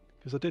achievement,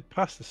 because I did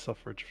pass the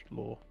suffrage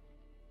law.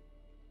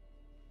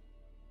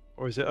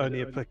 Or is it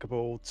only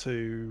applicable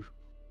to...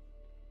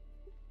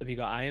 Have you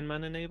got Iron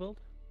Man enabled?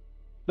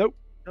 Nope.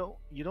 No,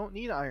 you don't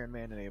need Iron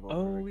Man enabled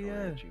Oh, for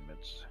Victoria yeah.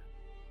 achievements.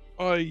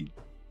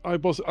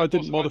 I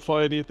didn't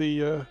modify any of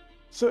the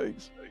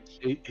settings.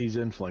 He's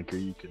in Flanker.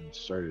 You can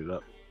start it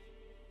up.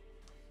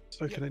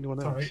 So can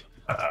anyone else. Sorry.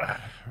 Right.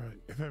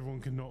 If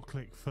everyone can not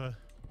click for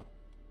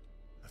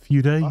a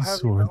few days have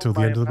you or know until the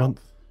my end of the amount-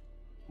 month.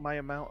 My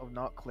amount of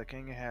not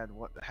clicking had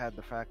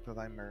the fact that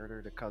I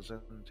murdered a cousin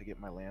to get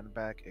my land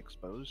back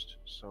exposed.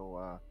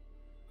 So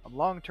I'm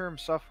long-term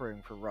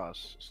suffering for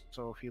Russ.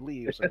 So if he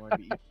leaves, I'm going to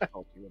be even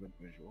saltier than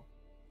usual.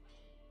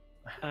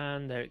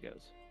 And there it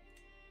goes.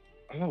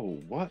 Oh,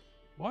 what?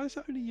 Why is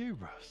that only you,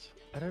 Russ?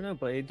 I don't know,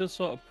 but it does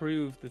sort of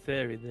prove the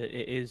theory that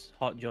it is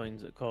hot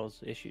joins that cause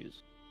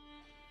issues.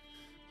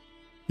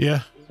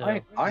 Yeah. So,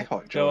 I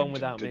hot go on joined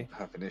without and me. didn't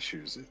have any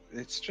issues.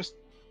 It's just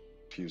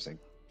confusing.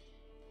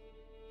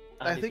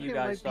 And I if think you it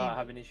guys might start be,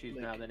 having issues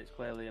like- now, then it's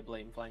clearly a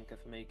blame flanker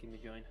for making me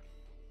join.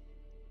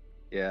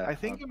 Yeah, I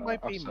think it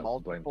might be I've set the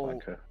blame multiple,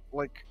 flanker.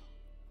 like,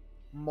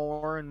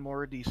 more and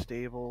more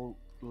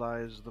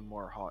destabilized the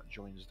more hot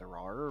joins there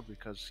are,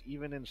 because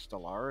even in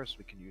Stellaris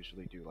we can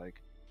usually do,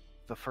 like,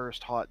 the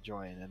first hot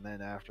join, and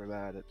then after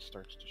that it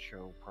starts to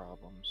show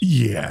problems.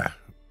 Yeah.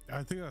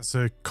 I think that's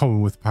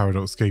common with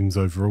Paradox games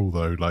overall,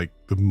 though. Like,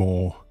 the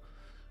more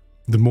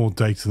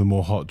data, the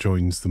more hot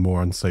joins, the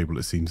more unstable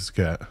it seems to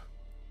get.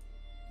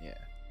 Yeah.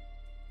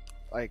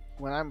 Like,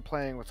 when I'm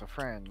playing with a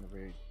friend,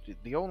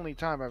 the only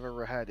time I've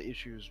ever had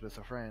issues with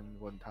a friend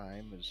one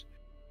time is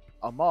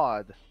a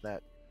mod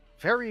that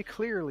very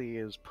clearly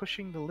is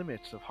pushing the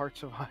limits of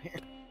Hearts of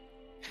Iron.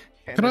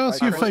 And Can I if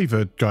ask you a try-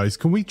 favour, guys?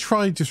 Can we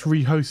try just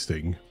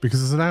rehosting? Because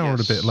there's an hour and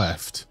a bit Yes.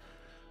 left.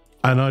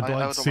 And I'd I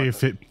like would to see want if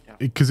that, it... yeah.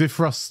 Because if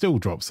Russ still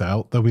drops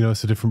out, then we know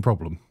it's a different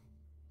problem.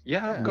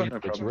 Yeah, I've got no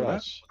It's problem with that.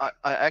 Russ.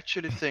 I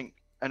actually think,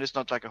 and it's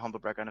not like a humble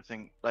brag or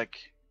anything, like,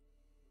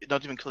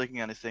 not even clicking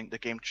anything, the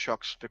game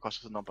chucks because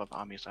of the number of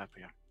armies I have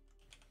here.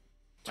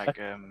 Like,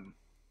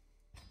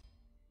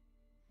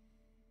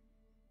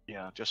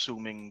 yeah, just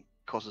zooming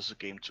causes the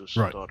game to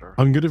Right. stutter.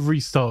 I'm going to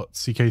restart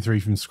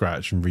CK3 from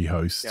scratch and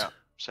rehost. Yeah,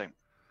 same.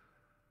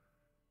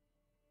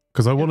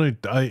 Because I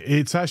want to...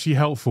 It's actually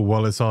helpful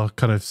while it's our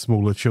kind of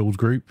smaller chilled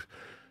group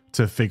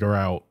to figure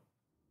out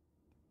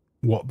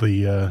what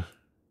the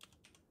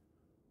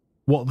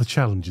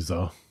challenges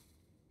are.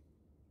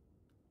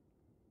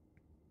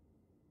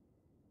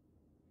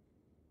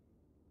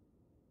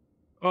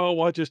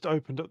 Oh, I just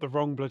opened up the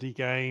wrong bloody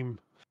game.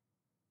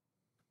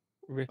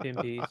 Rip in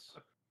peace.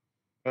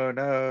 Oh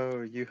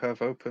no, you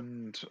have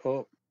opened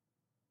up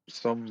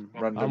some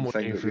random I'm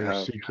thing waiting that you for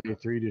have.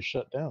 CK3 to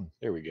shut down.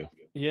 There we go.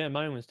 Yeah,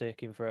 mine was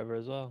taking forever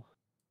as well.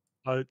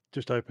 I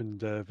just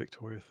opened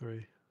Victoria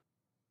 3.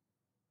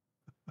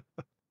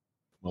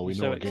 Well, we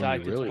You're know so what game you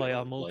excited really to play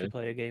our want to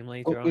play. multiplayer game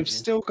later, But aren't we've you?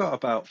 still got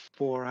about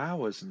 4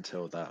 hours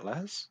until that,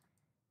 Les.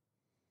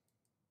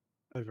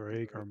 So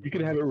very eager. You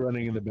can have it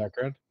running in the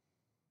background.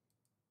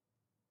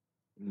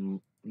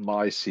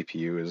 My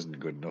CPU isn't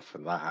good enough for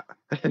that.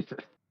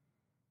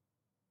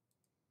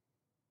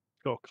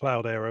 Got a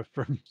cloud error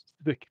from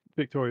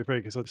Victoria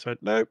Vegas. I just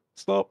went, nope,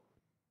 stop.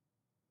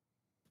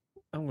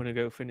 I'm gonna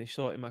go finish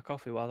sorting my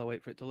coffee while I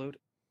wait for it to load.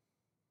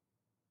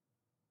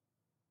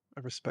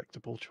 A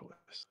respectable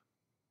choice.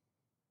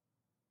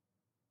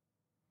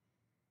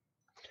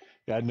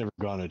 Yeah, I'd never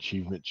gone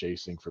achievement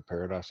chasing for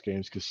Paradox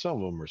games because some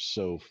of them are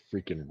so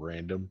freaking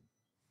random.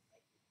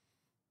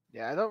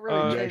 Yeah, I don't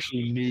really. You chase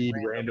actually need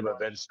random random ones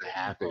events to too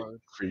happen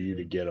hard. for you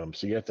to get them.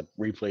 So you have to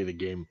replay the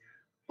game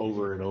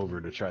over and over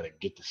to try to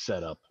get the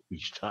setup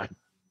each time,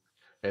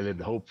 and then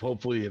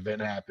hopefully the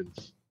event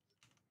happens.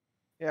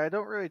 Yeah, I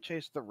don't really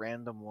chase the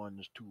random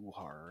ones too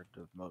hard.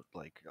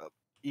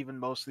 Even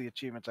most of the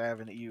achievements I have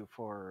in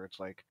EU4, it's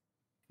like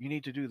you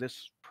need to do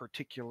this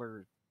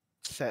particular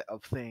set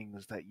of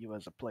things that you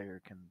as a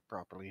player can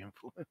properly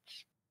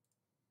influence.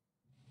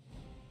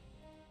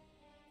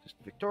 Just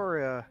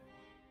Victoria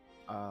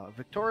and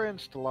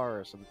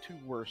Stellaris are the two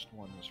worst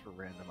ones for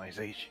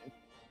randomization.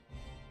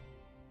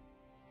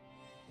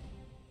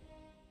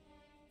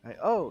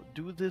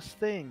 Do this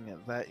thing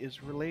that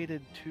is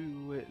related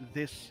to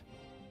this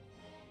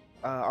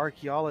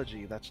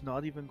archaeology that's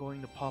not even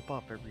going to pop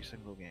up every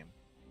single game.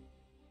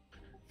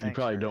 You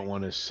probably don't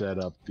want to set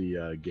up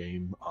the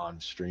game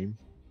on stream.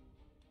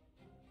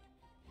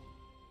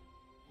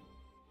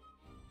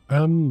 I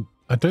don't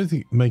think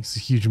it makes a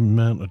huge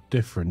amount of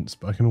difference,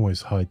 but I can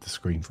always hide the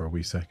screen for a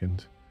wee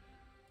second.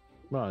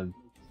 Well,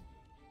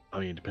 I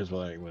mean, it depends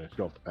whether you want to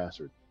show off the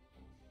password.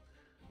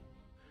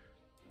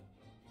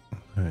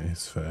 That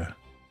is fair.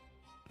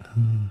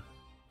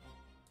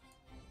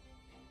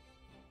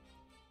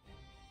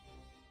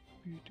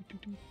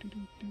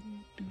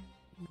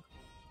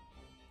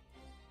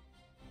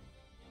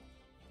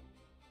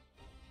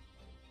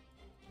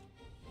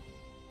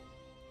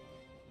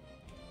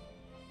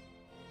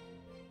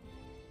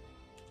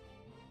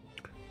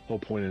 Whole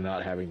point of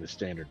not having the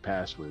standard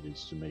password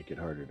is to make it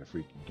harder to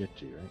freaking get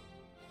to,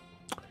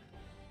 right?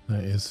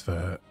 That is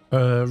fair.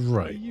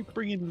 Right. Are you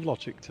bringing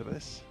logic to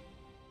this?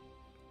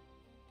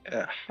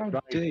 How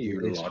dare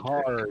you? It's logic?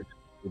 hard.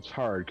 It's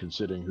hard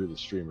considering who the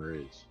streamer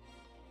is.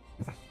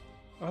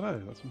 I know,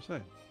 that's what I'm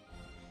saying.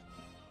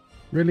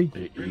 Really?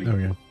 There we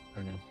go.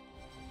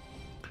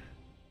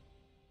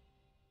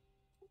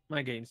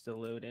 My game's still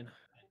loading.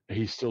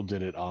 He still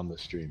did it on the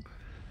stream.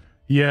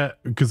 Yeah,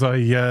 because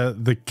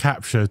the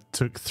capture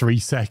took 3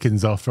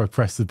 seconds after I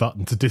pressed the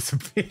button to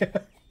disappear.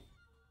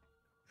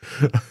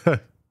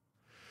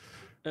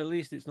 At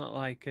least it's not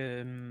like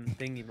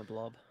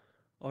Thingy-mablob.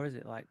 Or is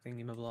it like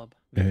Thingy-mablob?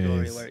 It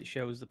Victoria, is. where it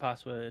shows the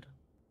password.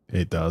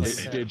 It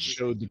does. It did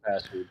show the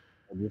password.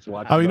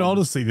 I mean,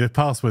 honestly, the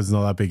password's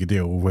not that big a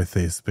deal with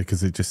this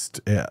because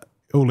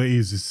all it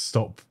is to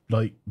stop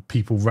like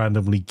people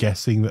randomly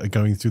guessing that are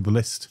going through the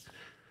list.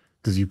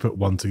 Because you put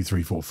 1, 2,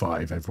 3, 4,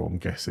 5, everyone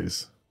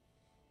guesses.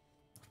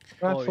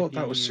 I Or thought if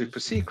that you was super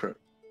use- secret.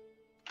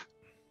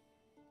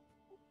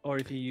 Or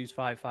if you use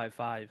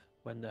 555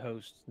 when the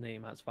host's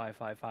name has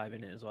 555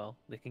 in it as well,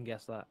 they can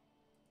guess that.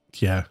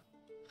 Yeah.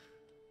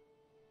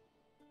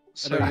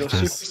 So don't your know.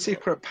 super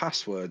secret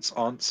passwords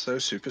aren't so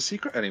super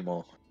secret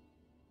anymore.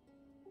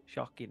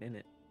 Shocking,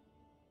 innit?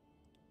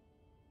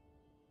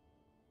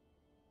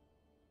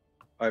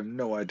 I have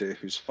no idea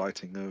who's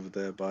fighting over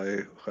there by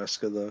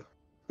Husker though.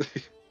 I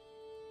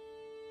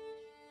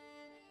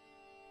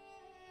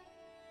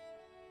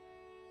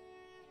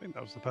think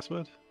that was the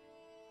password.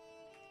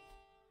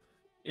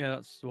 Yeah,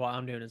 that's what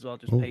I'm doing as well,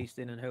 just Oh.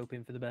 pasting and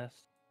hoping for the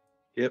best.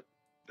 Yep.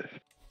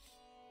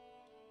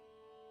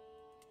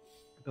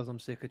 Because I'm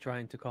sick of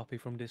trying to copy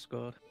from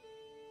Discord.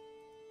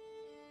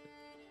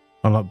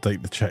 I'll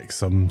update the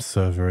Checksum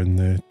server in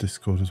the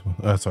Discord as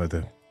well. Sorry,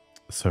 the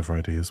server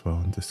ID as well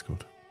in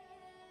Discord.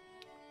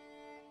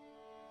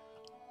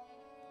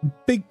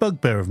 Big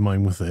bugbear of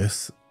mine with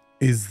this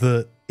is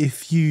that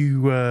if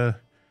you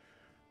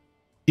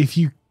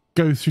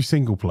go through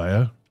single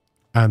player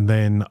and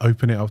then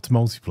open it up to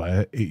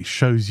multiplayer, it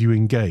shows you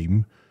in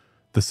game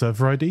the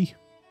server ID.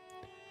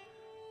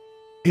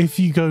 If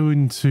you go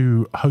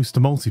into host a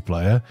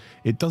multiplayer,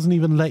 it doesn't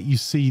even let you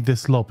see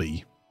this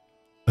lobby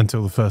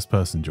until the first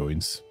person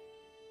joins.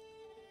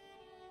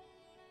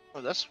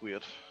 Oh, that's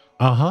weird.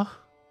 Uh-huh.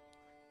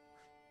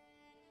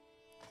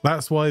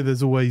 That's why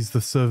there's always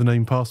the server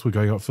name password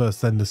going up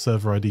first, then the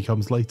server ID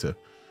comes later.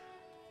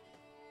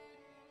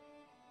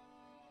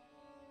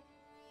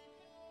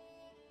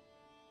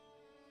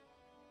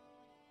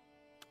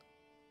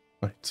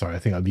 Right, sorry, I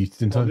think I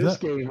muted in Well, time for this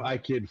that. game, I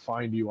can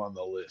find you on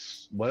the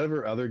list.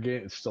 Whatever other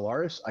game,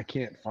 Stellaris, I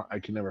can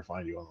never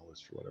find you on the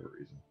list for whatever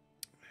reason.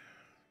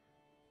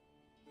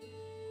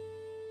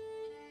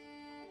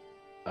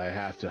 I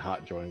have to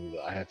join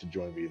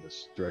via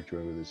this direct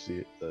join with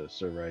the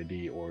server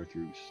ID or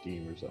through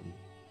Steam or something.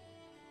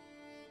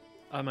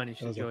 I managed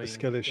to Sounds like join. a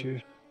skill issue.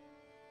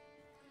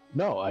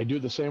 No, I do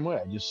it the same way.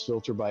 I just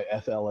filter by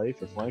FLA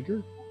for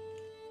Flanker.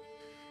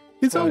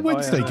 Is our Right,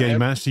 Wednesday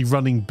game actually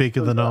running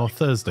bigger than our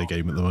Thursday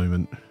game at the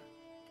moment?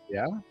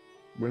 Yeah,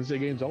 Wednesday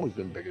game's always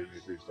been bigger than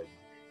Thursday.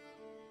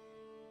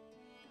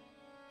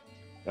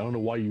 I don't know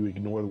why you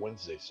ignore the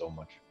Wednesday so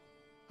much.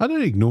 I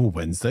don't ignore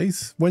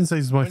Wednesdays.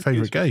 Wednesdays is my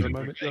favourite Excuse me for a game.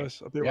 moment,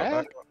 guys. I'll be Yeah.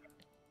 right back.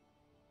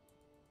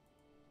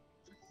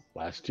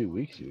 Last 2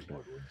 weeks you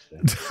ignored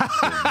Wednesday.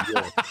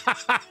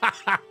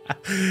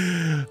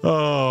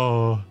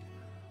 Oh,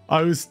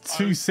 I was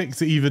too sick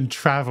to even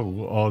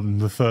travel on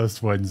the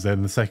first Wednesday,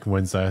 and the second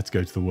Wednesday I had to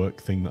go to the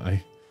work thing that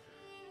I.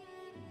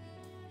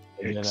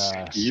 And then,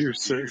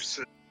 Excuses.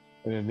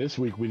 and then this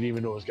week we didn't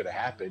even know what was going to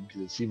happen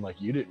because it seemed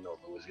like you didn't know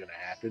what was going to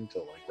happen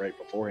until like right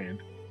beforehand.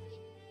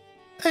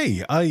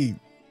 Hey, I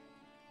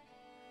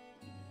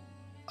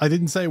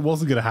didn't say it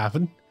wasn't going to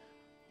happen,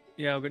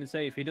 Yeah, I'm going to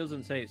say if he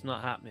doesn't say it's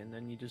not happening,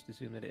 then you just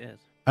assume that it is.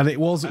 and it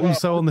was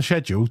also on the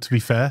schedule. To be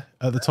fair,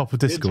 at the top of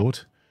Discord.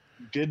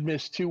 Did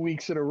miss 2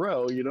 weeks in a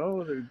row, you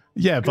know.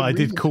 Yeah, but I did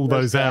reasons call for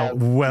us those to out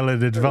have- well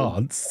in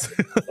advance.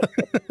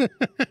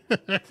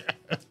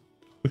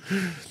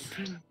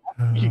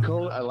 You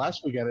called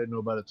last week. I didn't know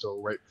about it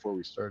till right before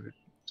we started.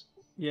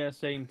 Yeah,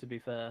 same to be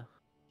fair.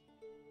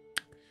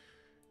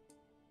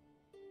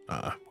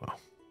 Well,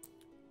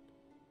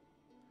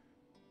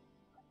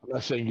 I'm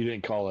not saying you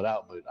didn't call it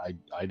out, but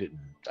I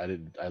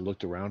didn't. I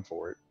looked around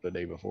for it the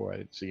day before. I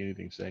didn't see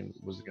anything saying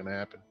it wasn't going to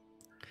happen.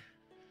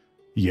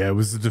 yeah, it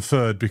was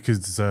deferred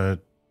because I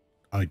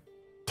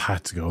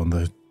had to go on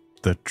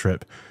the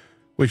trip,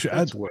 which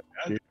That's work.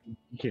 Dude.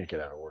 You can't get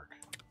out of work.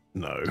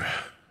 no.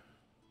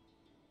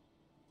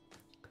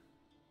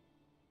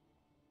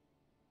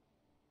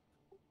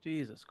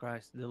 Jesus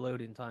Christ, the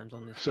loading times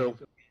on this. So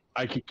game.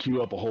 I could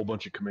queue up a whole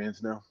bunch of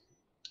commands now.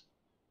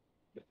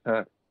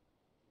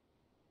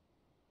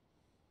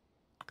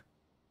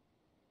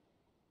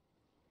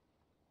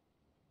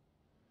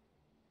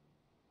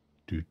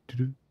 Do, do,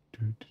 do,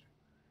 do, do.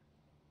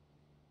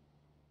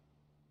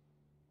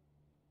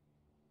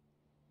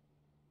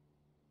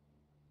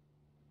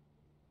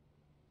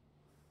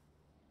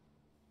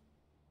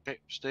 Okay,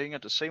 staying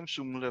at the same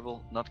zoom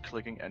level, not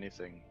clicking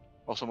anything.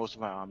 Also, most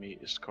of my army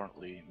is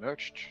currently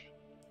merged.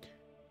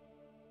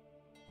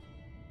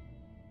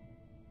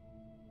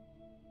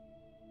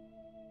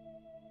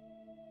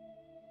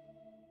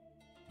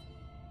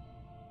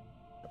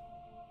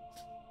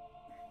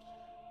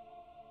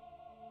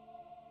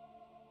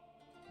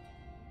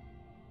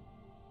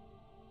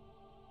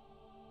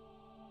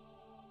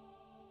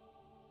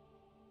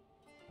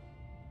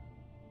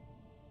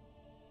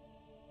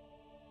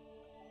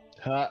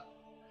 Ha!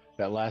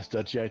 That last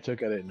duchy I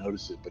took, I didn't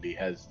notice it, but he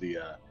has the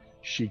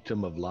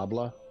Sheikdom of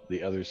Labla,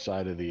 the other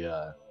side of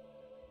the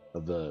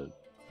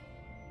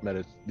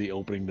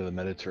opening to the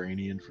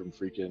Mediterranean from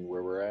freaking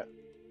where we're at.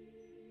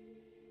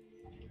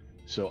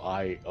 So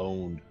I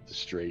owned the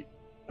Strait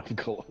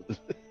of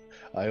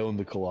I own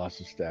the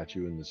Colossus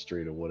statue in the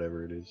Strait of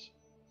whatever it is.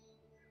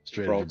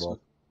 Strait of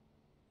Gibraltar.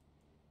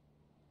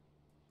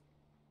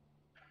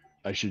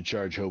 I should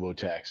charge hobo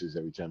taxes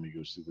every time he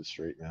goes through the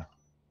Strait now.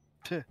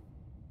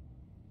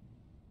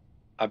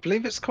 I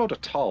believe it's called a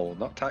toll,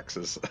 not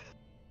taxes.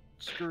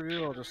 Screw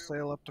you, I'll just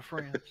sail up to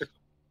France.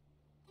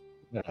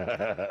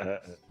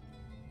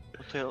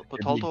 Potato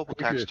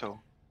tax toll.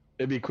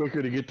 It'd be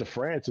quicker to get to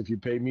France if you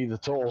pay me the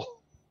toll.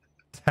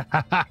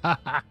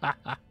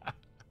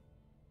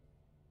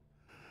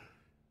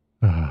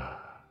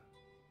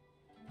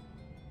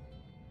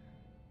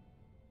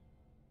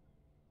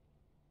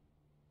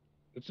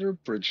 Is there a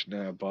bridge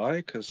nearby?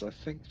 Because I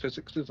think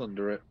Fyzikz is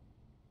under it.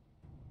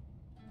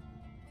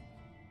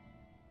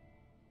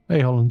 Hey,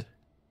 Holland.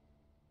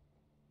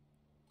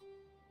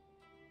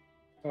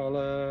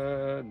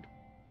 Holland.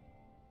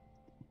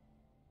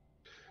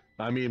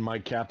 I mean, my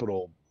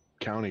capital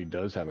county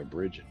does have a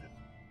bridge in it.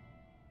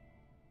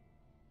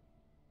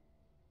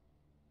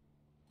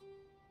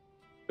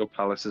 Your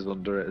palace is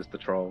under it as the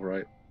troll,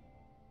 right?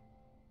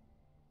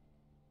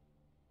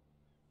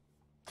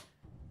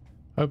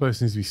 Hobo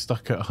seems to be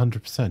stuck at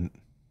 100%.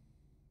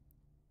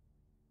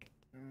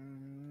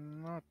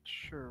 Not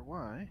sure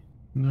why.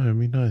 No,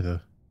 me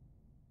neither.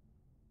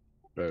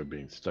 Better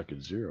being stuck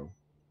at 0.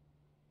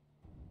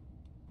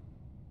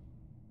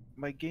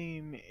 My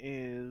game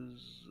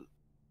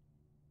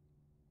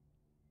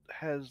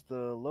has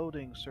the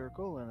loading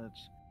circle and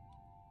it's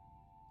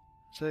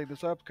saying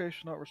this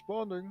application not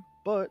responding,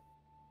 but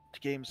the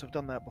games have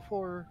done that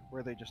before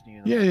where they just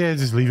need Yeah,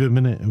 just leave it a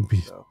minute. It'll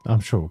be. So. I'm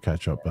sure we'll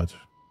catch up, bud.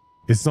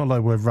 It's not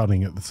like we're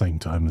running at the same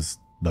time as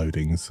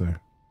loading, so.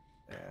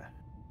 Yeah.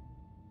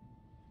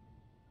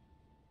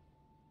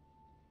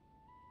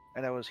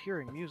 And I was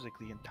hearing music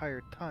the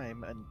entire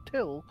time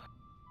until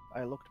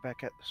I looked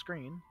back at the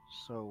screen,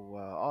 so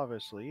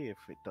obviously if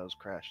it does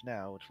crash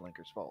now, it's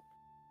Flanker's fault.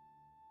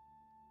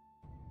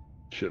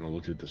 Shouldn't have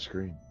looked at the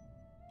screen.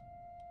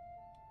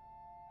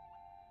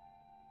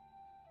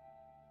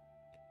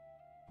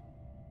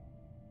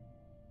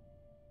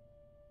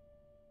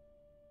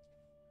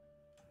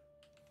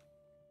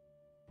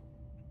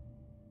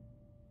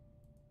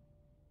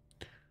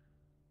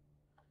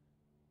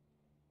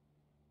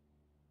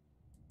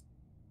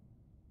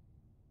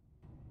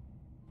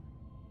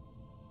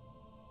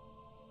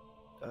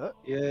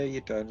 Yeah,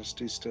 your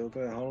dynasty's still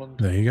there, Holland.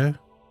 There you go.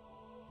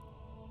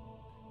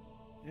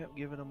 Yep,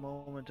 give it a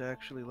moment to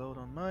actually load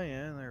on my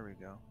end. There we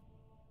go.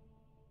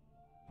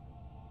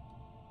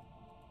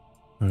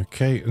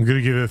 Okay, I'm going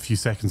to give it a few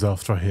seconds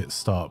after I hit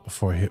start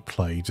before I hit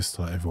play, just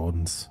to let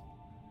everyone's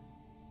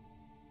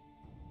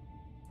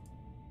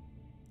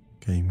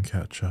game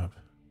catch up.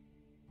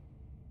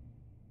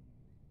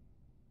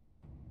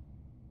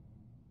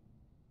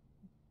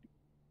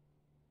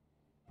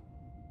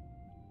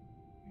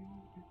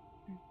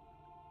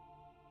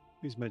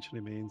 Who's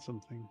mentioning me in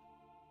something?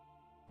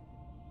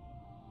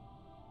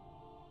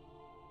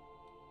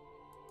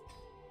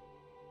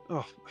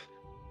 Oh,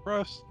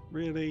 Russ,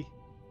 really?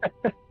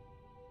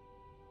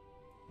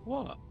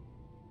 What?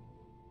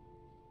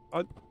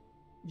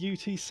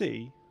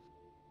 UTC?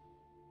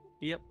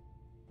 Yep.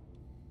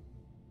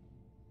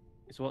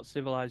 It's what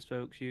civilized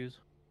folks use.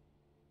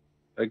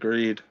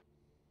 Agreed.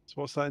 So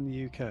what's that in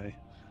the UK?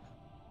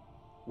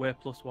 We're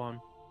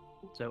 +1,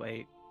 so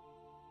 8.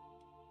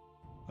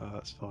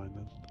 That's fine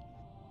then.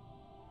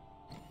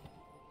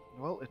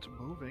 Well, it's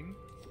moving.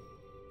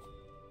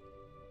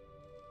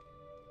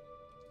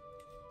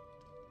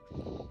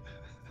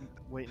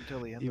 Wait until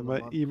the end of the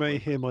month. You may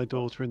hear my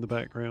daughter in the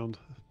background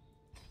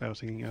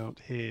shouting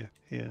out, here,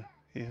 here,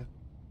 here.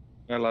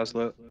 Yeah,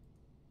 Lazarus.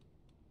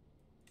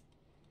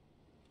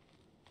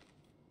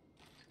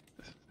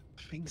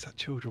 Things that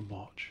children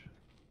watch.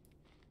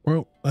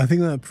 Well, I think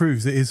that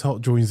proves it is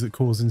hot joins that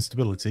cause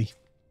instability.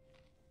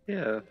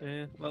 Yeah.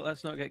 Yeah, well,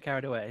 let's not get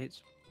carried away.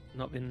 It's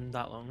not been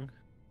that long.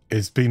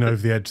 It's been over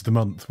the edge of the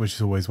month, which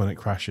is always when it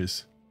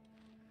crashes.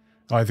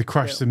 Either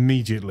crashes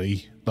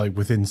immediately, like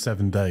within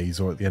 7 days,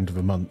 or at the end of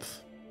a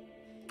month.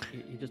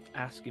 You're just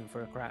asking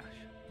for a crash.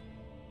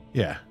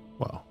 Yeah,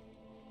 well.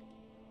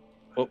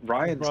 Well,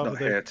 Ryan's not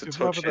here to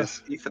touch rather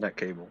his Ethernet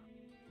cable.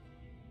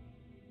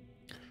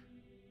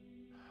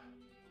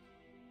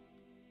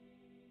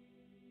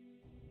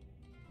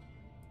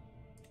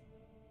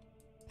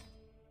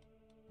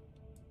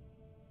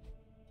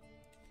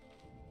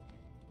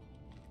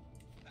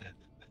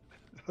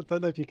 I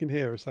don't know if you can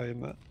hear her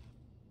saying that.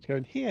 It's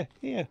going, here,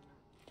 here.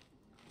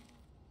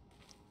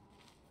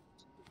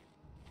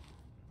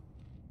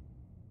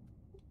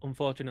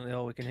 Unfortunately,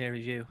 all we can hear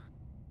is you.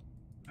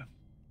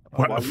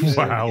 Why are you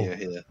saying Wow. here,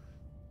 here?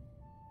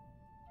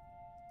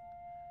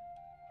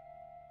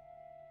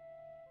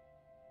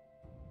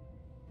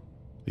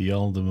 The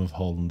Earldom of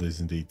Holland is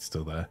indeed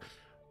still there.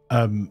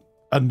 And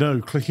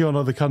no, clicking on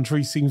other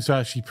countries seems to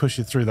actually push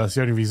it through. That's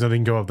the only reason I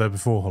didn't go up there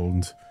before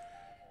Holland.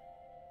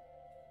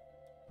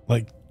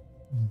 Like,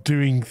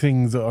 doing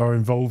things that are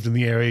involved in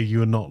the area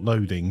you are not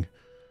loading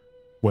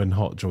when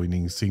hot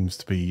joining seems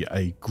to be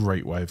a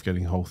great way of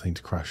getting the whole thing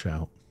to crash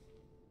out.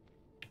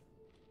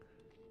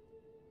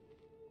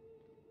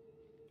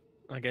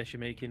 I guess you're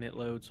making it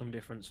load some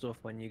different stuff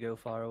when you go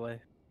far away.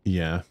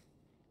 Yeah.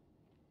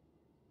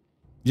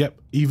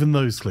 Yep, even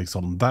those clicks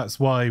on. That's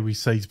why we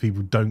say to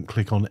people, don't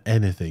click on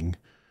anything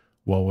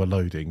while we're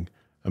loading.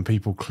 And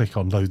people click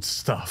on loads of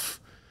stuff.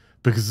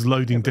 Because it's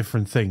loading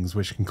different things,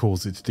 which can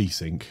cause it to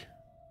desync.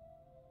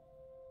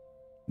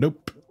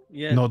 Nope.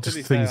 Yeah, Not to just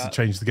be things fair, that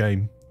change the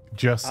game.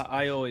 Just...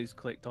 I always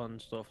clicked on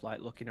stuff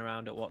like looking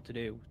around at what to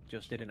do,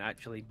 just didn't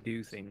actually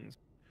do things.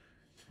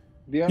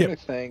 The only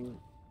thing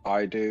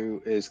I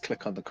do is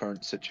click on the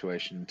current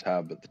situation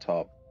tab at the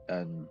top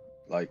and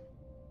like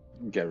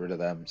get rid of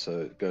them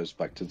so it goes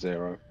back to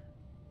 0.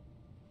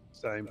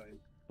 Same.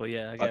 But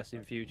yeah, I guess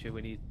in future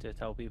we need to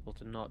tell people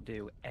to not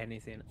do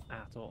anything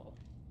at all.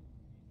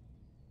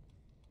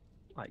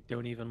 Like,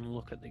 don't even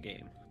look at the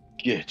game.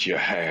 Get your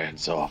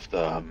hands off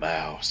the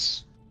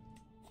mouse.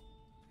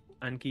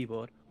 And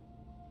keyboard.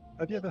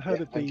 Have you ever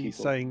heard of the keyboard.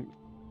 saying,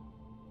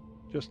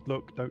 just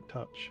look, don't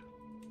touch?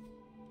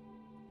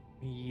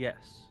 Yes,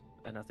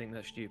 and I think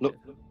that's stupid.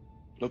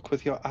 Look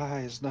with your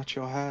eyes, not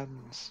your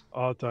hands.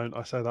 I don't.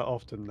 I say that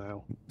often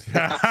now.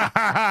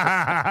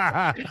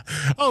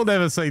 I'll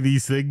never say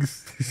these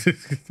things.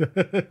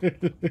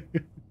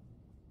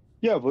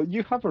 Yeah, but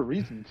you have a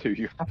reason to.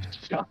 You have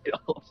to,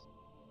 child.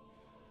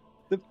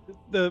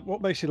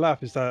 What makes you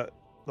laugh is that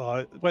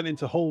I went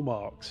into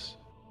Hallmarks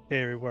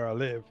here where I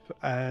live,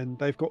 and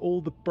they've got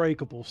all the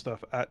breakable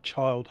stuff at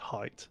child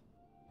height.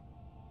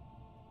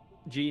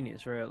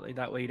 Genius, really.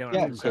 That way you don't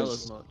Yeah, have to sell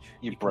because as much.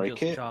 you can break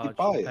just it, you charge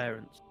buy the it.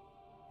 parents.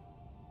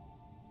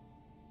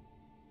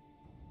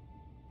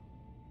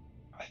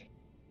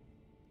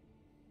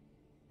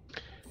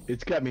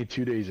 It's got me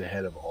 2 days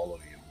ahead of all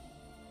of you.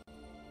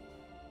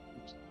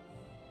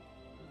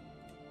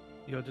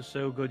 You're just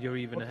so good you're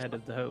even ahead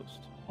of the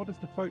host. What does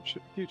the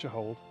future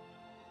hold?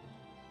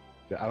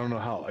 I don't know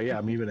how. Yeah,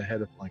 I'm even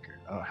ahead of Flanker.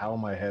 How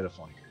am I ahead of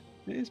Flanker?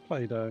 It is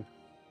Play-Doh.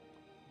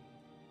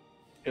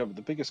 Yeah, but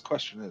the biggest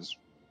question is,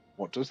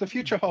 what does the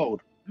future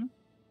hold?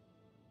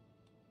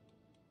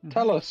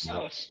 Tell us.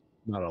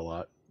 Not a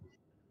lot.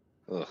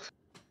 Ugh.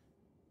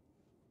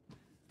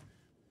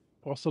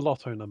 What's the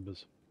lotto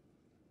numbers?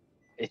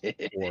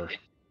 4.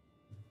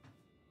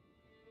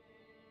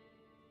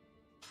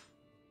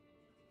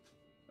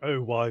 Oh,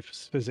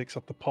 wives, Fyzikz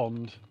of the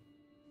pond.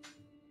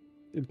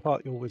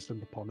 Impart your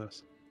wisdom upon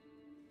us.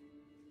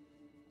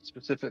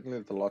 specifically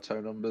the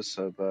lotto numbers,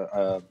 so that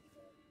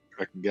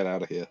I can get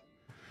out of here.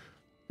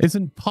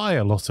 Isn't pi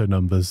a lotto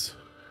numbers?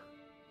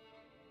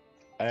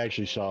 I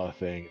actually saw a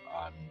thing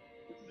on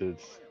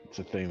it's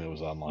a thing that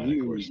was online,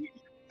 of course.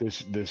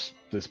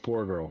 This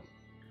poor girl.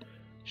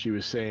 She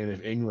was saying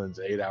if England's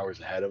 8 hours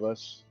ahead of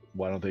us,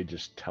 why don't they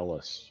just tell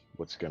us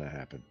what's going to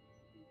happen?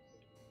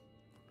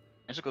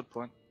 That's a good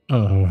point.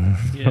 Oh.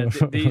 Yeah,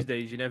 these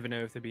days you never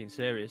know if they're being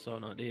serious or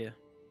not, do you?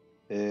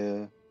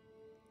 Yeah.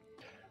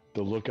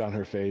 The look on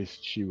her face,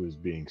 she was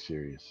being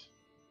serious.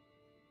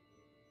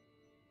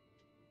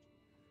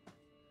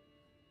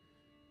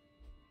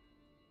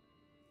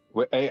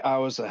 We're 8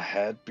 hours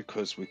ahead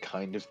because we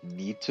kind of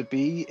need to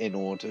be in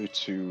order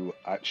to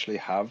actually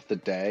have the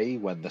day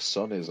when the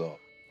sun is up.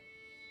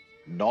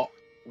 Not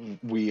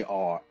we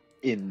are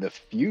in the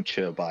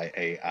future by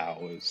 8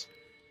 hours.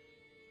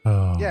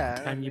 Oh.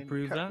 Yeah. Can you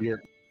prove that?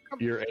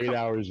 You're 8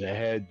 hours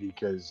ahead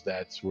because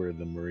that's where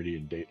the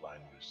meridian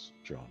dateline was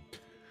drawn.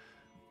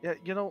 Yeah,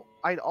 you know,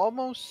 I'd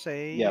almost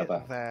say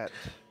that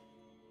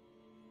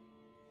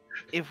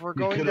if we're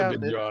going down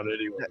this,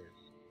 anyway.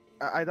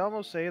 I'd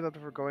almost say that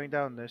if we're going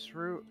down this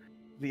route,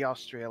 the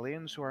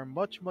Australians, who are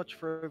much, much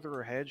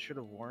further ahead, should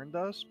have warned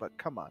us. But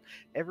come on,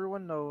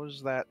 everyone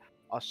knows that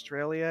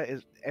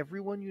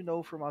everyone you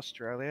know from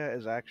Australia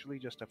is actually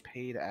just a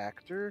paid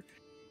actor,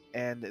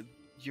 and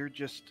you're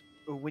just,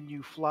 when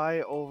you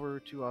fly over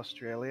to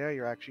Australia,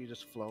 you're actually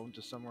just flown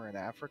to somewhere in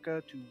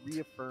Africa to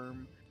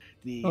reaffirm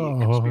the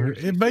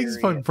conspiracy it makes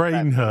my theory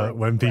brain that the hurt world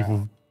when is people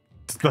round.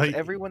 like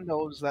Everyone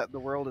knows that the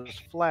world is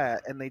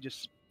flat, and they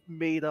just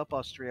made up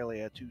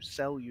Australia to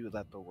sell you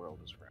that the world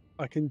is round.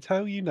 I can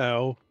tell you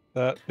now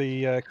that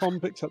the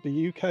convicts at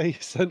the UK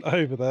sent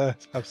over there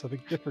have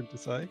something different to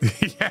say.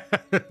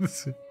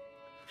 Yes.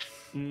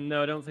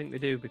 No, I don't think they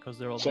do because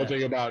they're all Something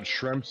there. about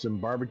shrimps and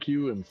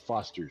barbecue and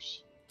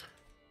Foster's.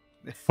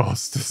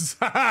 Foster's.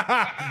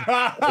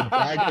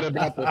 Bragging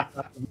about the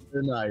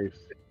knife.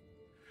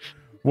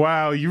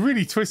 Wow, you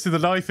really twisted the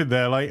knife in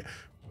there. Like,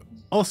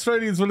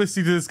 Australians were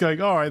listening to this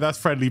going, all right, that's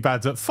friendly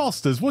banter.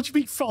 Foster's? What do you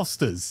mean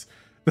Foster's?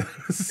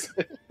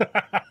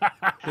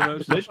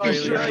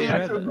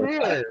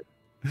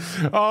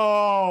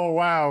 Oh,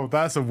 wow,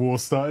 that's a war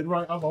started.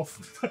 Right, I'm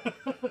off.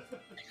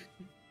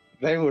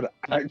 They would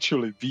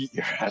actually beat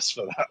your ass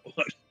for that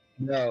one.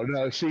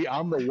 No. See,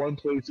 I'm the one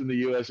place in the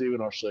U.S.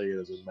 even Australia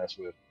doesn't mess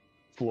with.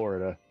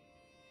 Florida.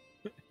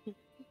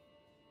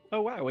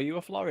 Oh wow, were you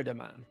a Florida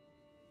man?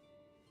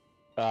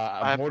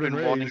 I'm I've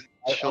been wanting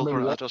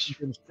children. I just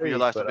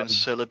realized I've been I'm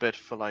celibate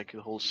for like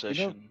the whole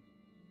session.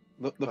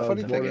 The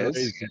funny thing born and is,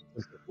 raised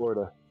in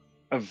Florida.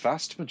 a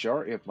vast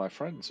majority of my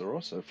friends are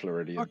also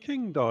Floridian. Our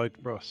king died,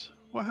 Russ.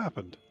 What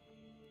happened?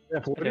 Yeah,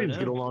 Floridians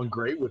get along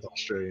great with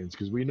Australians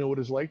because we know what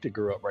it's like to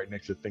grow up right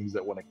next to things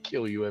that want to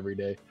kill you every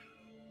day.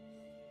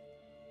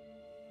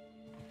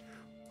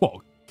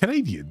 What,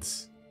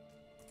 Canadians?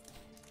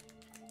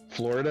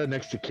 Florida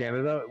next to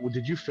Canada? Well,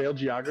 did you fail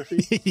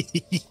geography?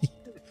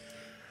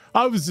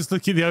 I was just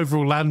looking at the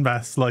overall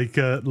landmass,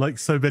 like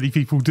so many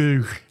people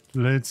do.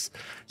 It's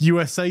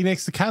USA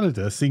next to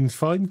Canada seems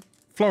fine.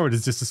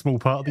 Florida's just a small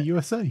part of the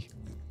USA.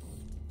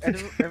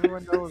 And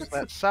everyone knows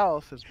that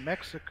south is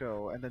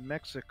Mexico, and then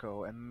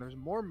Mexico, and then there's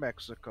more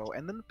Mexico,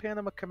 and then the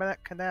Panama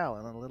Canal,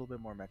 and then a little bit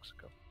more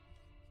Mexico.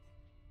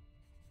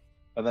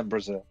 And then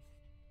Brazil,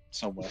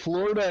 somewhere.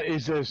 Florida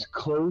is as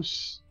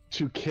close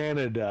to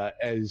Canada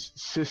as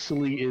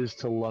Sicily is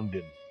to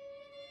London.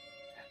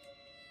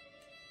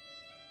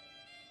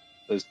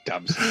 Those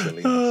damn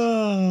Sicilians.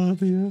 Oh,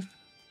 dear.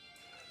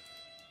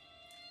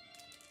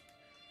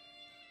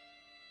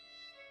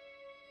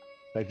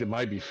 Like, it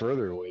might be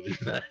further away than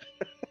that.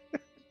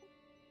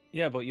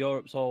 Yeah, but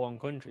Europe's all one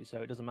country, so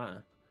it doesn't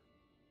matter.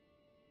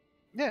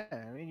 Yeah,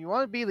 I mean, you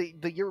want to be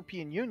the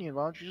European Union,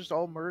 why don't you just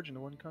all merge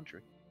into one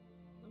country?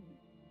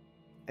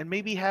 And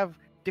maybe have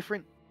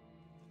different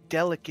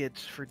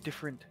delegates for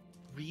different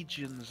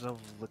regions of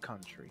the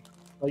country.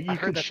 Like, you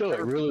could show it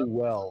really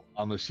well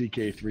on the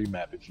CK3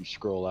 map if you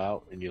scroll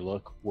out and you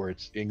look where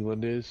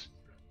England is.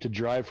 To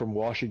drive from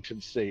Washington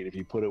State, if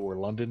you put it where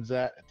London's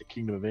at the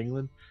Kingdom of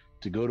England,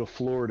 to go to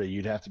Florida,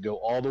 you'd have to go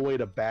all the way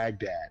to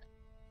Baghdad,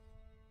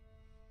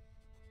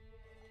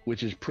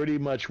 which is pretty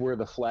much where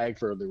the flag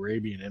for the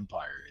Arabian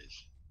Empire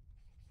is.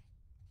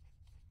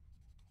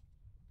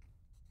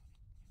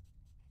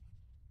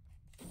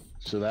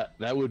 So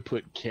that would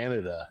put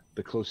Canada,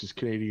 the closest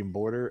Canadian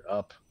border,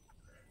 up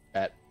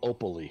at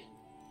Opoli.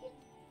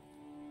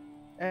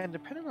 And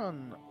depending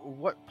on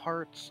what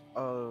parts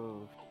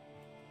of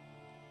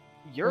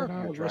Europe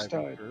you're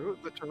driving through,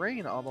 the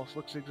terrain almost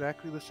looks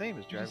exactly the same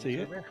as driving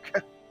through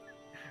America.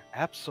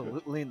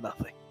 Absolutely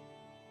nothing.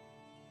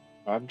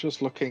 I'm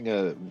just looking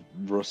at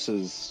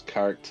Russ's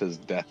character's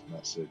death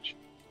message.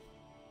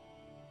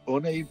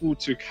 Unable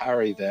to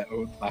carry their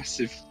own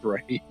massive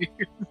frame.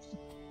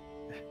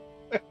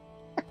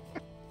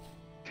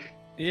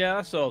 Yeah,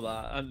 I saw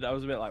that, and I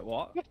was a bit like,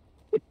 what?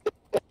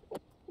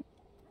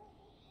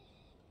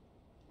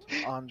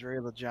 Andre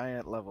the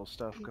Giant level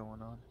stuff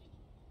going on.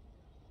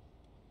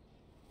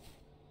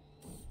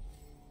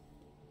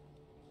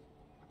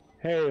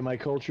 Hey, my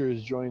culture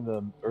is joining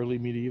the early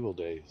medieval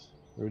days.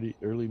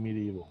 Early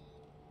medieval.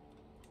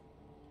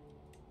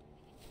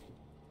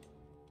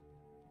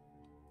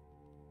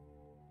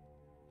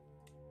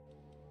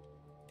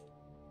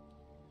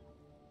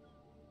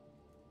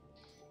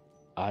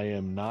 I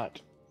am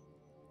not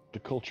the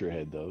culture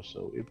head though,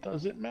 so it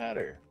doesn't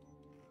matter.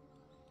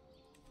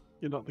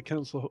 You're not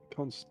the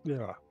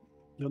yeah.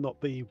 You're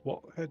not the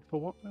what head for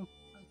what now?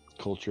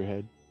 Culture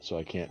head, so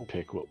I can't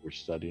pick what we're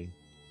studying.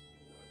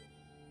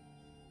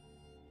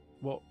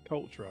 What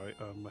culture?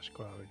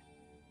 Mashquari.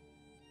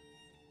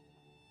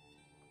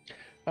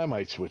 I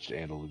might switch to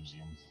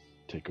Andalusian,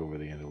 take over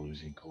the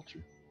Andalusian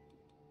culture.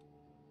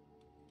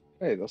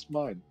 Hey, that's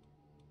mine.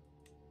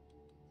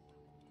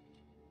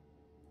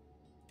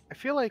 I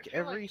feel like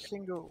every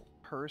single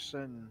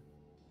person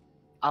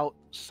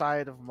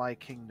outside of my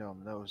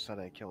kingdom knows that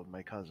I killed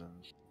my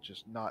cousins,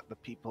 just not the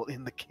people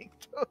in the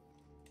kingdom.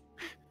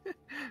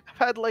 I've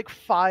had like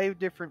 5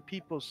 different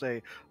people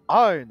say,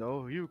 I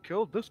know you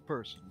killed this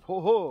person.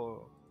 Ho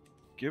ho.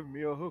 Give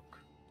me a hook.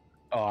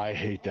 Oh, I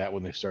hate that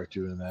when they start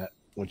doing that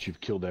once you've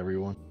killed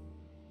everyone.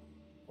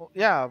 Well,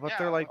 yeah, but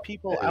they're like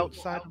people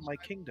outside of my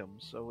kingdom,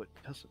 so it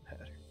doesn't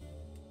matter.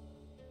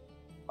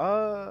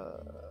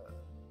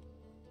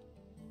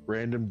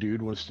 Random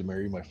dude wants to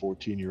marry my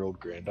 14-year-old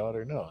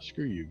granddaughter? No,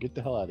 screw you. Get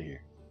the hell out of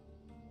here.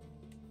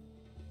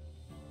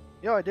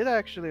 Yo, I did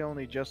actually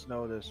only just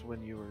notice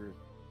when you were,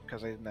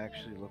 because I didn't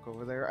actually look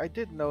over there. I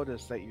did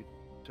notice that you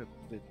took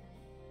the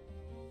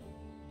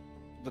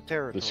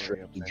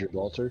territory up there.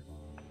 Gibraltar.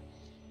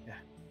 Yeah.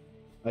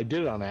 I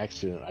did it on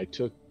accident. I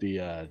took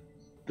the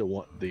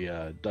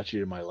duchy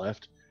to my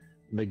left,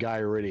 and the guy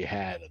already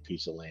had a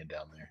piece of land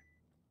down there.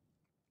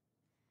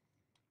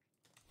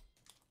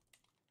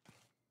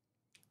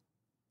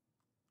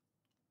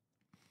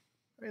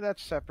 I mean,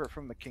 that's separate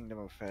from the Kingdom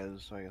of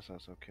Fez, so I guess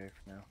that's okay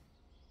for now.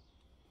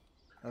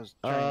 I was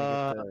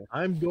trying to get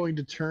I'm going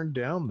to turn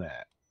down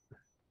that.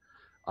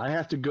 I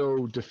have to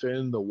go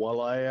defend the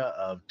Walaya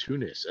of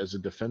Tunis as a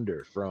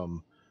defender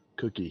from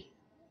Cookie.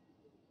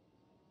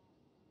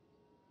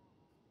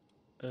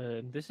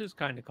 This is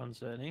kind of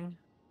concerning.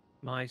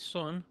 My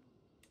son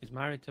is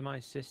married to my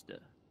sister.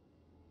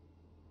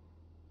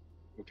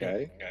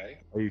 Okay.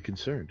 Are you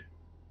concerned?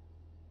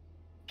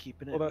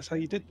 keeping it. Well, that's how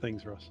you did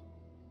things, Russ.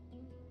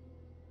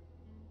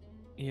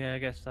 Yeah, I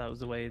guess that was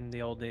the way in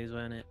the old days,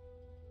 wasn't it?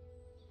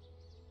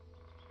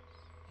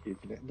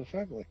 Keeping it in the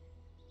family.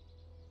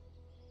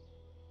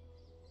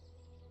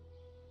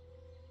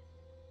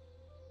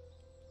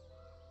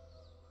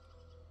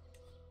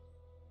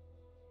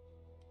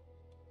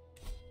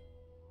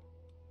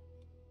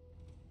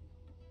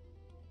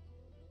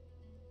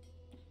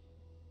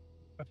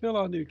 I feel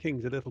our new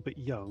king's a little bit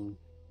young.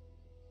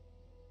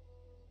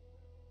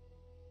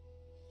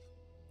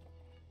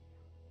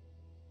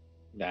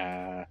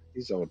 Nah,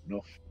 he's old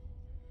enough.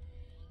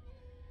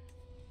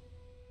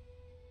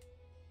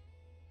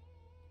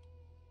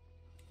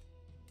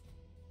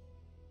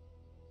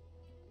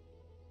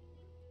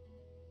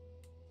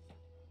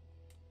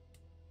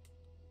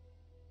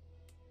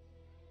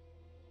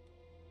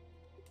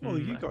 Well,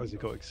 you guys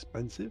have got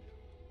expensive.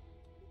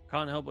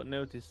 Can't help but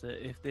notice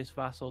that if this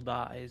vassal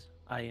dies,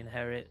 I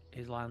inherit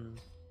his lands.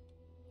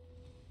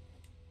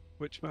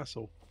 Which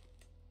vassal?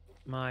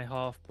 My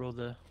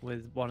half-brother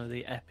with one of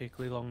the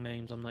epically long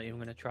names I'm not even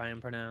going to try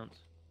and pronounce.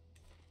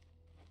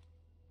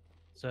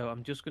 So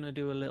I'm just going to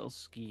do a little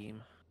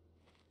scheme.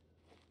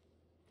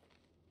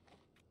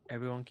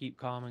 Everyone keep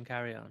calm and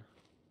carry on.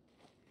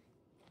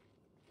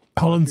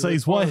 Holland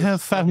says, why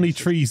have family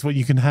trees when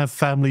you can have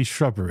family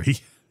shrubbery?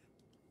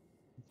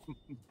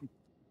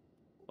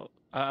 Well,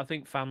 I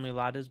think family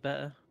ladder's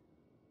better.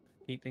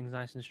 Keep things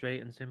nice and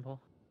straight and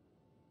simple.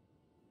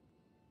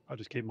 I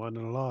just keep mine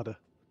in a larder.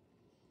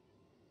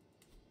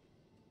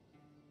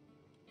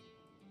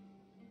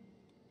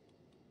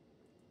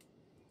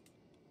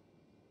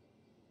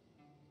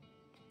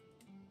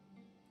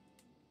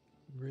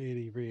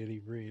 Really,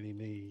 really, really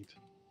need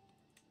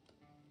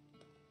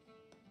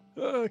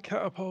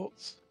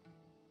catapults.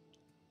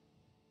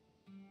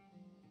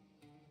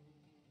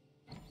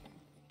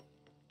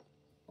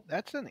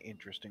 That's an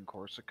interesting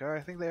Corsica.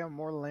 I think they have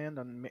more land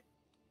on.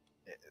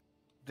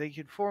 They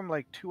could form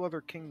like 2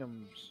 other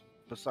kingdoms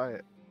beside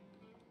it.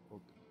 Well,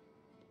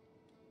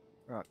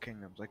 not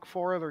kingdoms, like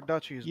 4 other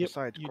duchies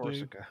besides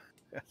Corsica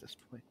at this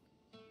point.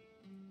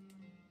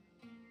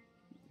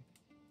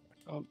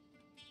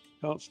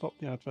 Can't stop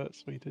the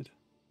adverts we did.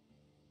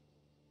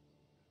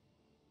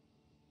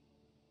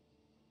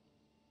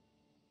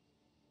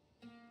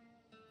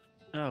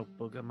 Oh,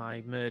 bugger,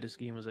 my murder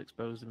scheme was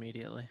exposed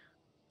immediately.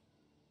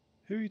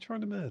 Who are you trying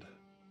to murder?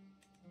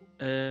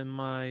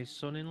 My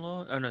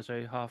son-in-law? Oh no,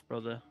 sorry,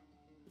 half-brother.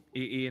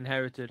 He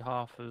inherited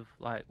half of,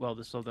 like, well,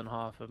 the southern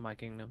half of my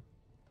kingdom.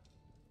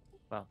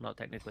 Well, not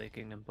technically a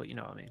kingdom, but you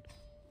know what I mean.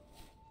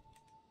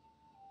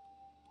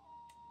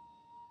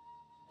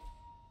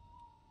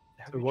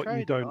 So what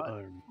you don't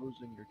own.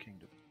 Losing your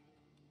kingdom.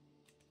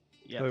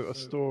 Yes. So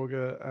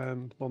Astorga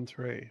and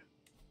Monterey.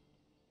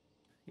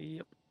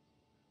 Yep.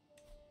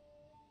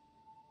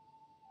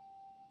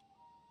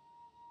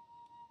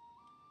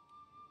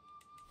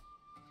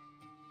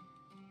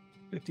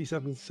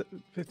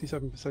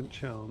 57%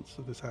 chance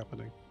of this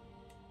happening.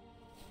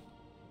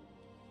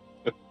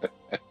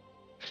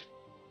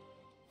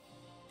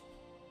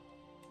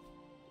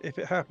 If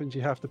it happens,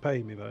 you have to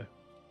pay me though.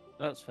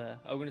 That's fair.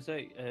 I'm going to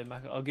say,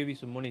 I'll give you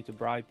some money to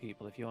bribe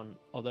people if you want.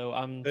 Although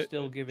I'm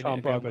still giving Can't it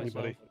a go bribe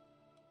myself. anybody.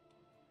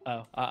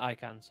 Oh, I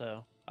can,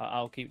 so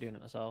I'll keep doing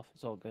it myself.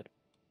 It's all good.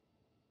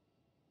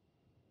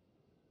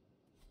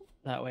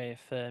 That way,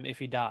 if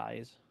he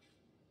dies,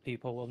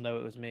 people will know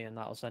it was me, and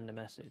that'll send a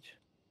message.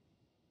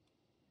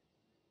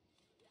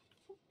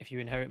 If you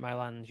inherit my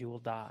lands, you will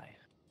die.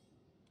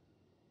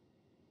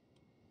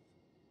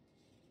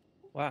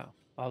 Wow,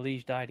 our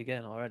liege died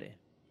again already.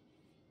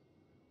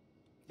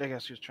 I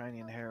guess he was trying to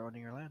inherit one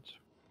of your lands.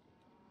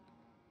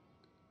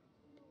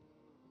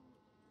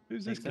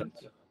 Who's this Makes kid?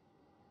 sense.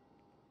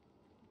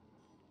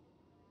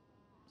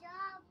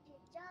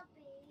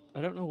 I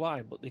don't know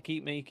why, but they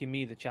keep making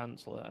me the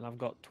Chancellor, and I've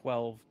got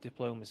 12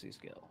 diplomacy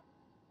skill.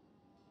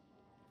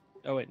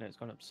 Oh wait, no, it's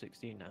gone up to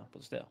 16 now,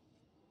 but still.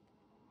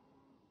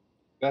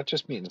 That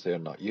just means they're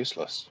not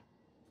useless.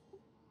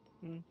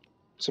 Hmm.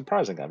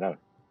 Surprising, I know.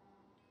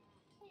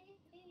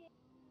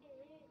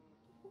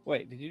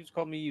 Wait, did you just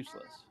call me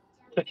useless?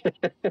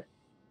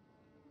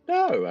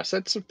 No, I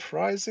said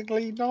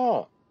surprisingly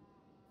not.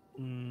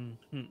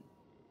 Mm-hmm.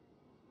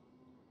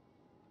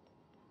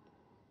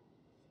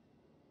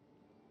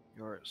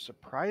 You're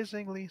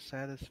surprisingly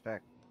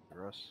satisfactory,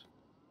 Russ.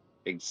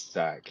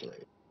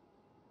 Exactly.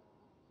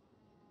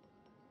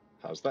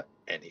 How's that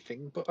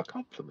anything but a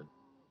compliment?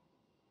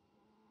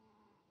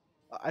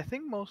 I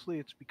think mostly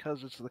it's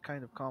because it's the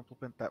kind of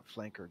compliment that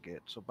Flanker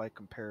gets, so by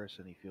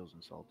comparison he feels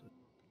insulted.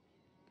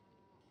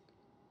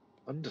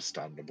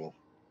 Understandable.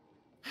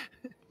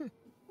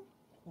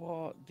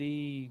 What?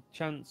 The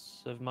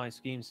chance of my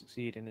scheme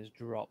succeeding has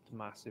dropped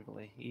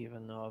massively,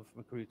 even though I've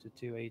recruited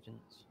 2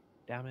 agents.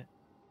 Damn it.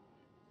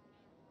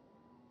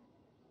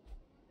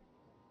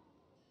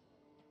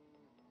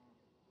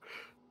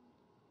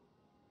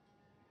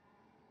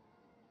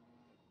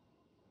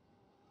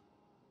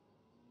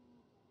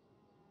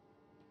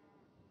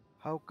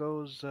 How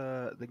goes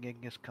the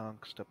Genghis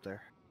Conquest up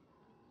there?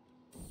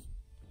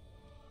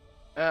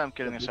 I'm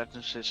getting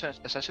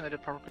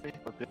assassinated probably,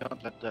 but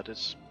beyond that, that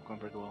is going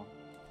pretty well.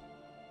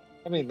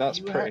 I mean, that's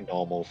You pretty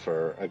normal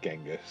for a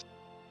Genghis.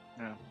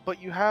 Yeah.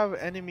 But you have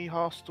enemy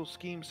hostile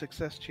scheme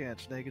success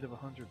chance negative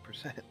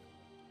 100%.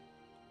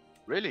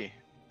 Really?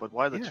 But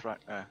why the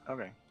Yeah.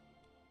 okay.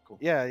 Cool.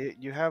 Yeah,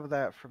 you have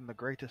that from the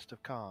greatest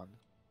of Khan.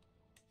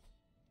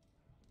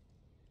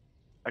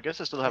 I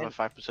guess I still have a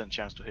 5%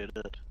 chance to hit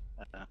it.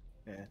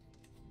 Yeah.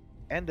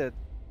 And a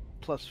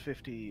plus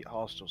 50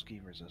 hostile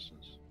scheme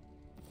resistance.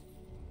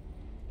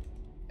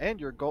 And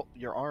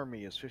your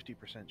army is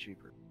 50%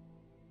 cheaper.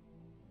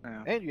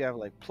 Yeah. And you have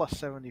like plus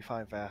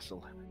 75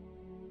 vassal.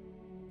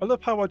 I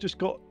love how I just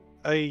got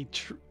an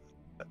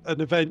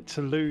event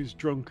to lose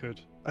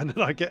drunkard, and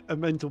then I get a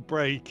mental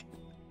break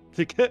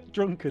to get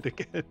drunkard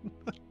again.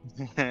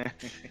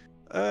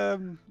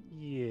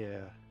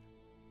 Yeah.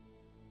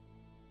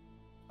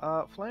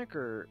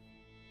 Flanker,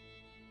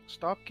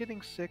 stop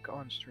getting sick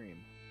on stream.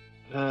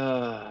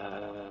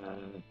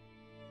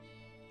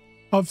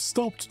 I've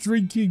stopped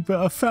drinking, but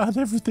I found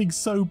everything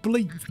so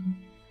bleak.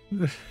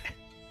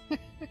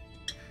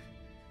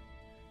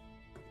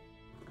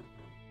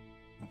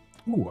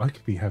 Oh, I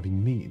could be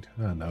having mead.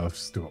 Oh no, I've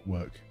still got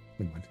work.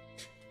 Never mind.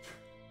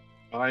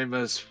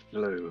 Ima's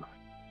flu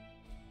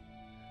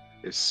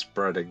is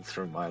spreading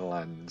through my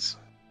lands.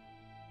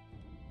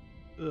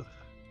 Ugh.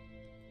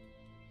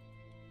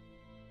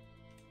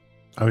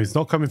 Oh, it's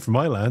not coming from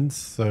my land,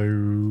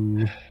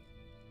 so...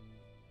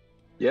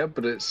 Yeah,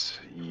 but it's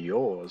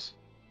yours.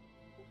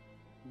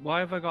 Why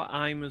have I got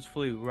Ima's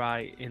flu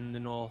right in the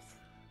north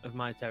of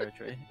my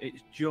territory?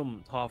 It's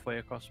jumped halfway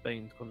across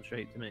Spain to come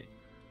straight to me.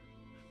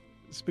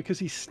 It's because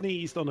he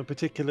sneezed on a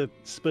particular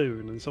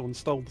spoon and someone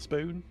stole the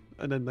spoon,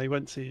 and then they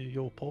went to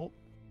your port.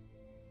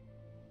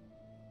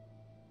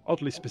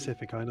 Oddly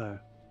specific, I know.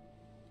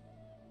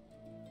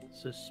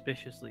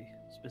 Suspiciously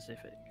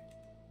specific.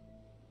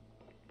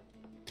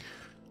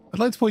 I'd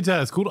like to point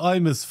out it's called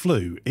Ima's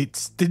flu.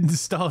 It didn't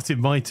start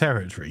in my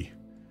territory.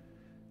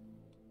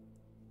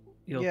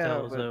 You'll Yeah,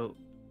 tell, but so...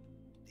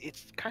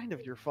 it's kind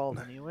of your fault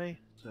anyway,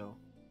 so...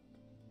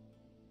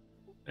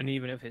 And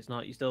even if it's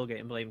not, you're still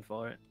getting blamed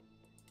for it.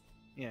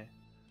 Yeah.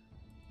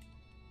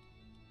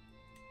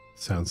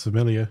 Sounds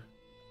familiar.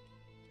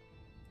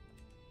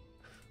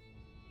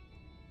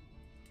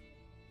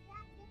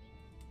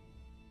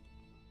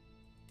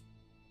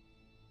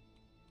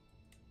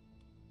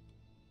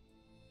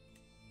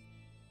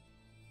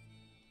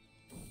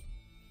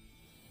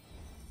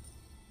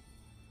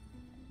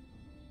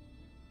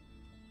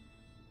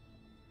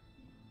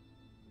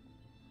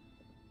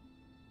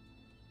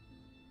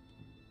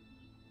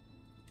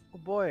 Oh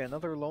boy,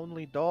 another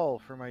lonely doll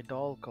for my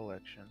doll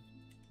collection.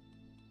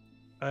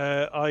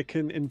 I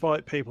can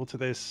invite people to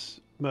this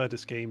murder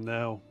scheme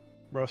now.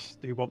 Russ,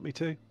 do you want me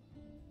to?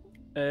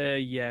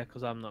 Yeah,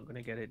 because I'm not going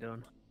to get it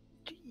done.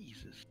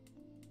 Jesus.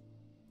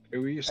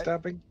 Who are you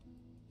stabbing?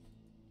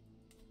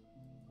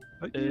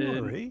 Don't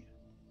you worry.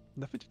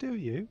 Nothing to do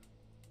with you.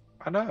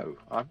 I know.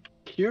 I'm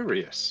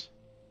curious,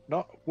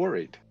 not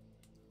worried.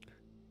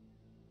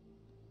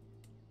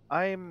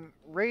 I'm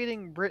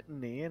raiding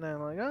Brittany, and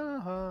I'm like,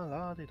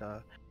 la di da.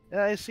 And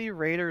I see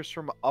raiders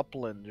from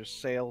Upland just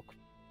sail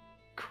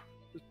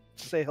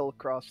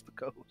across the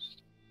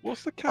coast.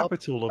 What's the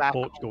capital of back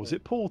Portugal? home. Is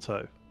it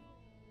Porto?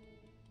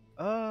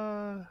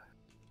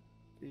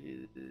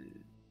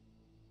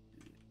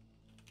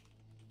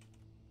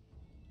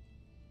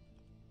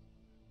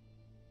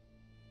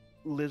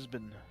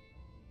 Lisbon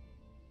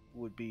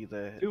would be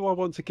the. Do I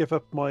want to give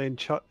up my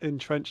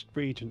entrenched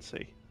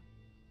regency?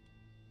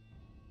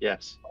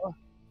 Yes.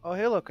 Oh,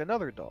 hey, look,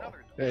 another doll.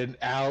 And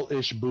Al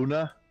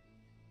Ishbuna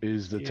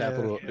is the Yeah.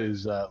 capital,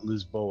 is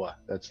Lisboa.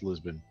 That's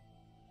Lisbon.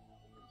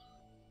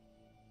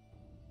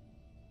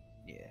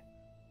 Yeah.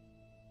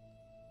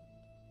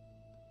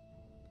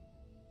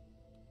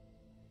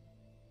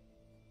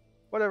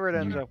 Whatever it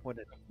ends up when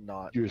it's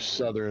not. Your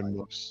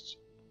southernmost,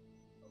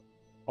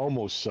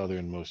 almost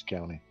southernmost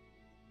county.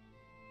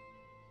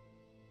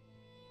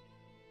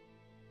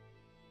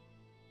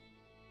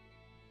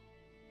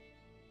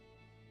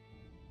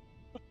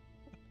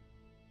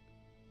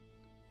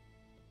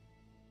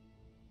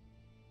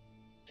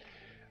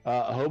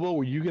 Hobo,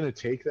 were you going to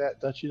take that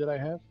duchy that I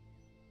have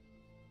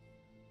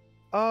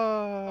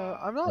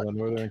I'm not on the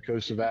northern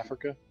coast of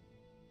Africa?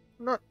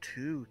 not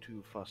too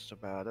fussed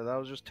about it. I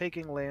was just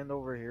taking land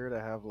over here to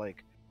have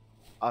like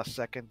a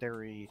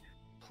secondary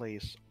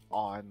place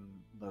on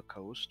the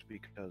coast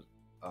because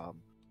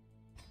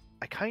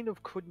I kind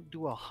of couldn't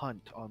do a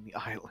hunt on the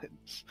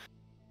islands.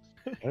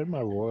 How did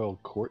my royal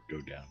court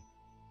go down?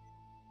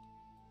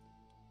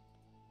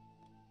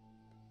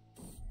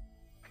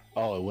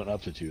 Oh, it went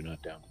up to 2,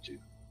 not down to 2.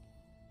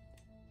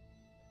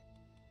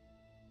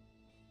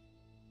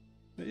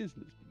 It is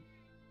Lisbon.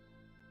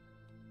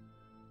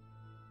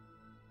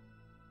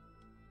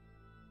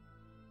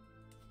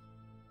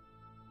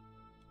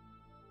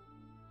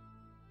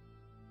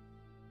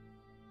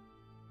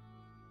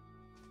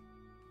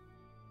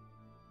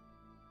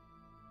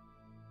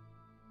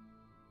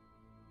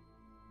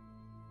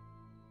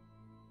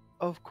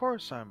 Of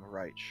course I'm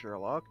right,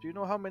 Sherlock. Do you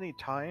know how many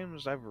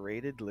times I've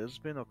raided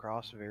Lisbon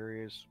across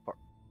various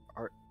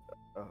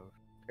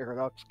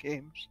Paradox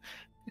games?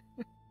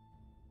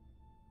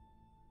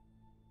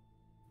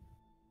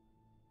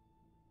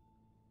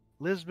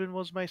 Lisbon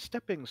was my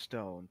stepping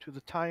stone to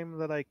the time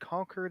that I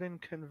conquered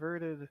and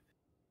converted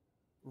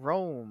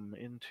Rome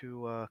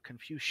into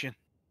Confucian.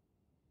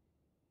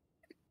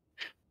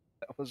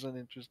 That was an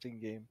interesting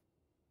game.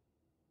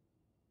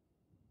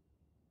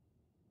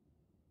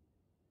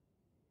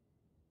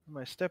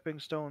 My stepping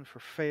stone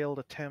for failed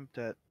attempt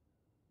at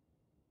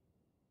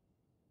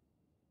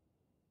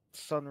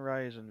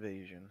Sunrise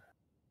Invasion.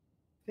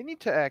 They need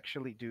to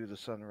actually do the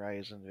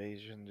Sunrise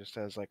Invasion just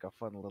as like a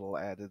fun little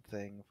added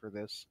thing for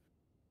this,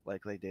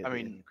 like they did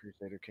in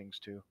Crusader Kings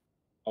II.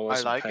 I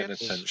wasn't like paying it.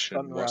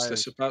 attention. What's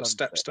this Sunrise, about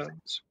sunset.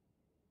 stepstones?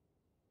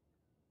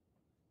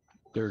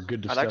 They're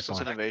good to I like step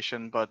Sunset on.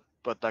 Invasion, but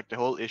like the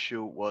whole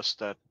issue was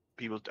that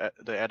people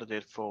they added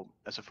it for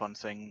as a fun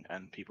thing,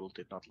 and people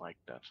did not like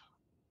that.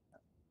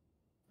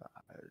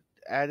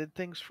 Added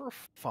things for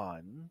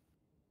fun.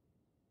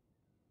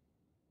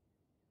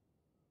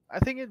 I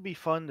think it'd be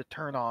fun to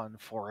turn on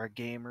for a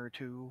game or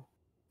two,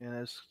 and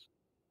it's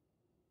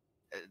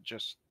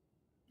just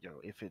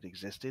if it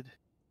existed.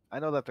 I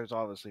know that there's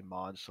obviously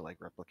mods to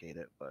like replicate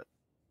it, but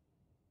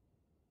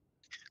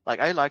Like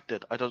I liked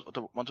it. I don't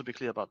want to be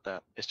clear about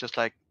that. It's just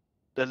like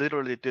they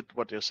literally did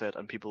what they said,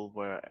 and people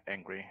were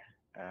angry.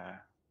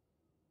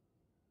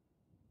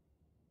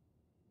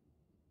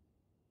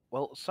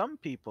 well, some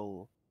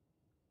people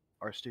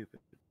are stupid.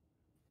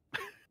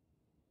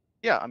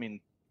 Yeah, I mean,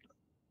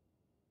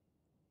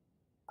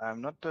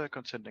 I'm not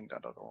consenting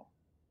that at all.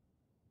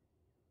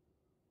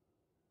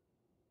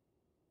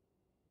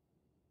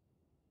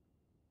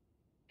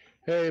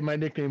 Hey, my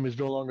nickname is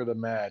no longer the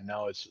Mad.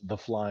 Now it's the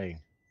Flying.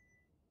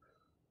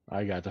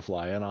 I got to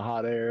fly in a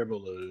hot air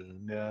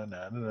balloon. Na,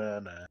 na, na,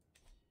 na,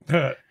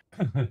 na.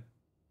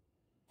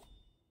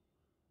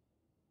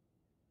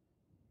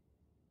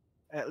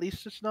 At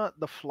least it's not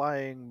the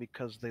flying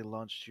because they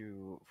launched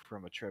you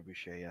from a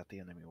trebuchet at the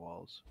enemy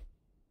walls.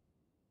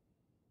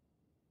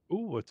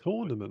 Ooh, a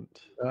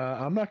tournament.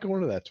 I'm not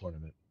going to that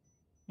tournament.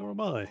 Nor am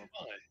I.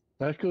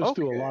 That goes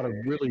to a lot of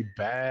really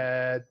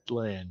bad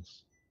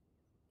lands.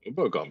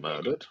 Ubo got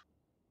murdered.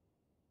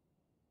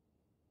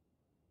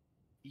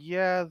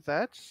 Yeah,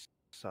 that's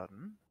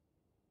sudden.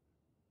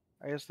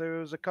 I guess there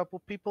was a couple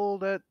people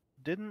that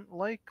didn't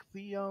like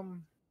the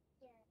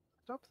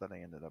stuff that I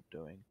ended up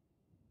doing.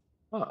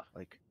 Huh.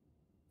 Like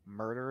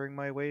murdering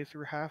my way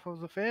through half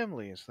of the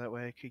family so that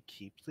way I could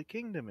keep the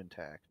kingdom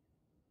intact.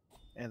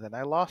 And then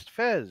I lost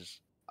Fez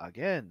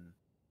again.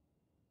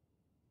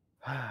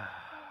 I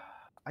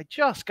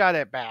just got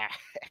it back.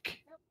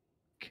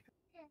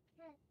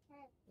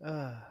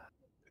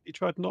 You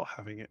tried not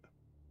having it.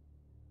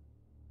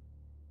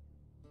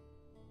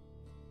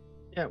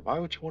 Yeah, why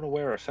would you want to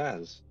wear a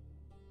fez?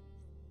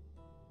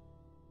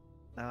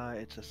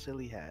 It's a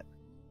silly hat.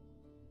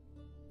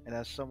 And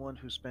as someone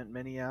who spent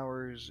many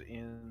hours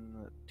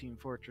in Team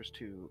Fortress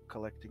 2,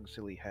 collecting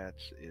silly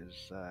hats is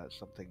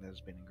something that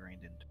has been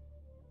ingrained into.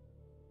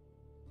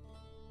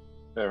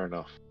 Fair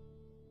enough.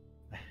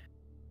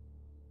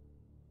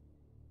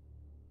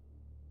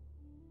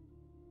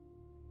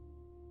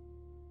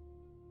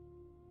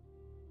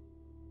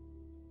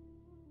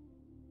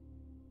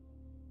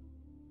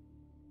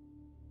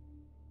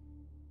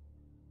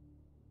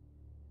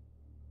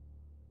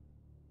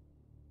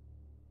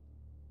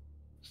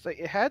 So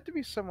it had to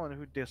be someone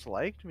who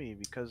disliked me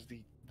because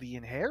the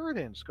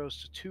inheritance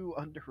goes to 2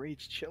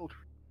 underage children.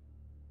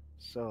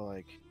 So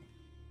like,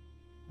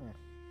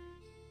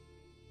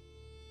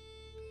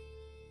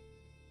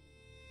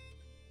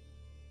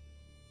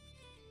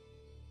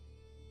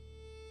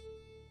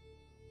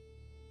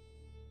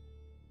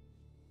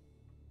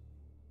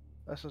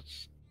 that's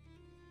what's.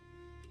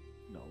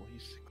 No,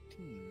 he's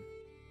 16.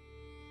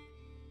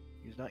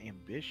 He's not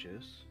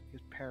ambitious.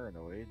 He's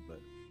paranoid, but.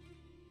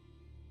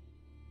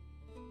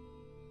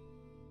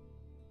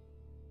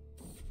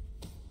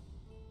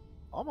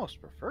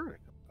 Almost prefer to go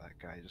with that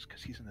guy just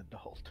because he's an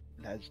adult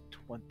and has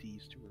 20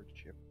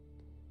 stewardship.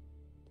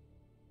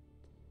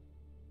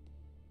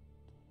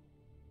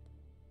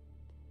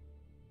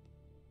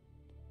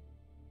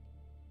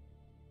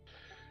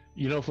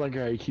 You know,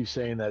 Flanker, how you keep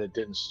saying that it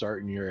didn't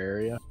start in your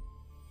area?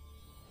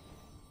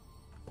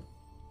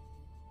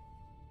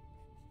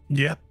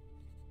 Yep.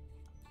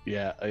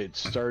 Yeah, it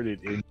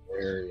started in your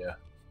area.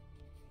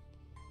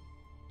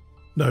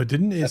 No, it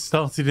didn't. It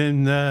started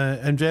in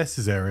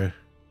MJS's area.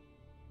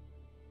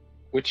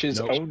 Which is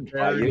No owned by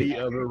charity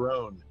you. of her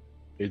own.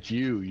 It's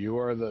you. You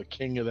are the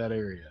king of that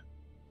area.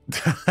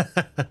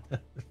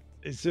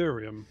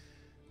 Isurium.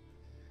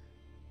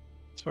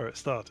 That's where it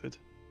started.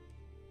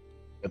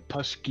 The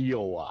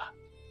Puskiowa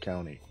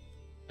County.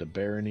 The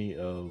barony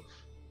of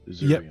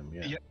Isurium.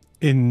 Yeah.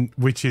 In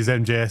which is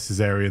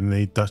MJS's area in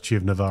the Duchy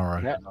of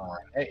Navarro. Yeah.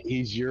 Hey,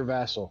 he's your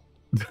vassal.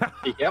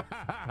 Yep.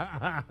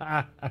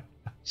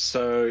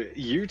 So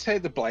you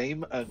take the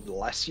blame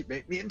unless you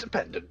make me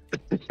independent.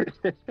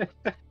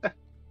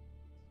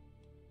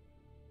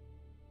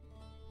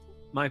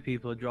 My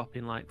people are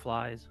dropping like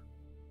flies.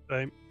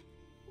 Same.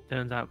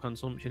 Turns out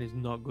consumption is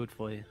not good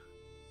for you.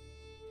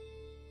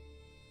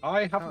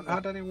 I haven't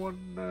had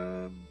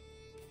anyone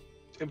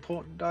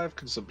important die of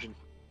consumption.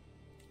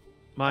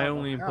 My I don't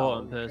only know how,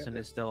 important you person kinda-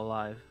 is still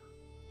alive.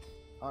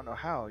 I don't know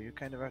how. You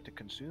kind of have to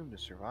consume to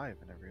survive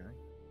and everything.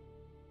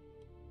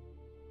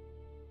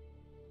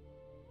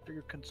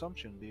 Figure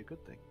consumption would be a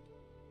good thing.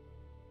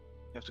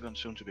 You have to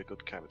consume to be a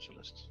good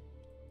capitalist.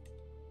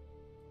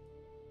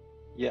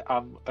 Yeah,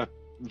 I'm a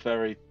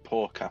very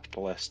poor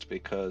capitalist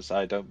because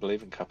I don't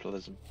believe in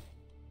capitalism.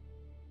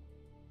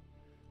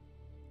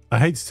 I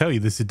hate to tell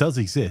you this, it does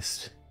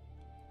exist.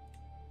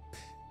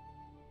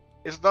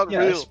 It's not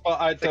Yes, real.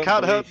 but I They don't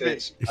can't believe help me.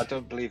 it's. I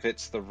don't believe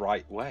it's the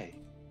right way.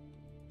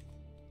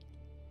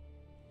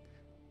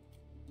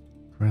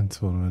 Grand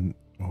tournament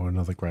or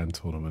another grand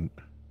tournament.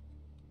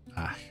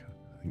 I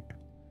think.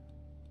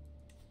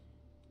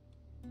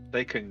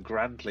 They can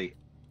grandly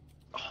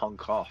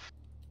honk off.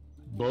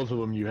 Both of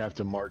them you have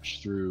to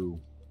march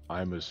through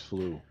Ima's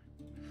flu.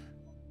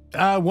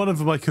 One of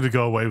them I could have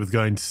got away with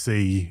going to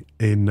see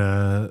in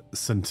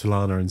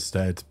Santillana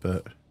instead,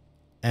 but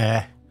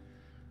I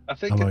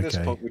think I'm at this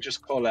okay. point we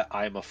just call it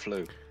I'm a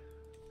flu.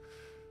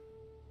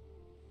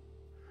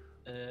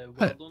 Well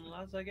done,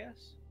 lads, I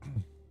guess.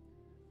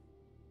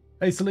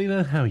 Hey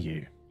Selena, how are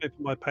you? Pay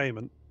for my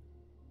payment.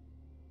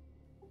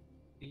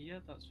 Yeah,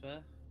 that's fair.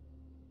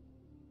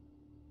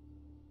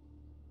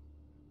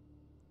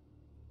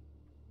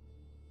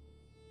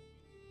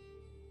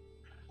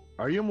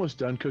 Are you almost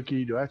done,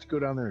 Cookie? Do I have to go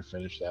down there and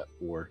finish that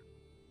war?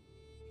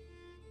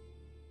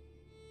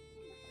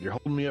 You're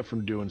holding me up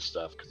from doing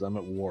stuff because I'm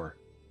at war.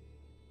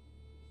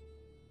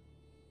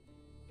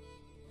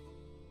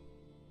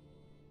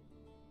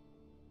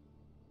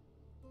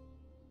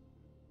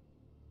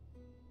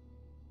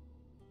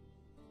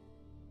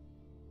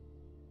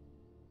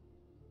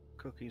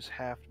 Cookie's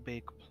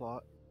half-baked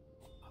plot.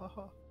 Ha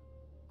ha.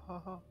 Ha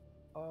ha.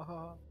 Ha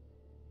ha.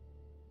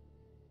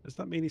 Does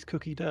that mean he's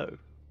cookie dough?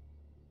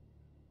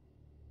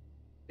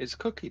 It's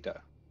cookie dough.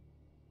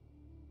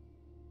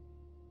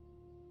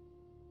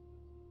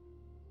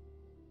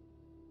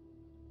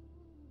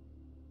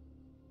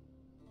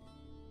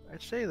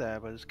 I'd say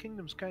that, but his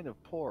kingdom's kind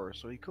of poor,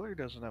 so he clearly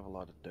doesn't have a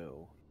lot of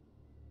dough.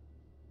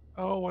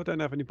 Oh, I don't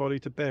have anybody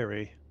to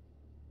bury.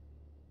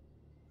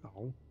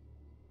 Oh.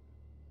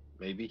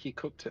 Maybe he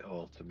cooked it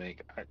all to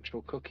make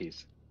actual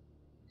cookies.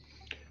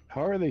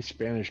 How are they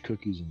Spanish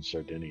cookies in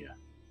Sardinia?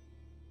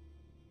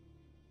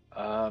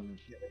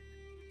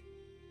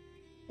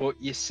 Well,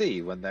 you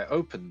see, when they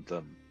opened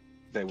them,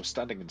 they were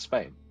standing in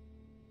Spain.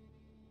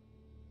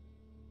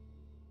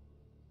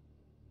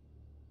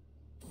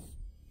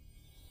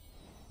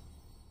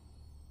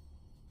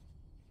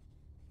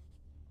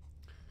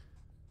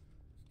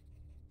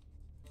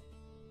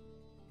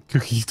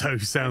 Cookie dough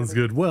sounds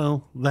good.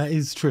 Well, that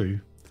is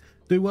true.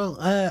 Do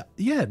well.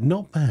 Yeah,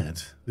 not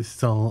bad. This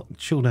is our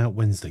chilled out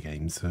Wednesday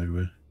game,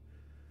 so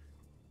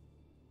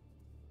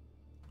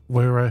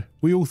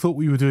we all thought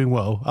we were doing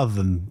well, other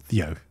than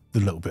the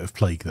little bit of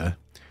plague there.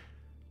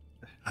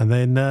 And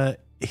then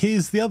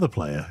here's the other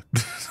player.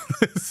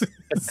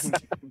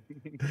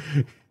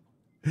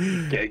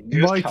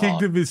 My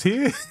kingdom is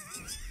here,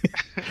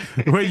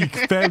 where you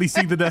can barely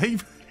see the name.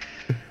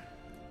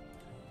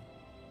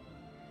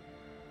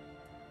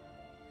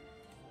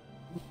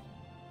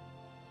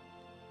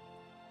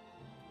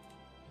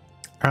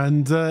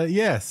 And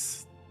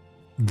yes,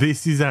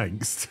 this is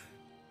angst.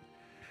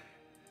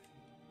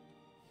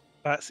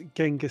 That's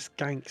Genghis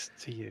Gangst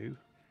to you.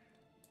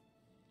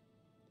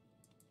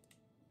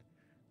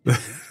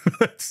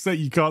 So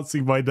you can't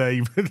see my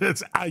name.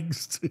 That's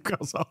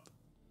angst.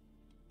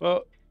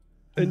 Well,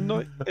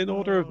 in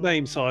order of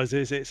name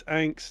sizes, it's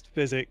Angst,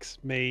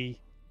 Fyzikz,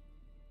 me.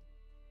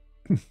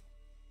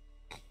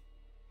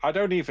 I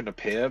don't even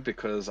appear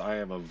because I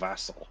am a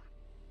vassal.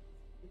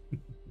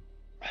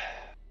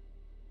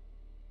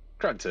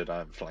 Granted,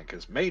 I'm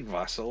Flanker's main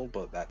vassal,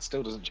 but that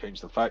still doesn't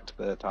change the fact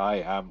that I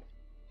am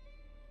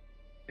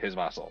his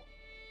vassal.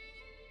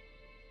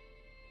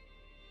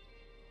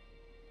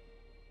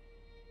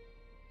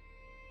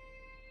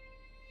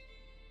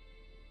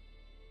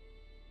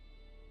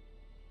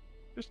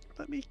 Just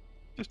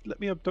let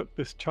me abduct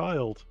this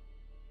child.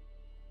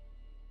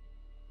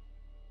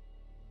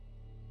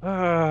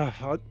 I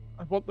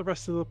want the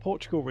rest of the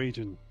Portugal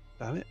region.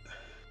 Damn it.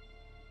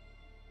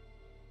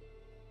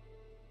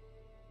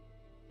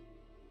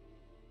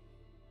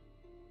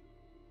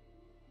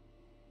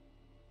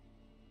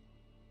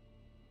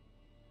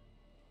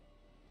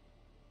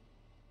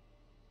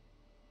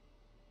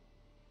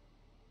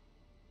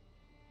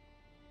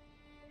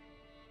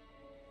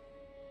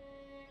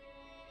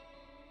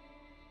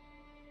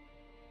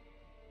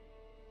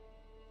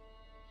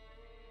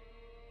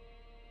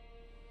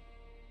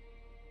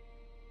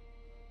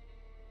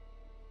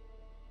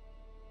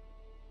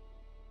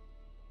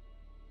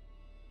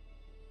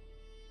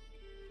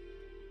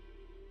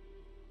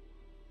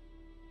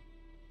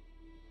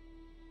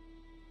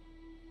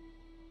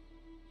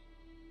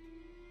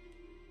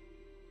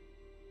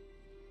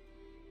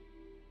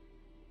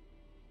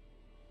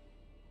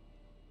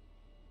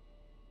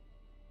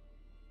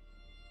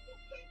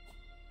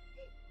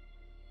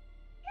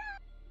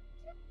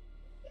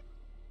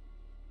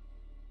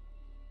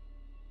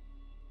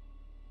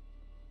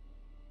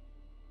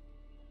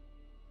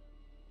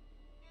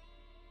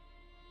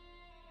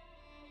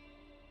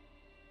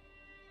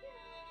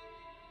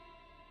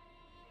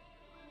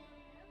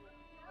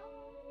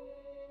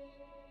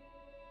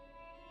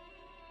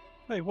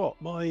 Hey,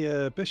 what?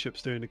 My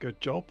bishop's doing a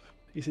good job.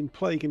 He's in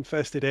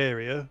plague-infested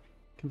area,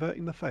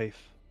 converting the faith.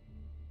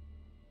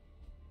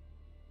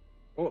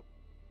 Well,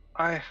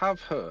 I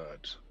have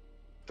heard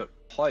that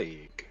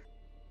plague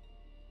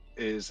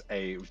is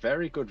a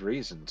very good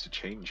reason to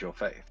change your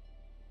faith.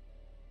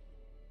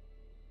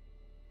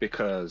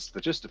 Because the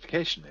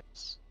justification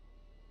is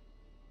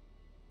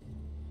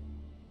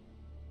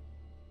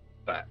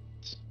that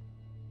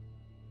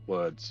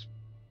words.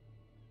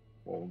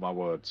 What were my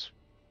words?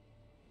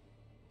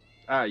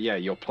 Yeah,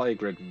 you're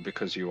plague-ridden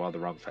because you are the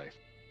wrong faith.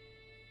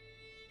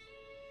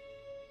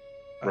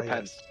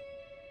 Repent. Yes.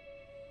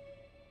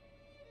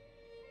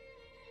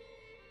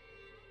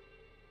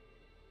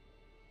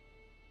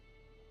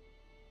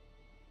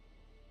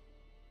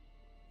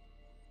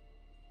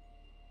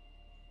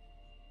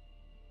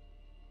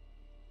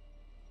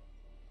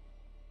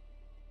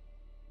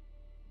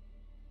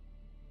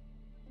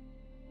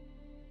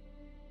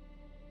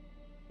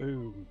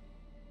 Boom.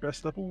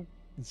 Stress level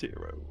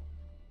 0.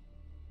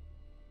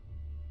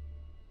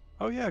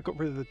 Oh yeah, I got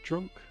rid of the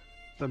drunk,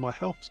 so my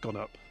health's gone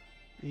up.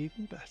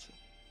 Even better.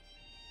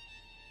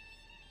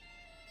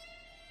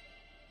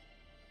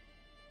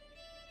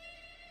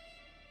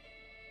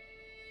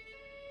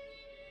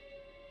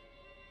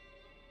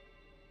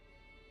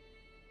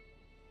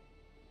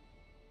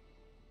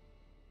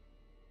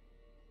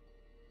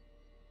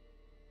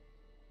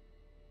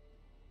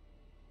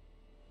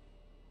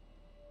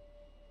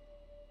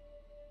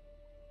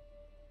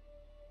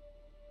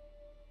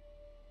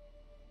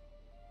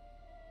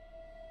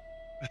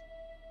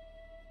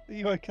 Are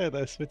you okay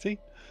there, Smitty?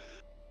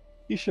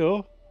 You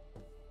sure?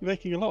 You're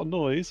making a lot of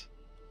noise.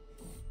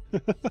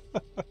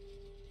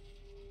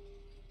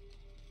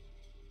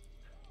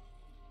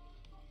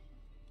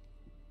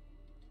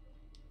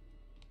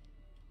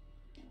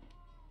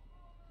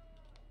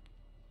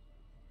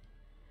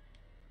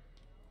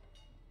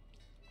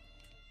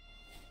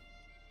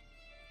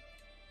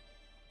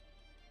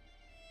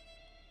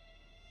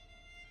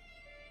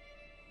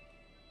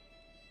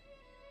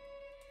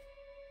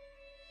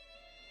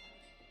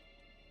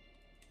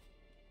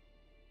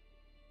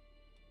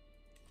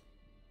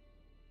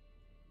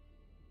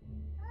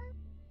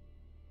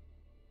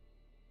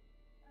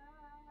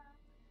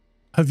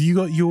 Have you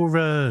got your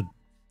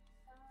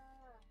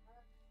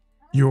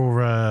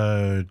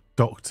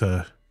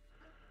doctor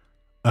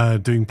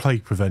doing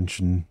plague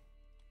prevention?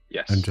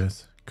 Yes. And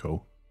Jess?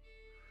 Cool.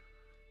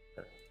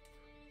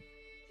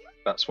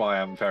 That's why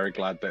I'm very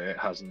glad that it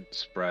hasn't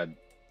spread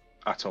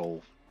at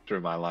all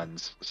through my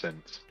lands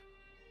since.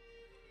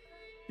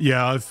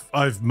 Yeah,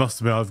 I've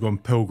must admit I've gone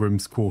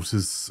Pilgrim's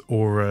Quarters,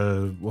 or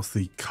what's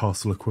the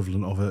castle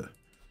equivalent of it?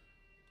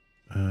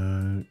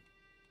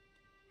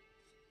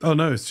 Oh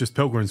no, it's just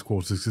Pilgrim's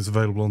Quarters. It's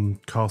available on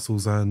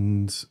castles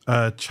and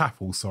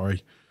chapels.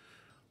 Sorry,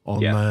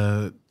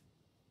 on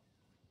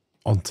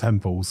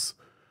temples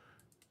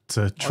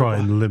to try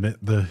and limit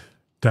the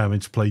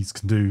damage plagues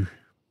can do.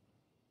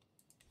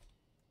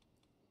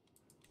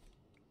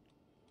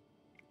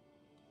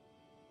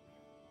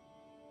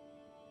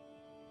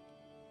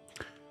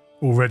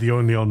 Already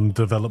only on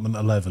development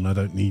 11. I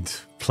don't need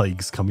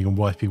plagues coming and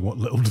wiping what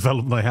little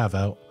development I have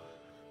out.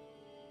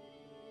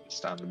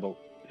 Understandable.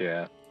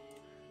 Yeah.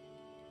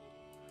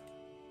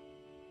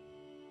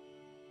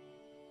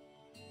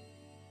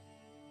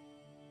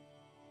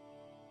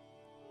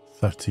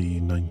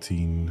 $13,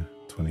 $19,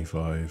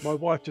 $25. My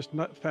wife just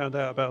found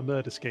out about a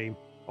murder scheme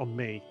on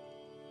me.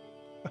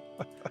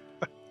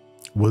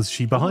 Was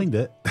she behind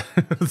it?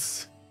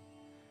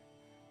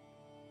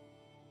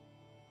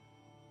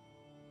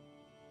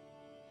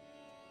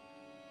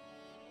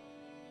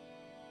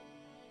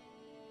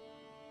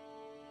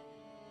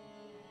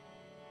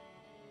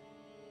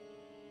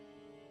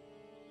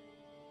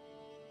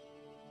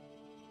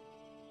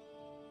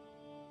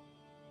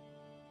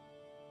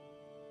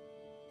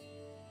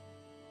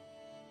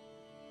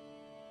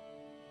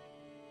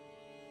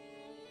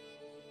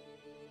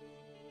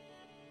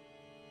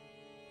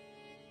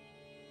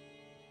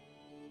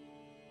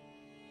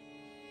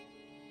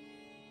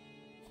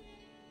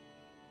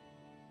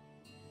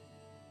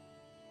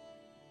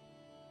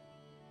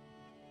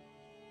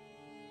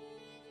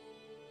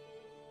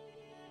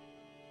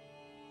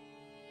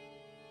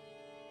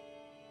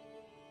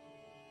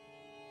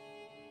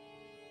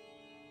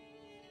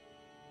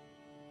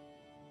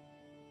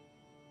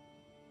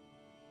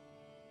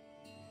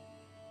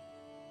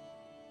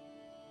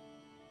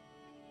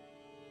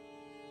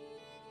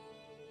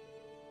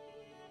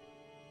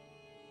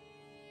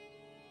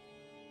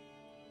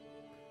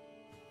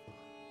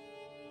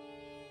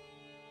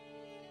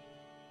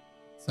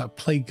 Is that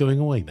plague going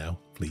away now,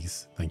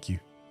 please? Thank you.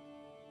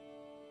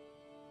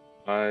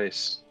 I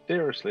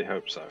seriously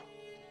hope so.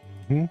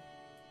 Mm-hmm.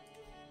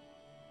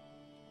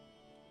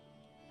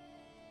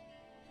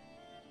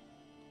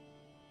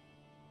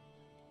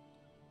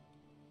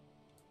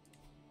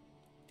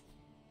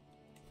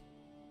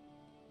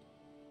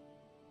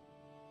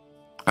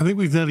 I think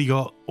we've nearly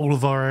got all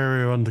of our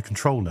area under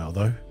control now,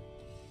 though.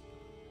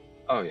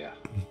 Oh, yeah.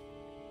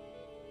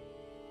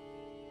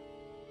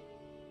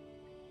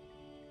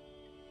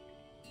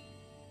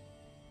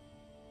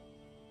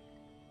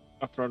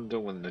 After I'm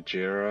done with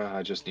Najira,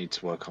 I just need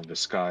to work on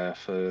Vizcaya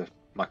for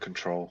my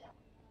control.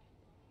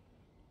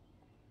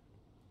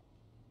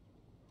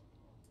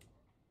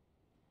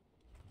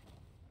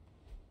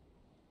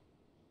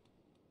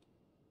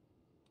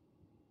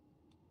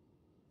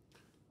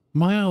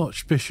 My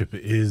Archbishop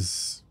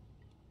is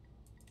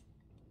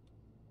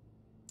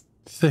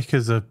thick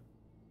as a...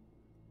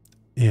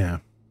 Yeah.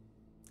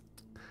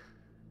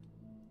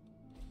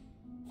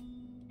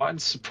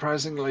 Mine's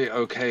surprisingly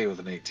okay with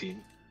an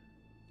 18.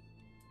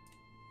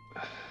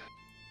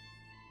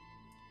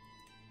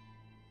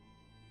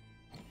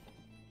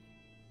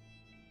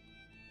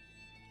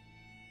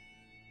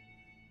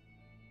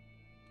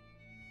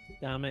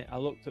 Damn it, I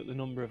looked at the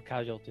number of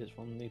casualties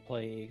from the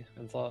plague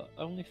and thought,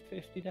 only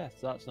 50 deaths,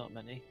 that's not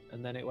many.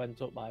 And then it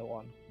went up by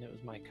 1, and it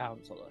was my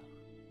counsellor.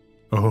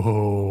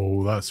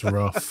 Oh, that's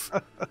rough.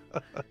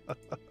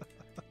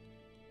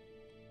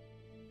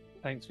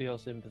 Thanks for your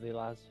sympathy,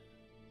 Laz.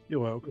 You're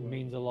welcome. It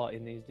means a lot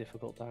in these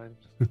difficult times.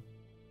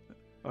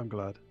 I'm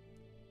glad.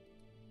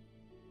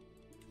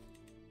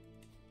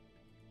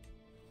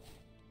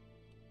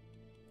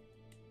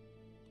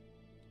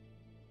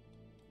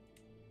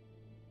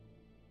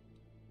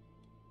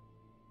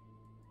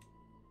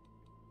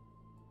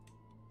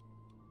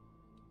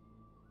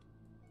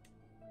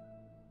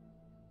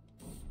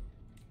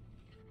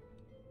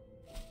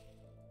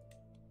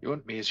 You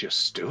want me as your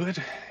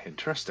steward?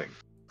 Interesting.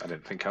 I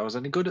didn't think I was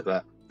any good at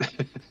that.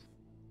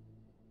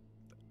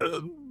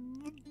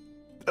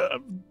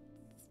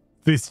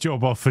 This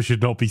job offer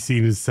should not be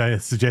seen as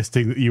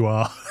suggesting that you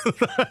are.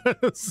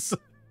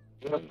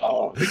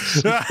 Oh,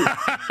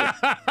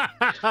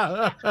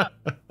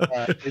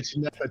 it's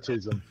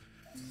nepotism.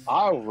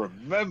 I'll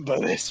remember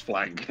this,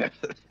 Flanker.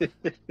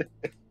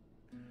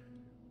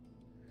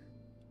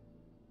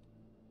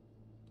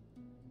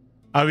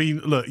 I mean,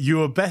 look,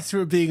 you are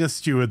better at being a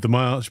steward than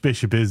my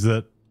Archbishop is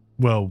at,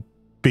 well,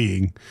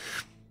 being.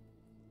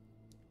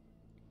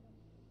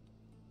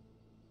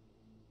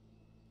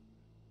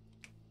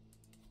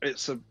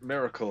 It's a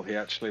miracle he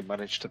actually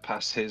managed to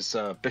pass his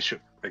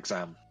bishop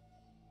exam.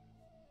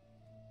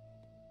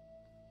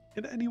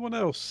 Can anyone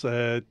else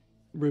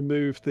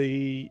remove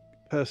the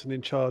person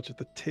in charge of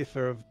the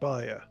Tither of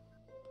Bayer?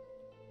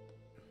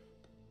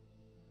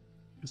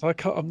 Because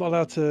I'm not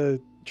allowed to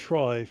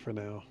try for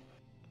now.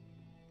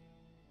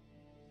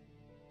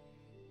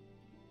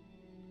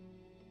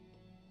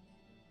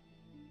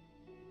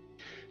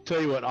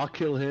 tell you what, I'll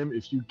kill him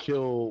if you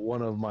kill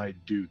one of my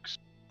dukes.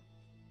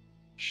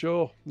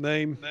 Sure.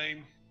 Name.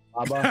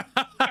 Abba.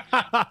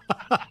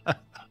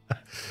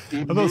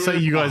 I'm not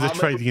saying you guys are Muhammad-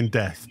 trading in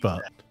death,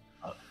 but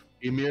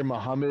Emir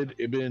Muhammad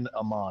ibn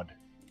Ahmad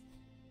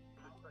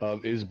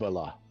of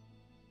Isbala,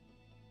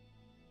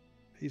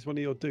 He's one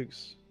of your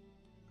dukes.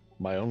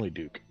 my only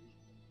duke.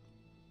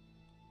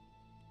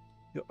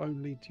 Your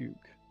only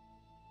duke.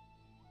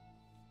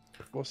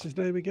 What's his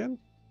name again?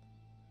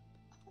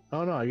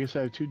 Oh no, I guess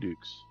I have two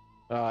dukes.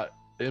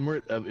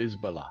 Emirate of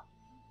Isbala.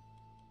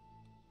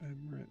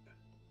 Emirate.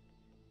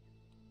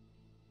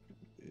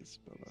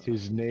 Isbala.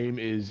 His name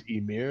is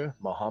Emir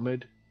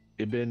Muhammad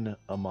ibn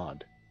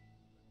Ahmad.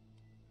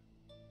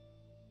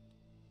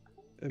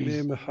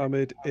 Emir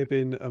Muhammad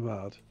ibn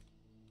Ahmad.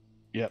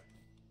 Yep.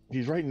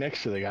 He's right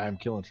next to the guy I'm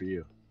killing for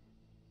you.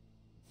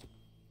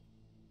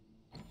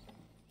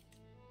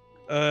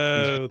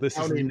 Oh, this is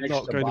counting next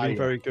not to going to be Bayern.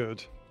 very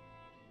good.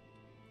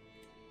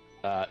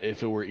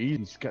 If it were easy,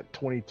 he's got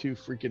 22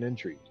 freaking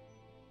intrigue.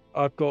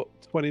 I've got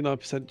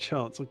 29%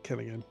 chance of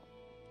killing him.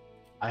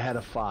 I had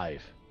a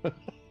 5.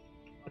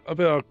 I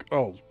bet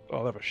I'll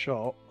have a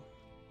shot.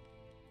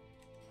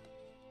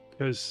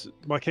 Because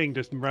my king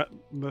just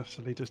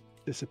mercifully just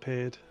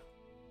disappeared.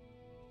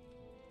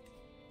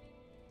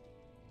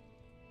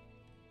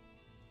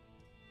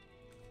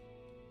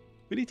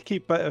 We need to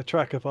keep better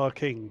track of our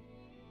king.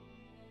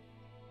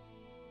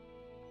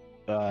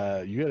 You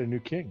got a new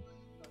king.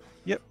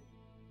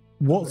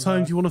 what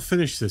time do you want to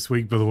finish this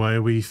week, by the way?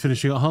 Are we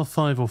finishing at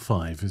 5:30 or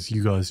 5? It's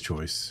you guys'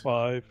 choice.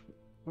 5.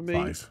 For me.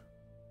 5.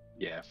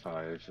 Yeah,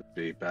 5 would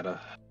be better.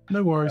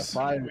 No worries.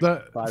 Yeah,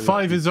 5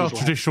 5 is our people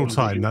traditional have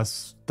time.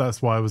 to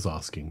That's why I was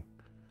asking.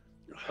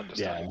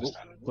 Yeah, Understandable.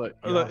 but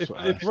you Look, also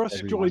if asked Russ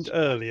everyone. joined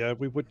earlier,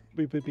 we would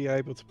be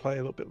able to play a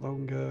little bit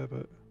longer,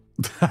 but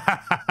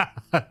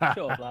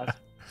Sure, lad.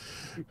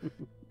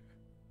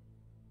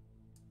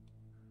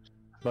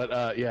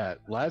 But yeah,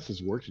 Laz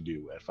has work to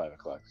do at 5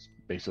 o'clock.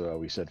 Basically,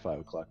 we said 5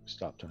 o'clock was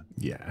stop time.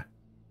 Yeah.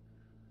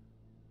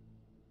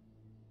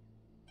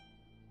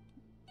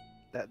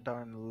 That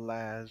darn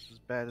Laz, as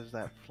bad as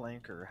that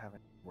flanker having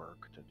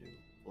work to do.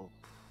 Ugh.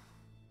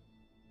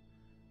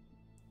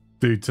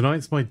 Dude,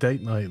 tonight's my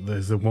date night.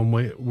 There's a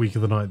week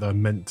of the night that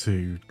I'm meant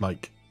to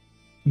like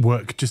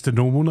work just a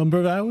normal number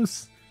of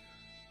hours.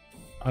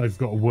 I've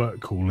got a work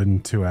call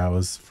in 2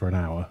 hours for an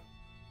hour.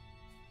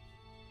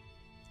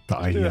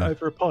 But let's do it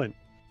over a pint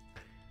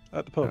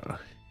at the pub.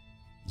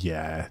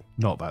 yeah,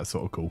 not that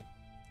sort of cool.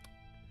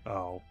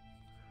 Oh.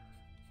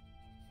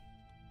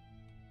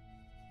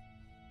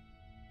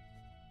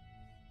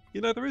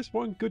 You know, there is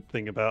one good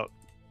thing about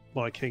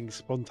my king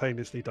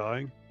spontaneously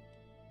dying.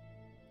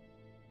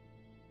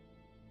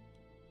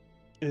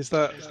 Is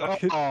that I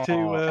could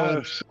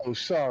I'm so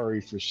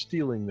sorry for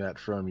stealing that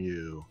from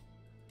you.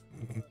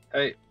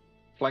 Hey,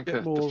 Flanker,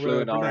 Bit more, the flu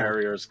in our renown.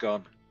 area is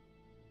gone.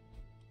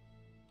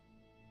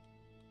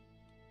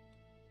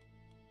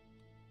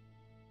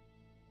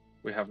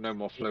 We have no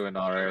more flu in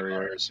our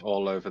area. It's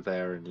all over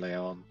there in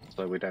Leon,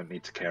 so we don't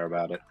need to care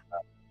about it.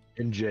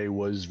 NJ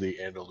was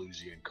the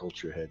Andalusian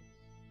culture head.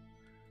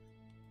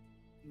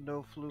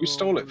 No flu. You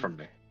stole it over- from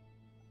me.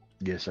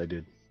 Yes, I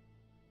did.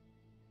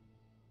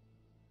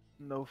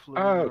 No flu.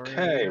 in our Okay,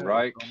 area,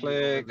 right only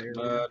click,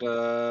 over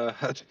there. murder.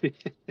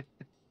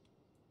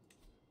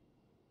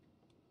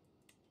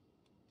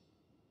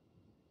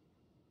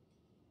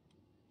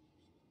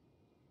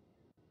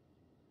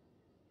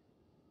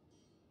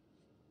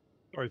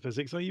 Sorry,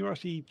 Fyzikz, are you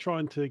actually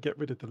trying to get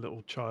rid of the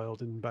little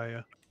child in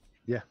Bayer?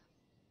 Yeah.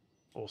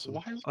 Awesome.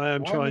 Why, I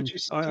am why trying. would you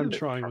I am steal it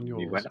trying from on me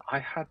yours. when I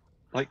had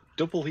like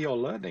double your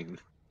learning.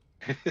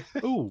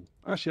 Oh,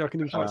 actually, I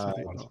can invite some Uh,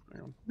 people.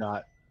 Hang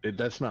on.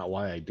 That's not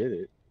why I did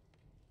it.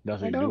 I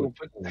Nothing to do know, with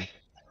but it.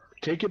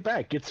 Take it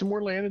back. Get some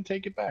more land and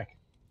take it back.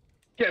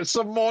 get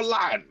some more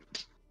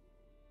land.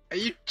 Are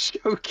you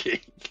joking?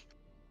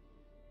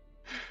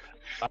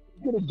 I'm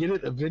gonna get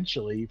it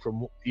eventually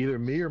from either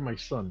me or my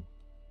son.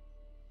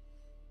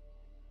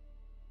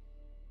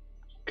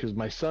 Because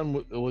my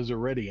son was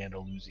already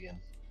Andalusian.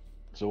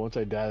 So once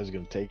I die, he's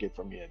gonna take it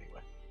from me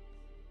anyway.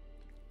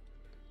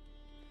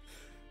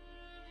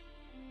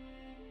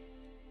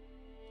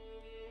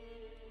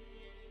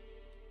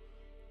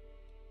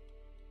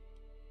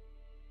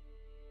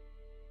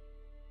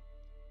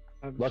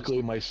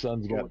 Luckily, my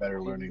son's got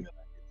better learning than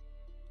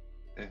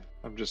I Yeah,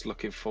 I'm just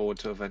looking forward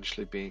to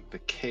eventually being the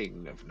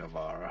king of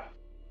Navarra.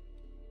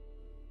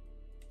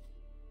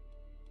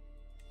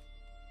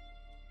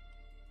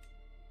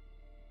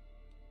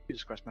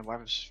 Jesus Christ, my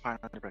wife is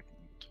finally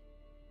pregnant.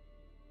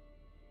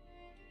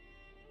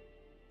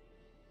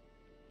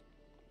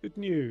 Good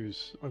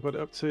news. I got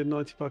it up to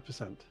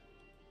 95%.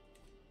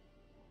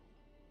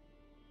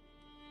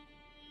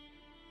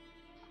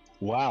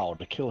 Wow,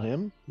 to kill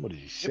him? What is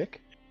he,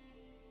 sick?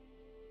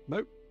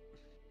 Nope.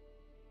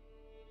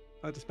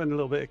 I had to spend a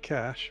little bit of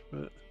cash,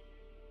 but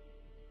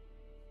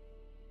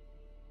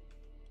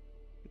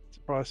it's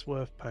a price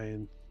worth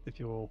paying if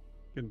you're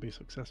going to be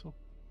successful.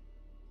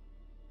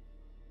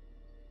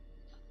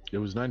 It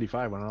was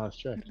 95 when I last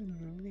checked.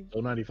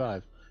 Still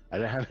 95. I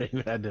haven't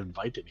even had to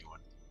invite anyone.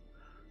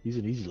 He's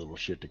an easy little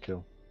shit to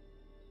kill.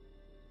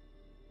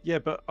 Yeah,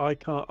 but I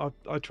can't.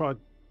 I tried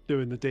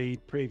doing the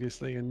deed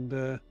previously, and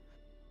I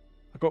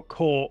got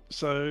caught.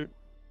 So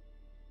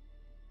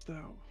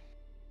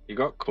You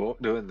got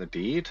caught doing the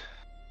deed?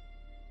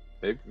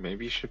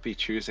 Maybe you should be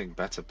choosing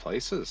better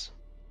places.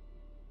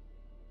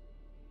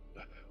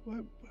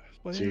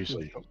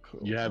 Seriously,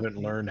 you haven't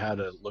learned how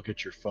to look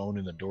at your phone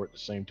and the door at the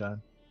same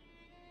time?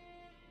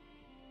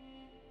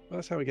 Well,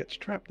 that's how he gets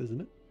trapped,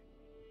 isn't it?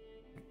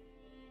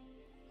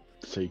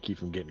 So you keep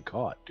from getting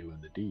caught doing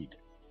the deed.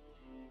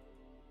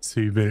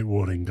 2-minute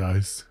warning,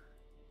 guys.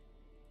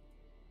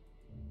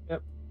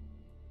 Yep.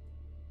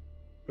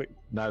 Quick,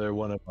 Neither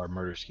one of our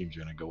murder schemes are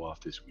going to go off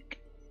this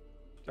week.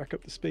 jack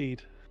up the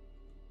speed.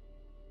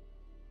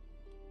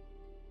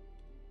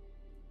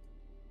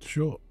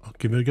 Sure, I'll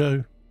give it a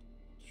go.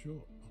 Sure,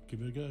 I'll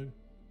give it a go.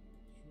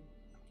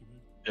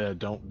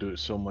 Don't do it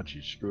so much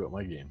you screw up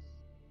my game.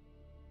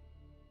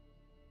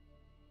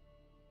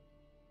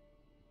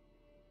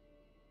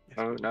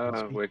 Oh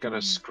no, we're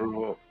gonna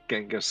screw up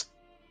Genghis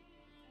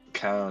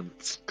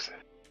Khan's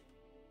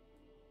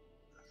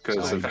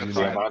because of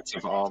the amount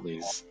of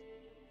armies.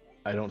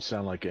 I don't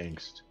sound like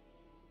angst.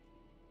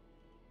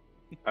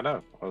 I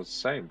know, I was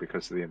saying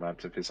because of the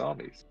amount of his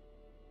armies.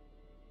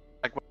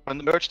 Like when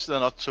the merged,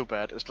 they're not so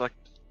bad. It's like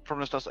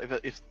problem is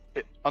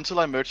that until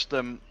I merged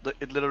them, the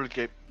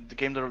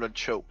game literally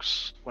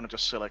chokes when I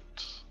just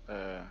select.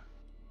 But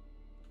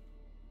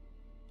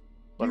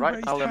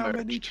right now they're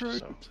merged.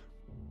 So.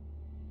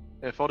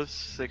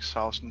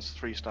 46,000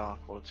 3-star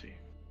quality.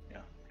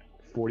 Yeah.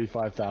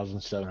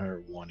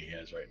 45,701 he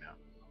has right now,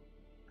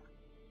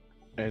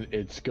 and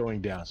it's going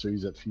down. So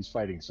he's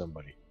fighting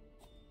somebody.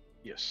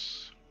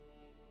 Yes.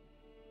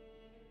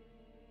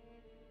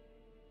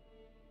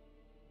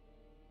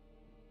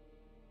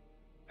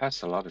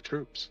 That's a lot of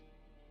troops.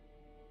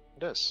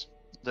 It is.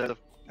 The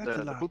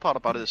cool part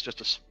about it is just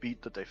the speed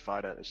that they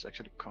fight at is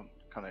actually kind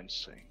of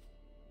insane.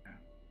 Yeah.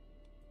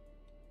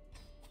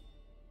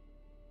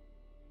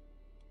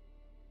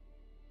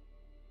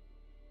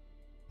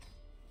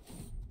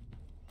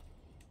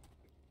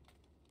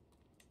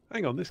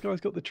 Hang on, this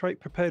guy's got the trait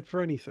prepared for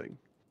anything.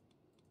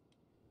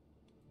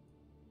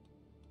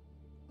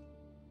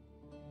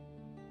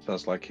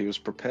 Sounds like he was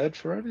prepared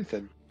for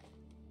anything.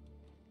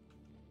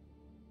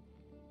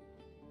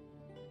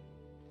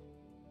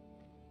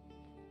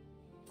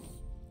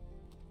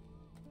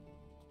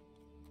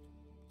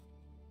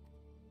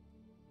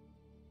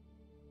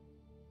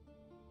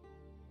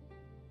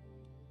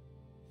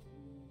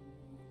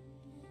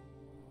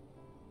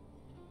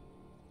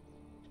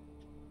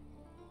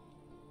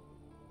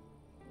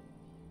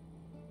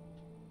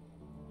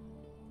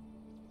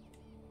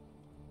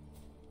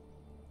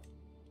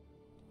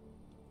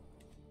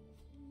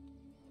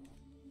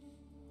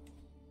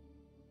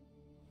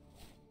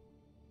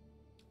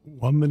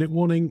 One-minute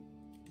warning.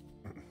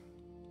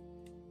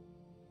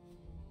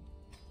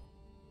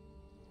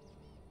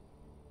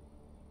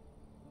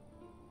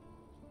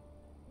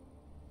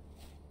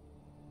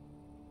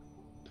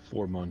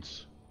 $4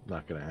 months.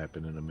 Not going to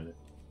happen in a minute.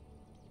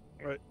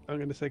 Right, I'm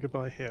going to say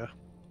goodbye here.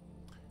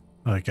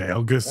 Okay,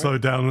 I'll go slow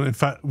down. In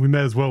fact, we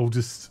may as well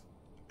just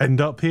end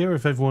up here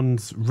if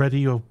everyone's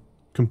ready or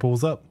can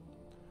pause up.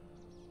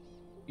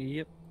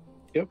 Yep.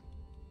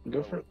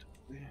 Go for it.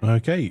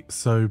 Okay,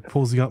 so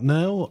pausing up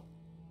now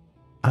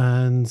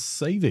and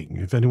saving.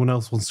 If anyone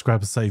else wants to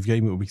grab a save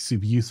game, it would be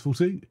super useful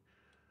too.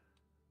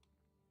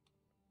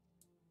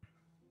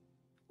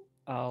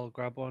 I'll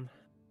grab one.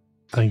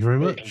 Thank you very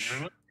much.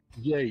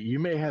 Yeah, you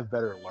may have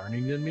better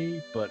learning than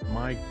me, but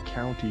my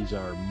counties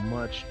are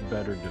much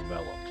better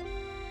developed.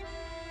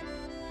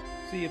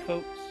 See you,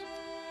 folks.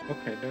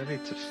 Okay, no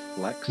need to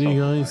flex. See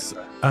you guys.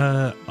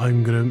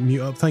 I'm going to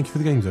mute up. Thank you for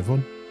the games,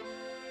 everyone.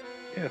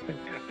 Yeah, thank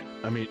you.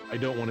 I mean, I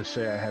don't want to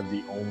say I have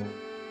the only...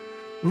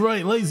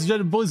 Right, ladies and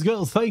gentlemen, boys and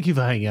girls, thank you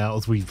for hanging out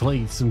as we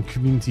played some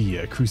community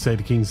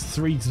Crusader Kings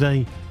 3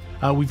 today.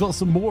 We've got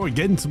some more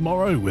again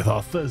tomorrow with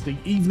our Thursday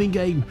evening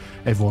game.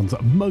 Everyone's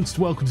most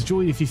welcome to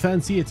join if you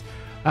fancy it.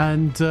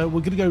 And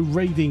we're going to go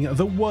raiding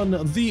the one,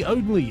 the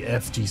only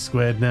FG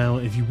Squared now.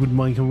 If you wouldn't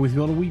mind coming with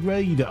me on a wee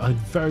raid, I'd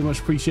very much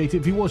appreciate it.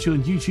 If you're watching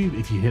on YouTube,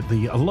 if you hit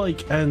the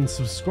like and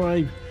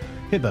subscribe,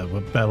 hit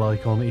that bell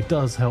icon. It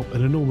does help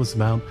an enormous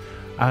amount.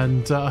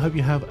 And I hope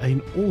you have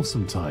an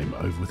awesome time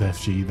over with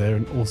FG. They're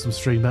an awesome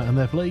streamer and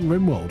they're playing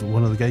RimWorld,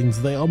 one of the games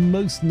they are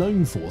most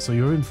known for, so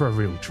you're in for a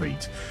real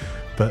treat.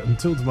 But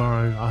until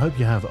tomorrow, I hope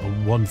you have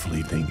a wonderful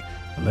evening,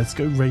 and let's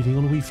go raiding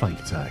on a wee flank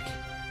attack.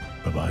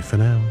 Bye-bye for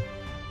now.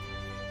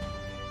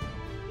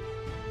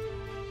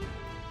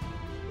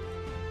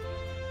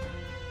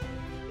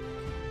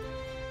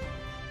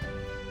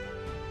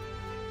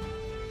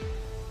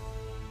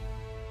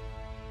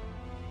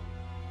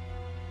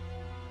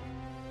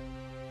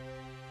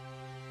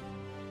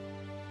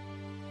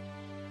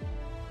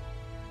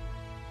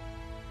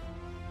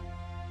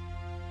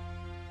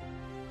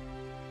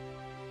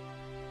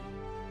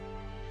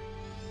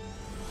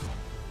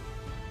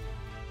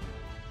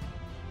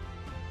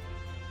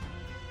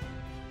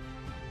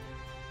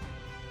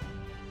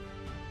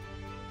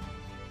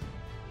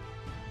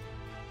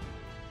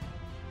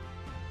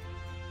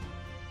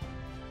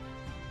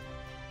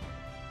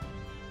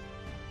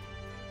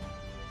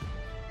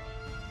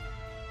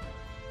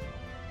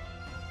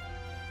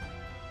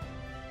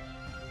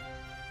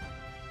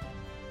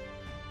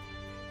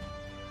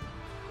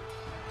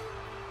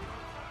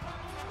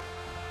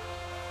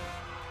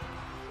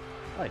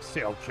 I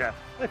say, old chap,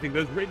 I think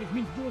those raiders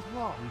mean to do us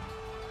harm.